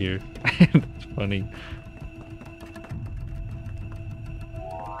get out of here. That's funny.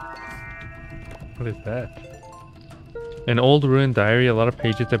 What is that? An old ruined diary. A lot of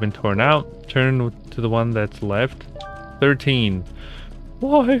pages have been torn out. Turn to the one that's left. 13.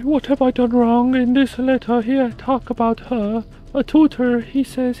 Why, what have I done wrong? In this letter here, talk about her. A tutor, he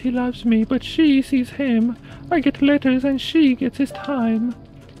says he loves me, but she sees him. I get letters and she gets his time.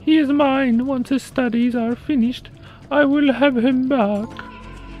 He is mine. Once his studies are finished, I will have him back.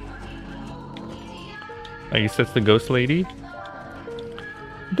 I guess that's the ghost lady.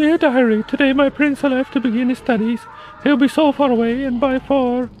 Dear diary, today my prince left to begin his studies. He'll be so far away, and by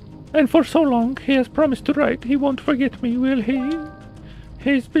far And for so long, he has promised to write. He won't forget me, will he?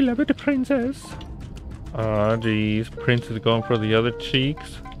 His beloved princess. Ah, jeez. Prince is going for the other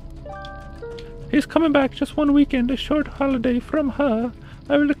cheeks. He's coming back just one weekend, a short holiday from her.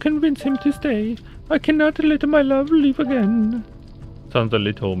 I will convince him to stay. I cannot let my love leave again. Sounds a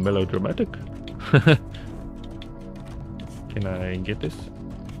little melodramatic. Can I get this?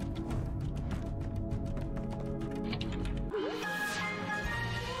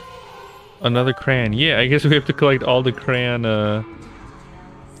 Another crayon. Yeah, I guess we have to collect all the crayon.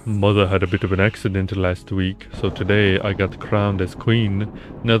 Mother had a bit of an accident last week, so today I got crowned as queen.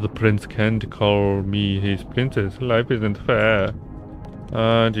 Now the prince can't call me his princess. Life isn't fair.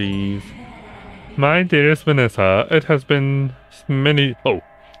 Ah, jeez. My dearest Vanessa, it has been many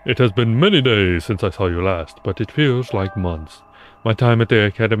days since I saw you last, but it feels like months. My time at the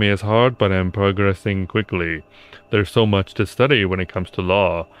academy is hard, but I'm progressing quickly. There's so much to study when it comes to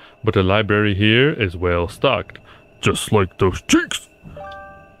law, but the library here is well stocked, just like those cheeks.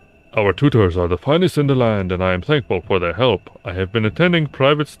 Our tutors are the finest in the land, and I am thankful for their help. I have been attending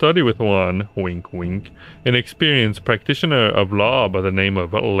private study with one, wink wink, an experienced practitioner of law by the name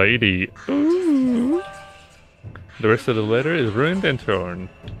of Lady. Ooh. The rest of the letter is ruined and torn.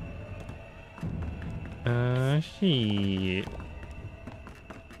 Shit.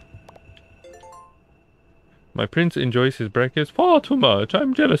 My prince enjoys his breakfast far too much.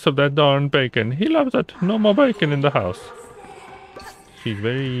 I'm jealous of that darn bacon. He loves it. No more bacon in the house. She's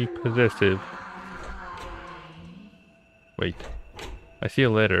very possessive. Wait. I see a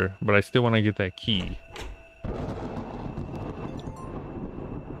letter, but I still want to get that key.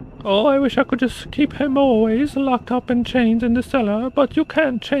 Oh, I wish I could just keep him always locked up in chains in the cellar, but you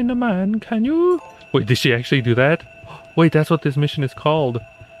can't chain a man, can you? Wait, did she actually do that? Wait, that's what this mission is called.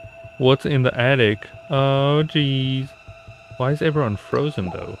 What's in the attic? Oh, jeez. Why is everyone frozen,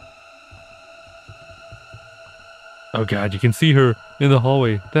 though? Oh god, you can see her in the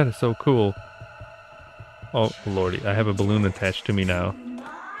hallway. That is so cool. Oh lordy, I have a balloon attached to me now.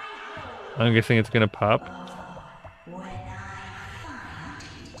 I'm guessing it's gonna pop.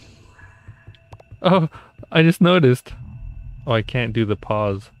 Oh, I just noticed. Oh, I can't do the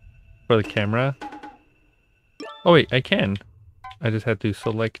pause for the camera. Oh wait, I can. I just had to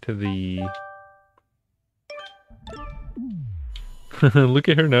select the... Look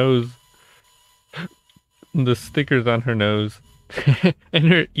at her nose. The stickers on her nose. And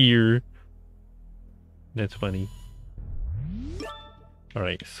her ear. That's funny.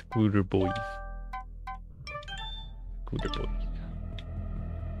 Alright, scooter boys. Scooter boys.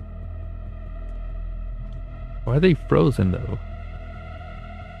 Why are they frozen though?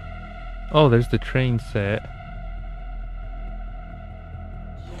 Oh, there's the train set.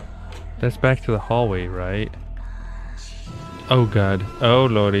 That's back to the hallway, right? Oh god. Oh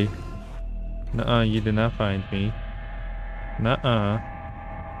lordy. Nuh-uh, you did not find me. Nuh-uh.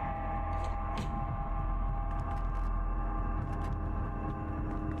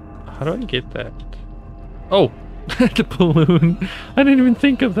 How do I get that? Oh! The balloon! I didn't even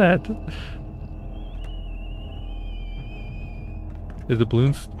think of that! Is the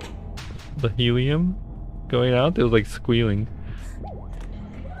balloon... the helium going out? It was like squealing.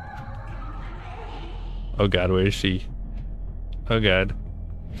 Oh god, where is she? Oh god.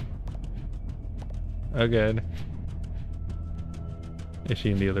 Oh god. Is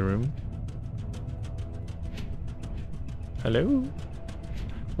she in the other room? Hello?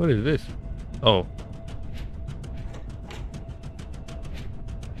 What is this? Oh.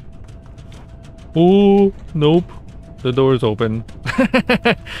 Oh, nope. The door's open.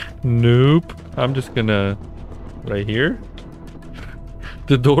 Nope. I'm just gonna... right here?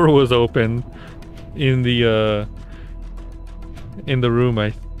 The door was open in the room.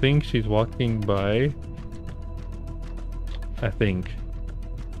 I think she's walking by. I think.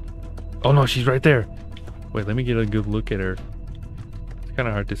 Oh no, she's right there. Wait, let me get a good look at her. It's kind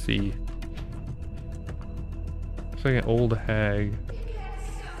of hard to see. It's like an old hag.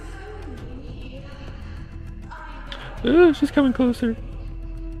 Ooh, she's coming closer.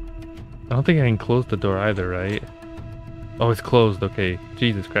 I don't think I can close the door either, right? Oh, it's closed. Okay.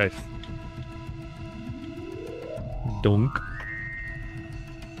 Jesus Christ. Dunk.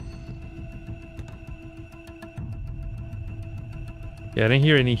 Yeah, I didn't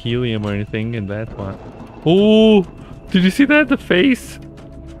hear any helium or anything in that one. Oh! Did you see that? The face?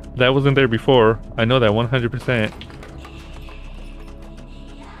 That wasn't there before. I know that 100%.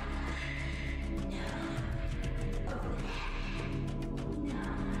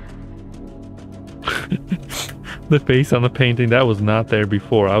 The face on the painting, that was not there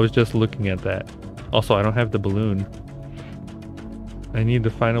before. I was just looking at that. Also, I don't have the balloon. I need the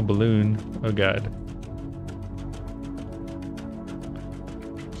final balloon. Oh god.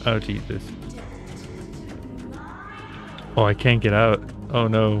 Oh Jesus. Oh, I can't get out. Oh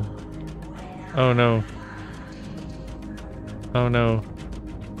no. Oh no. Oh no.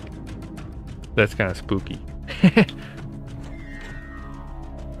 That's kind of spooky.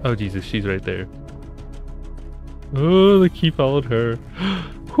 Oh Jesus, she's right there. Oh, the key followed her.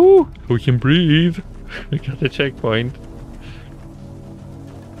 Whew, we can breathe. We got the checkpoint.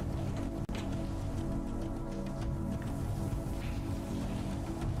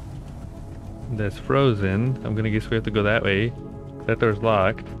 That's frozen. I'm gonna guess we have to go that way. That door's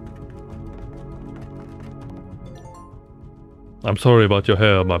locked. I'm sorry about your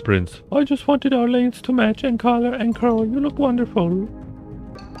hair, my prince. I just wanted our lanes to match and color and curl. You look wonderful.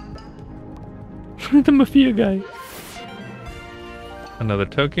 The mafia guy. Another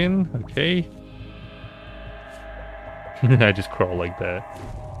token. Okay. I just crawl like that.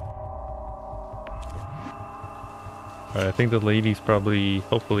 Alright, I think the lady's probably,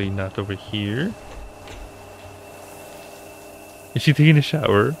 hopefully not over here. Is she taking a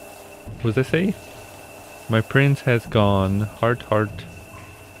shower? What does that say? My prince has gone. Heart, heart.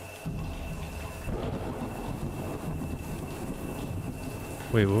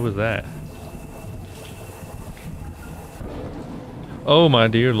 Wait, what was that? Oh my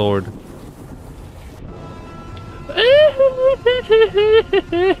dear lord.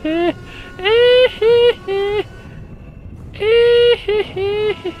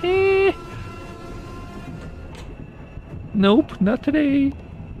 Nope, not today.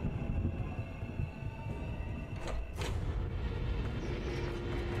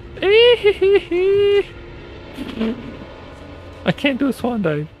 I can't do a swan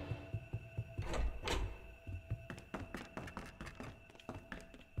dive.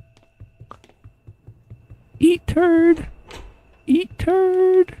 Eat turd. Eat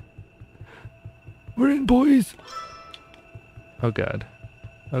turd. We're in, boys. Oh god.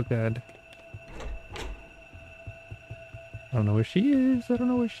 Oh god. I don't know where she is. I don't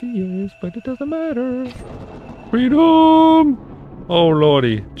know where she is, but it doesn't matter. Freedom! Oh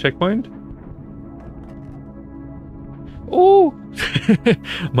lordy. Checkpoint? Oh!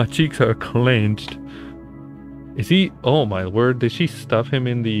 My cheeks are clenched. Is he? Oh my word. Did she stuff him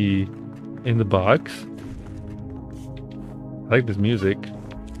in the box? I like this music.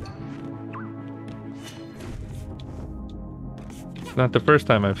 It's not the first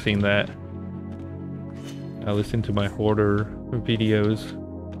time I've seen that. I listen to my hoarder videos.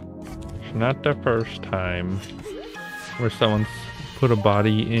 It's not the first time where someone's put a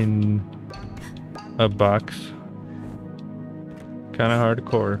body in a box. Kinda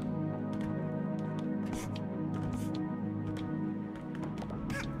hardcore.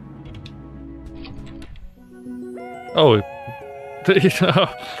 Oh,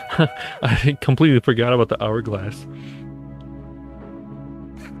 I completely forgot about the hourglass.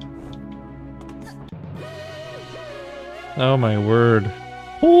 Oh my word.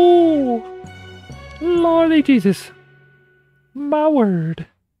 Oh, Lordy Jesus. My word.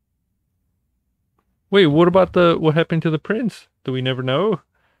 Wait, what about what happened to the prince? Do we never know?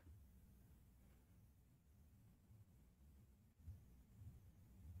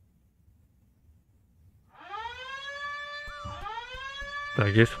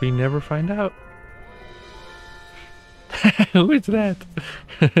 I guess we never find out. Who is that?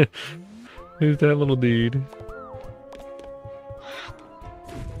 Who's that little dude?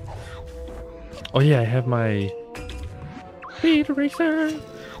 Oh yeah, I have my speed racer.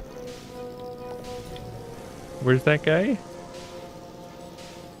 Where's that guy?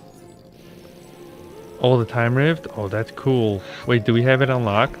 Oh, the time rift? Oh, that's cool. Wait, do we have it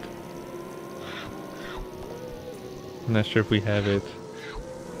unlocked? I'm not sure if we have it.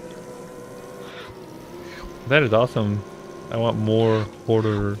 That is awesome. I want more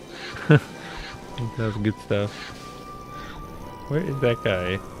hoarder. That's good stuff. Where is that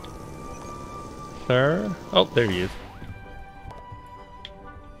guy? Sir? Oh, there he is.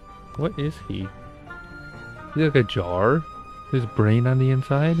 What is he? He's like a jar? His brain on the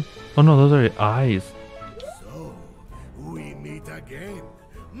inside? Oh no, those are eyes. So, we meet again.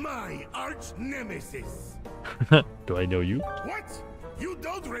 My arch nemesis. Do I know you? What? You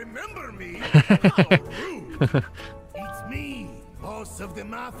don't remember me? How rude. It's me, boss of the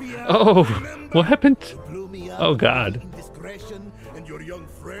mafia. Oh, Remember? what happened? You blew me up Oh with god. indiscretion, and your young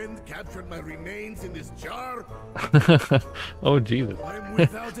friend captured my remains in this jar. Oh Jesus. I'm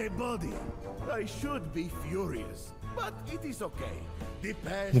without a body. I should be furious, but it is okay. The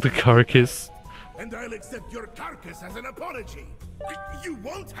past The carcass. and I'll accept your carcass as an apology. You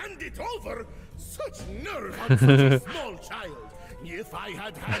won't hand it over? Such nerve on such a small child. If I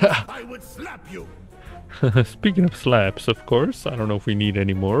had hands, I would slap you. Speaking of slaps, of course. I don't know if we need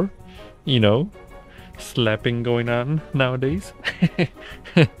any more, you know, slapping going on nowadays.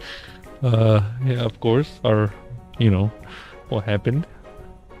 Yeah, of course. Or, you know, what happened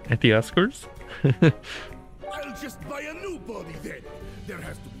at the Oscars. I'll just buy a new body then. There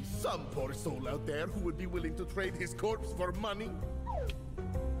has to be some poor soul out there who would be willing to trade his corpse for money.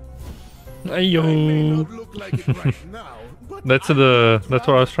 Ayo. I may not look like it right now, but That's what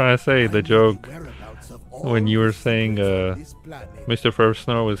I was trying to say, the joke. When you were saying Mr.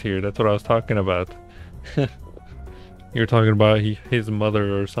 First-Snow was here, that's what I was talking about. You were talking about his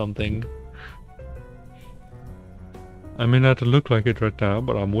mother or something. I may not look like it right now,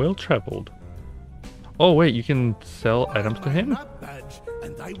 but I'm well traveled. Oh wait, you can sell items to him?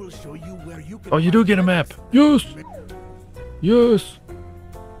 Oh, you do get a map! Yes! Yes!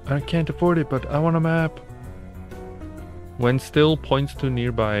 I can't afford it, but I want a map. When still points to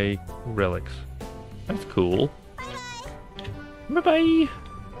nearby relics. That's cool. Bye-bye!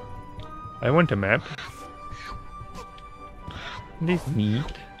 I want a map. This is neat.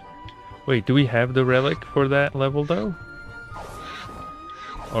 Wait, do we have the relic for that level though?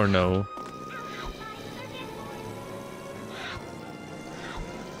 Or no?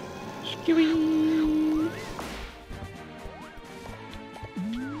 Skewee!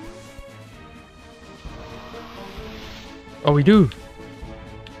 Oh, we do!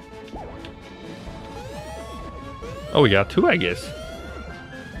 Oh, we got two, I guess.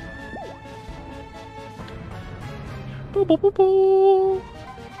 Boo, boo, boo, boo.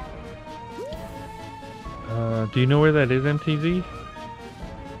 Do you know where that is, MTZ?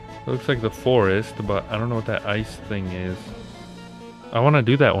 It looks like the forest, but I don't know what that ice thing is. I want to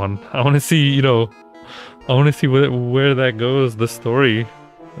do that one. I want to see, you know, I want to see where that goes, the story.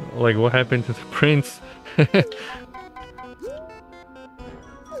 Like, what happened to the prince.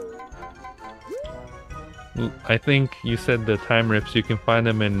 I think you said the time rips, you can find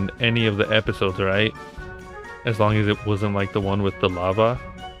them in any of the episodes, right? As long as it wasn't like the one with the lava.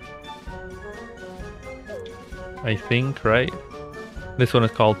 I think, right? This one is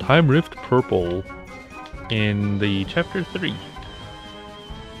called Time Rift Purple in the chapter 3.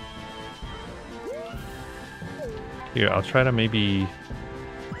 Here, I'll try to maybe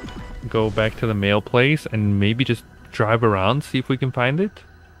go back to the mail place and maybe just drive around, see if we can find it.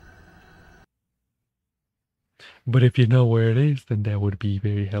 But if you know where it is, then that would be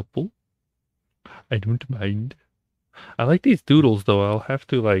very helpful. I don't mind. I like these doodles though. I'll have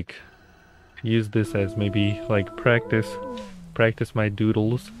to like use this as maybe like practice my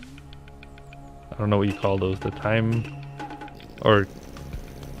doodles. I don't know what you call those, the time or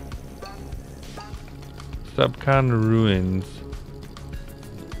Subcon Ruins.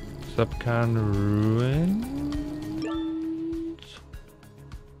 Subcon Ruins?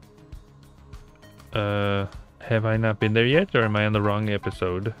 Have I not been there yet, or am I on the wrong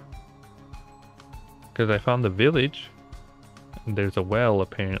episode? Because I found the village. And there's a well,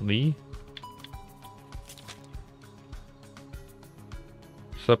 apparently.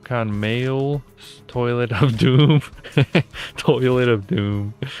 Subcon Mail. Toilet of Doom. Toilet of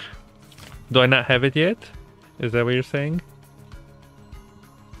Doom. Do I not have it yet? Is that what you're saying?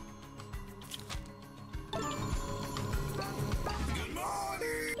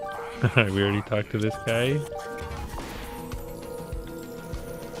 Alright, we already talked to this guy.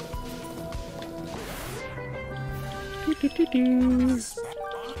 There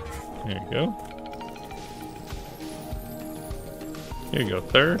you go. Here you go,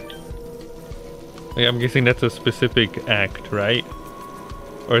 sir. Yeah, I'm guessing that's a specific act, right?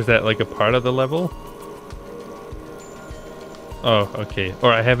 Or is that like a part of the level? Oh, okay.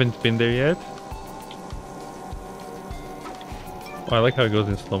 Or I haven't been there yet? Oh, I like how it goes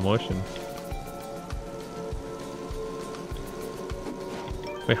in slow motion.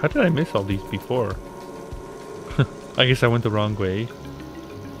 Wait, how did I miss all these before? I guess I went the wrong way.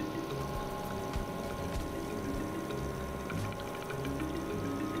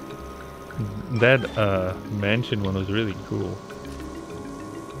 That mansion one was really cool.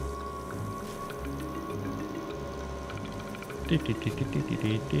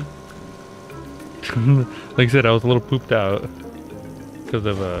 Like I said, I was a little pooped out because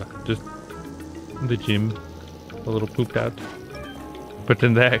of just the gym, a little pooped out. But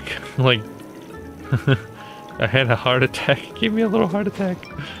then that, like, I had a heart attack. It gave me a little heart attack.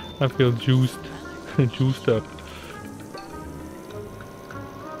 I feel juiced, juiced up.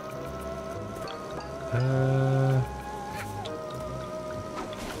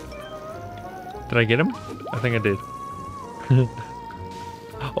 Did I get him? I think I did.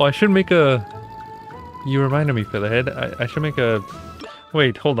 Oh, I should make a... You reminded me, Featherhead. I should make a...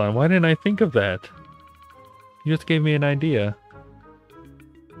 Wait, hold on. Why didn't I think of that? You just gave me an idea.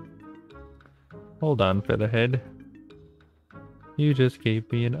 Hold on, Featherhead. You just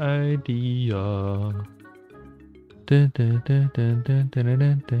gave me an idea. Dun, dun, dun, dun, dun, dun,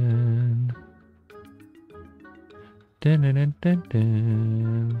 dun, dun. Dun, dun, dun, dun,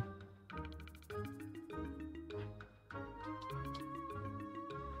 dun.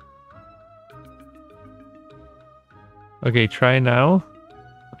 Okay, try now.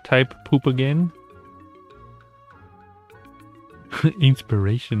 Type poop again.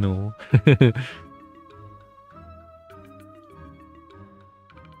 Inspirational.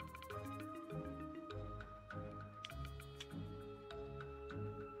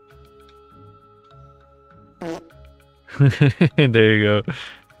 There you go.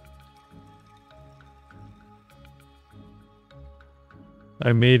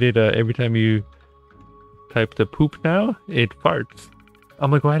 I made it every time you type the poop now, it farts.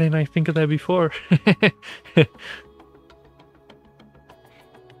 I'm like, why didn't I think of that before?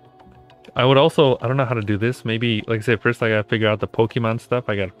 I would also, I don't know how to do this. Maybe, like I said, first I gotta figure out the Pokemon stuff.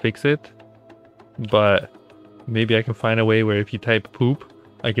 I gotta fix it. But maybe I can find a way where if you type poop,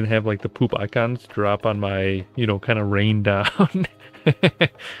 I can have like the poop icons drop on my, you know, kind of rain down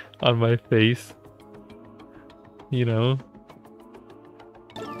on my face. You know?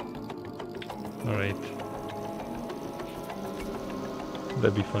 Alright.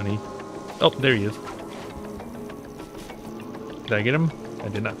 That'd be funny. Oh, there he is. Did I get him? I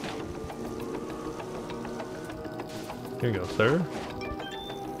did not. Here you go, sir.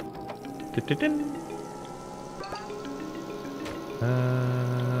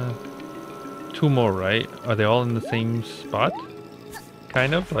 Two more, right? Are they all in the same spot?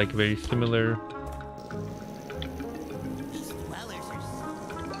 Kind of, like very similar.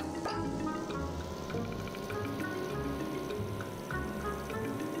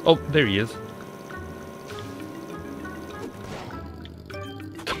 Oh, there he is.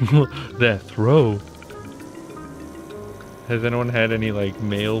 That throw. Has anyone had any like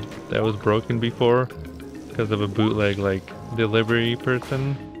mail that was broken before because of a bootleg like delivery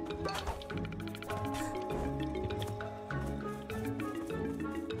person?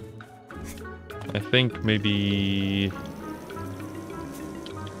 I think maybe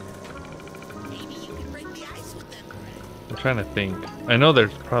I'm trying to think. I know there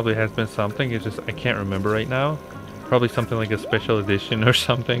probably has been something, it's just I can't remember right now. Probably something like a special edition or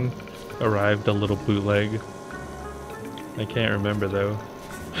something arrived a little bootleg. I can't remember though.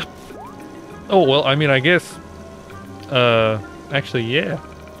 Oh, well, I mean, I guess actually, yeah.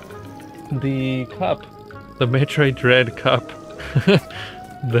 The cup. The Metroid Dread cup.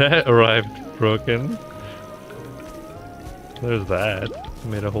 That arrived broken. There's that.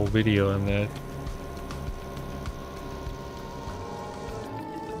 Made a whole video on that.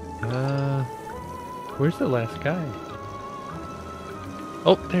 Where's the last guy?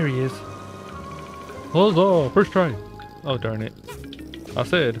 Oh, there he is. Huzzah! First try. Oh, darn it. I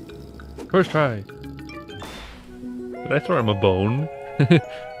said, first try. Did I throw him a bone?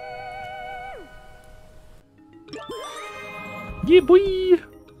 Yeah, boy!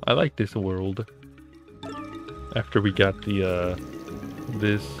 I like this world. After we got the,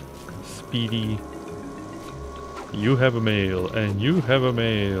 this speedy... You have a mail, and you have a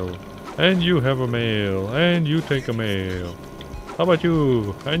mail, and you have a mail, and you take a mail. How about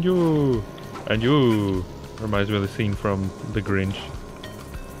you? And you? And you? Reminds me of the scene from The Grinch.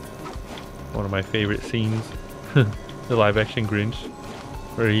 One of my favorite scenes. The live action Grinch.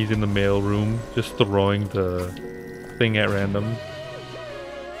 Where he's in the mail room, just throwing the thing at random.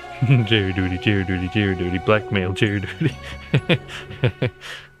 Jerry Duty, Jerry Duty, Jerry Duty, blackmail, Jerry Duty.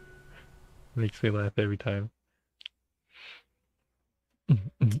 Makes me laugh every time.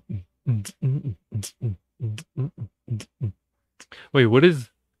 Wait, what is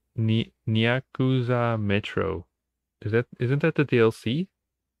Nyakuza Metro? Isn't that the DLC?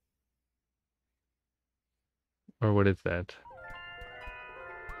 Or what is that?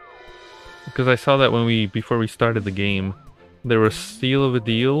 Because I saw that when before we started the game, there was Seal of a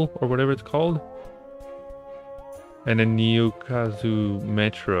Deal or whatever it's called, and then Nyakuza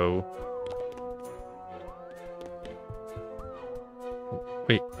Metro.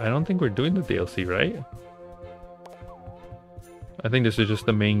 Wait, I don't think we're doing the DLC, right? I think this is just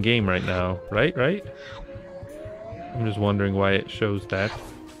the main game right now, right? Right? I'm just wondering why it shows that.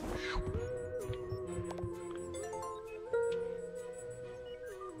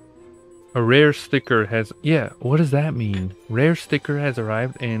 A rare sticker has... Yeah, what does that mean? Rare sticker has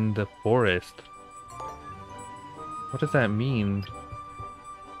arrived in the forest. What does that mean?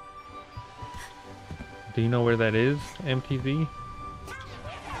 Do you know where that is, MTZ?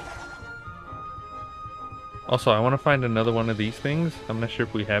 Also, I want to find another one of these things. I'm not sure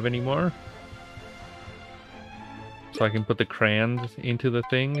if we have any more. So I can put the crayons into the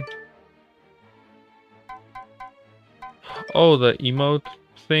thing. Oh, the emote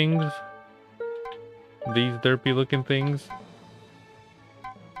things. These derpy looking things.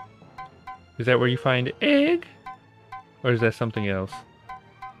 Is that where you find egg? Or is that something else?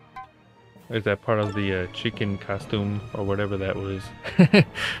 Or is that part of the chicken costume or whatever that was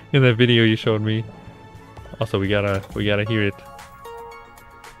in that video you showed me? Also, we gotta hear it.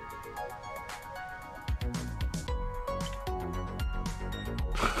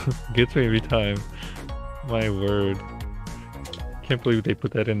 Gets me every time. My word. Can't believe they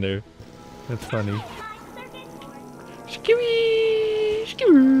put that in there. That's funny. Skeweet!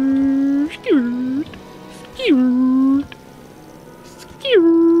 Skeweet! Skeweet! Skeweet!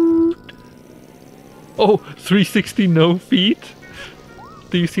 Skeweet! Oh, 360 no feet?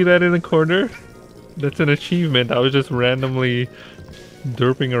 Do you see that in the corner? That's an achievement. I was just randomly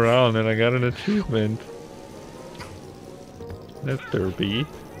derping around and I got an achievement. That's derpy.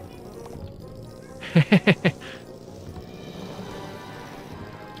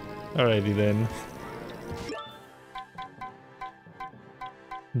 Alrighty then.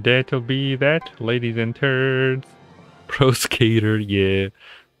 That'll be that, ladies and turds. Pro skater, yeah.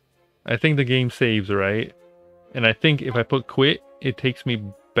 I think the game saves, right? And I think if I put quit, it takes me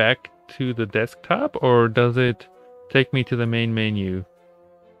back to the desktop, or does it take me to the main menu?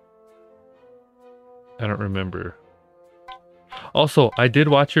 I don't remember. Also, I did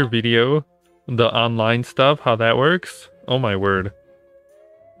watch your video, the online stuff, how that works. Oh my word.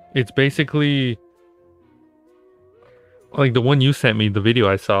 It's basically like the one you sent me, the video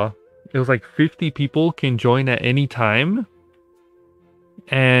I saw. It was like 50 people can join at any time.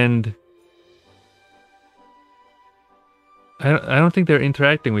 And I don't think they're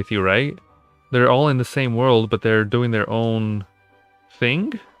interacting with you, right? They're all in the same world, but they're doing their own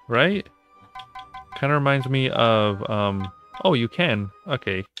thing, right? Kind of reminds me of, oh, you can.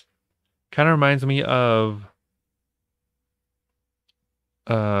 Okay. Kind of reminds me of,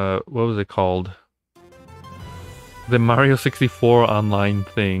 what was it called? The Mario 64 online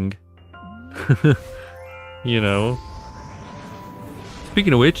thing. You know?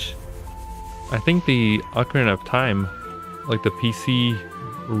 Speaking of which, I think the Ocarina of Time, like the PC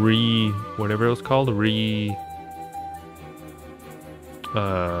whatever it was called,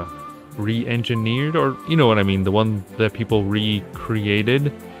 re-engineered, or you know what I mean, the one that people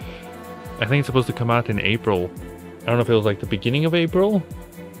recreated. I think it's supposed to come out in April. I don't know if it was like the beginning of April.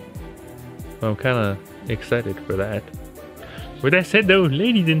 I'm kind of excited for that. With that said though,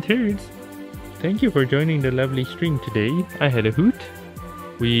 ladies and turds, thank you for joining the lovely stream today. I had a hoot.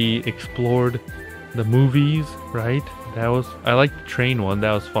 We explored the movies, right? I liked the train one,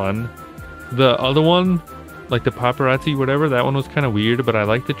 that was fun. The other one, like the paparazzi, whatever, that one was kind of weird, but I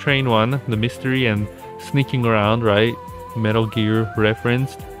liked the train one, the mystery and sneaking around, right? Metal Gear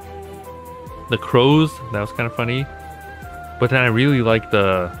referenced. The crows, that was kind of funny. But then I really liked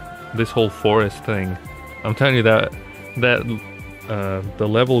this whole forest thing. I'm telling you that the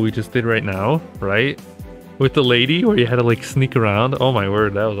level we just did right now, right? With the lady where you had to like sneak around. Oh my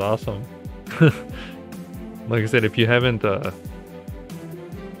word, that was awesome. Like I said, if you haven't,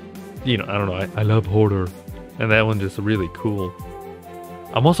 you know, I don't know, I love horror. And that one just really cool.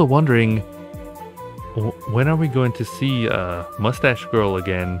 I'm also wondering, when are we going to see Mustache Girl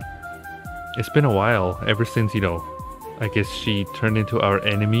again? It's been a while, ever since, you know, I guess she turned into our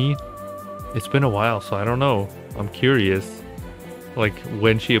enemy. It's been a while, so I don't know. I'm curious. Like,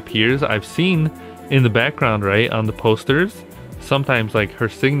 when she appears, I've seen in the background, right, on the posters, sometimes like her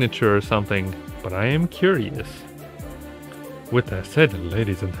signature or something, but I am curious. With that said,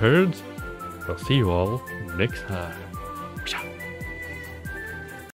 ladies and turds, I'll see you all next time.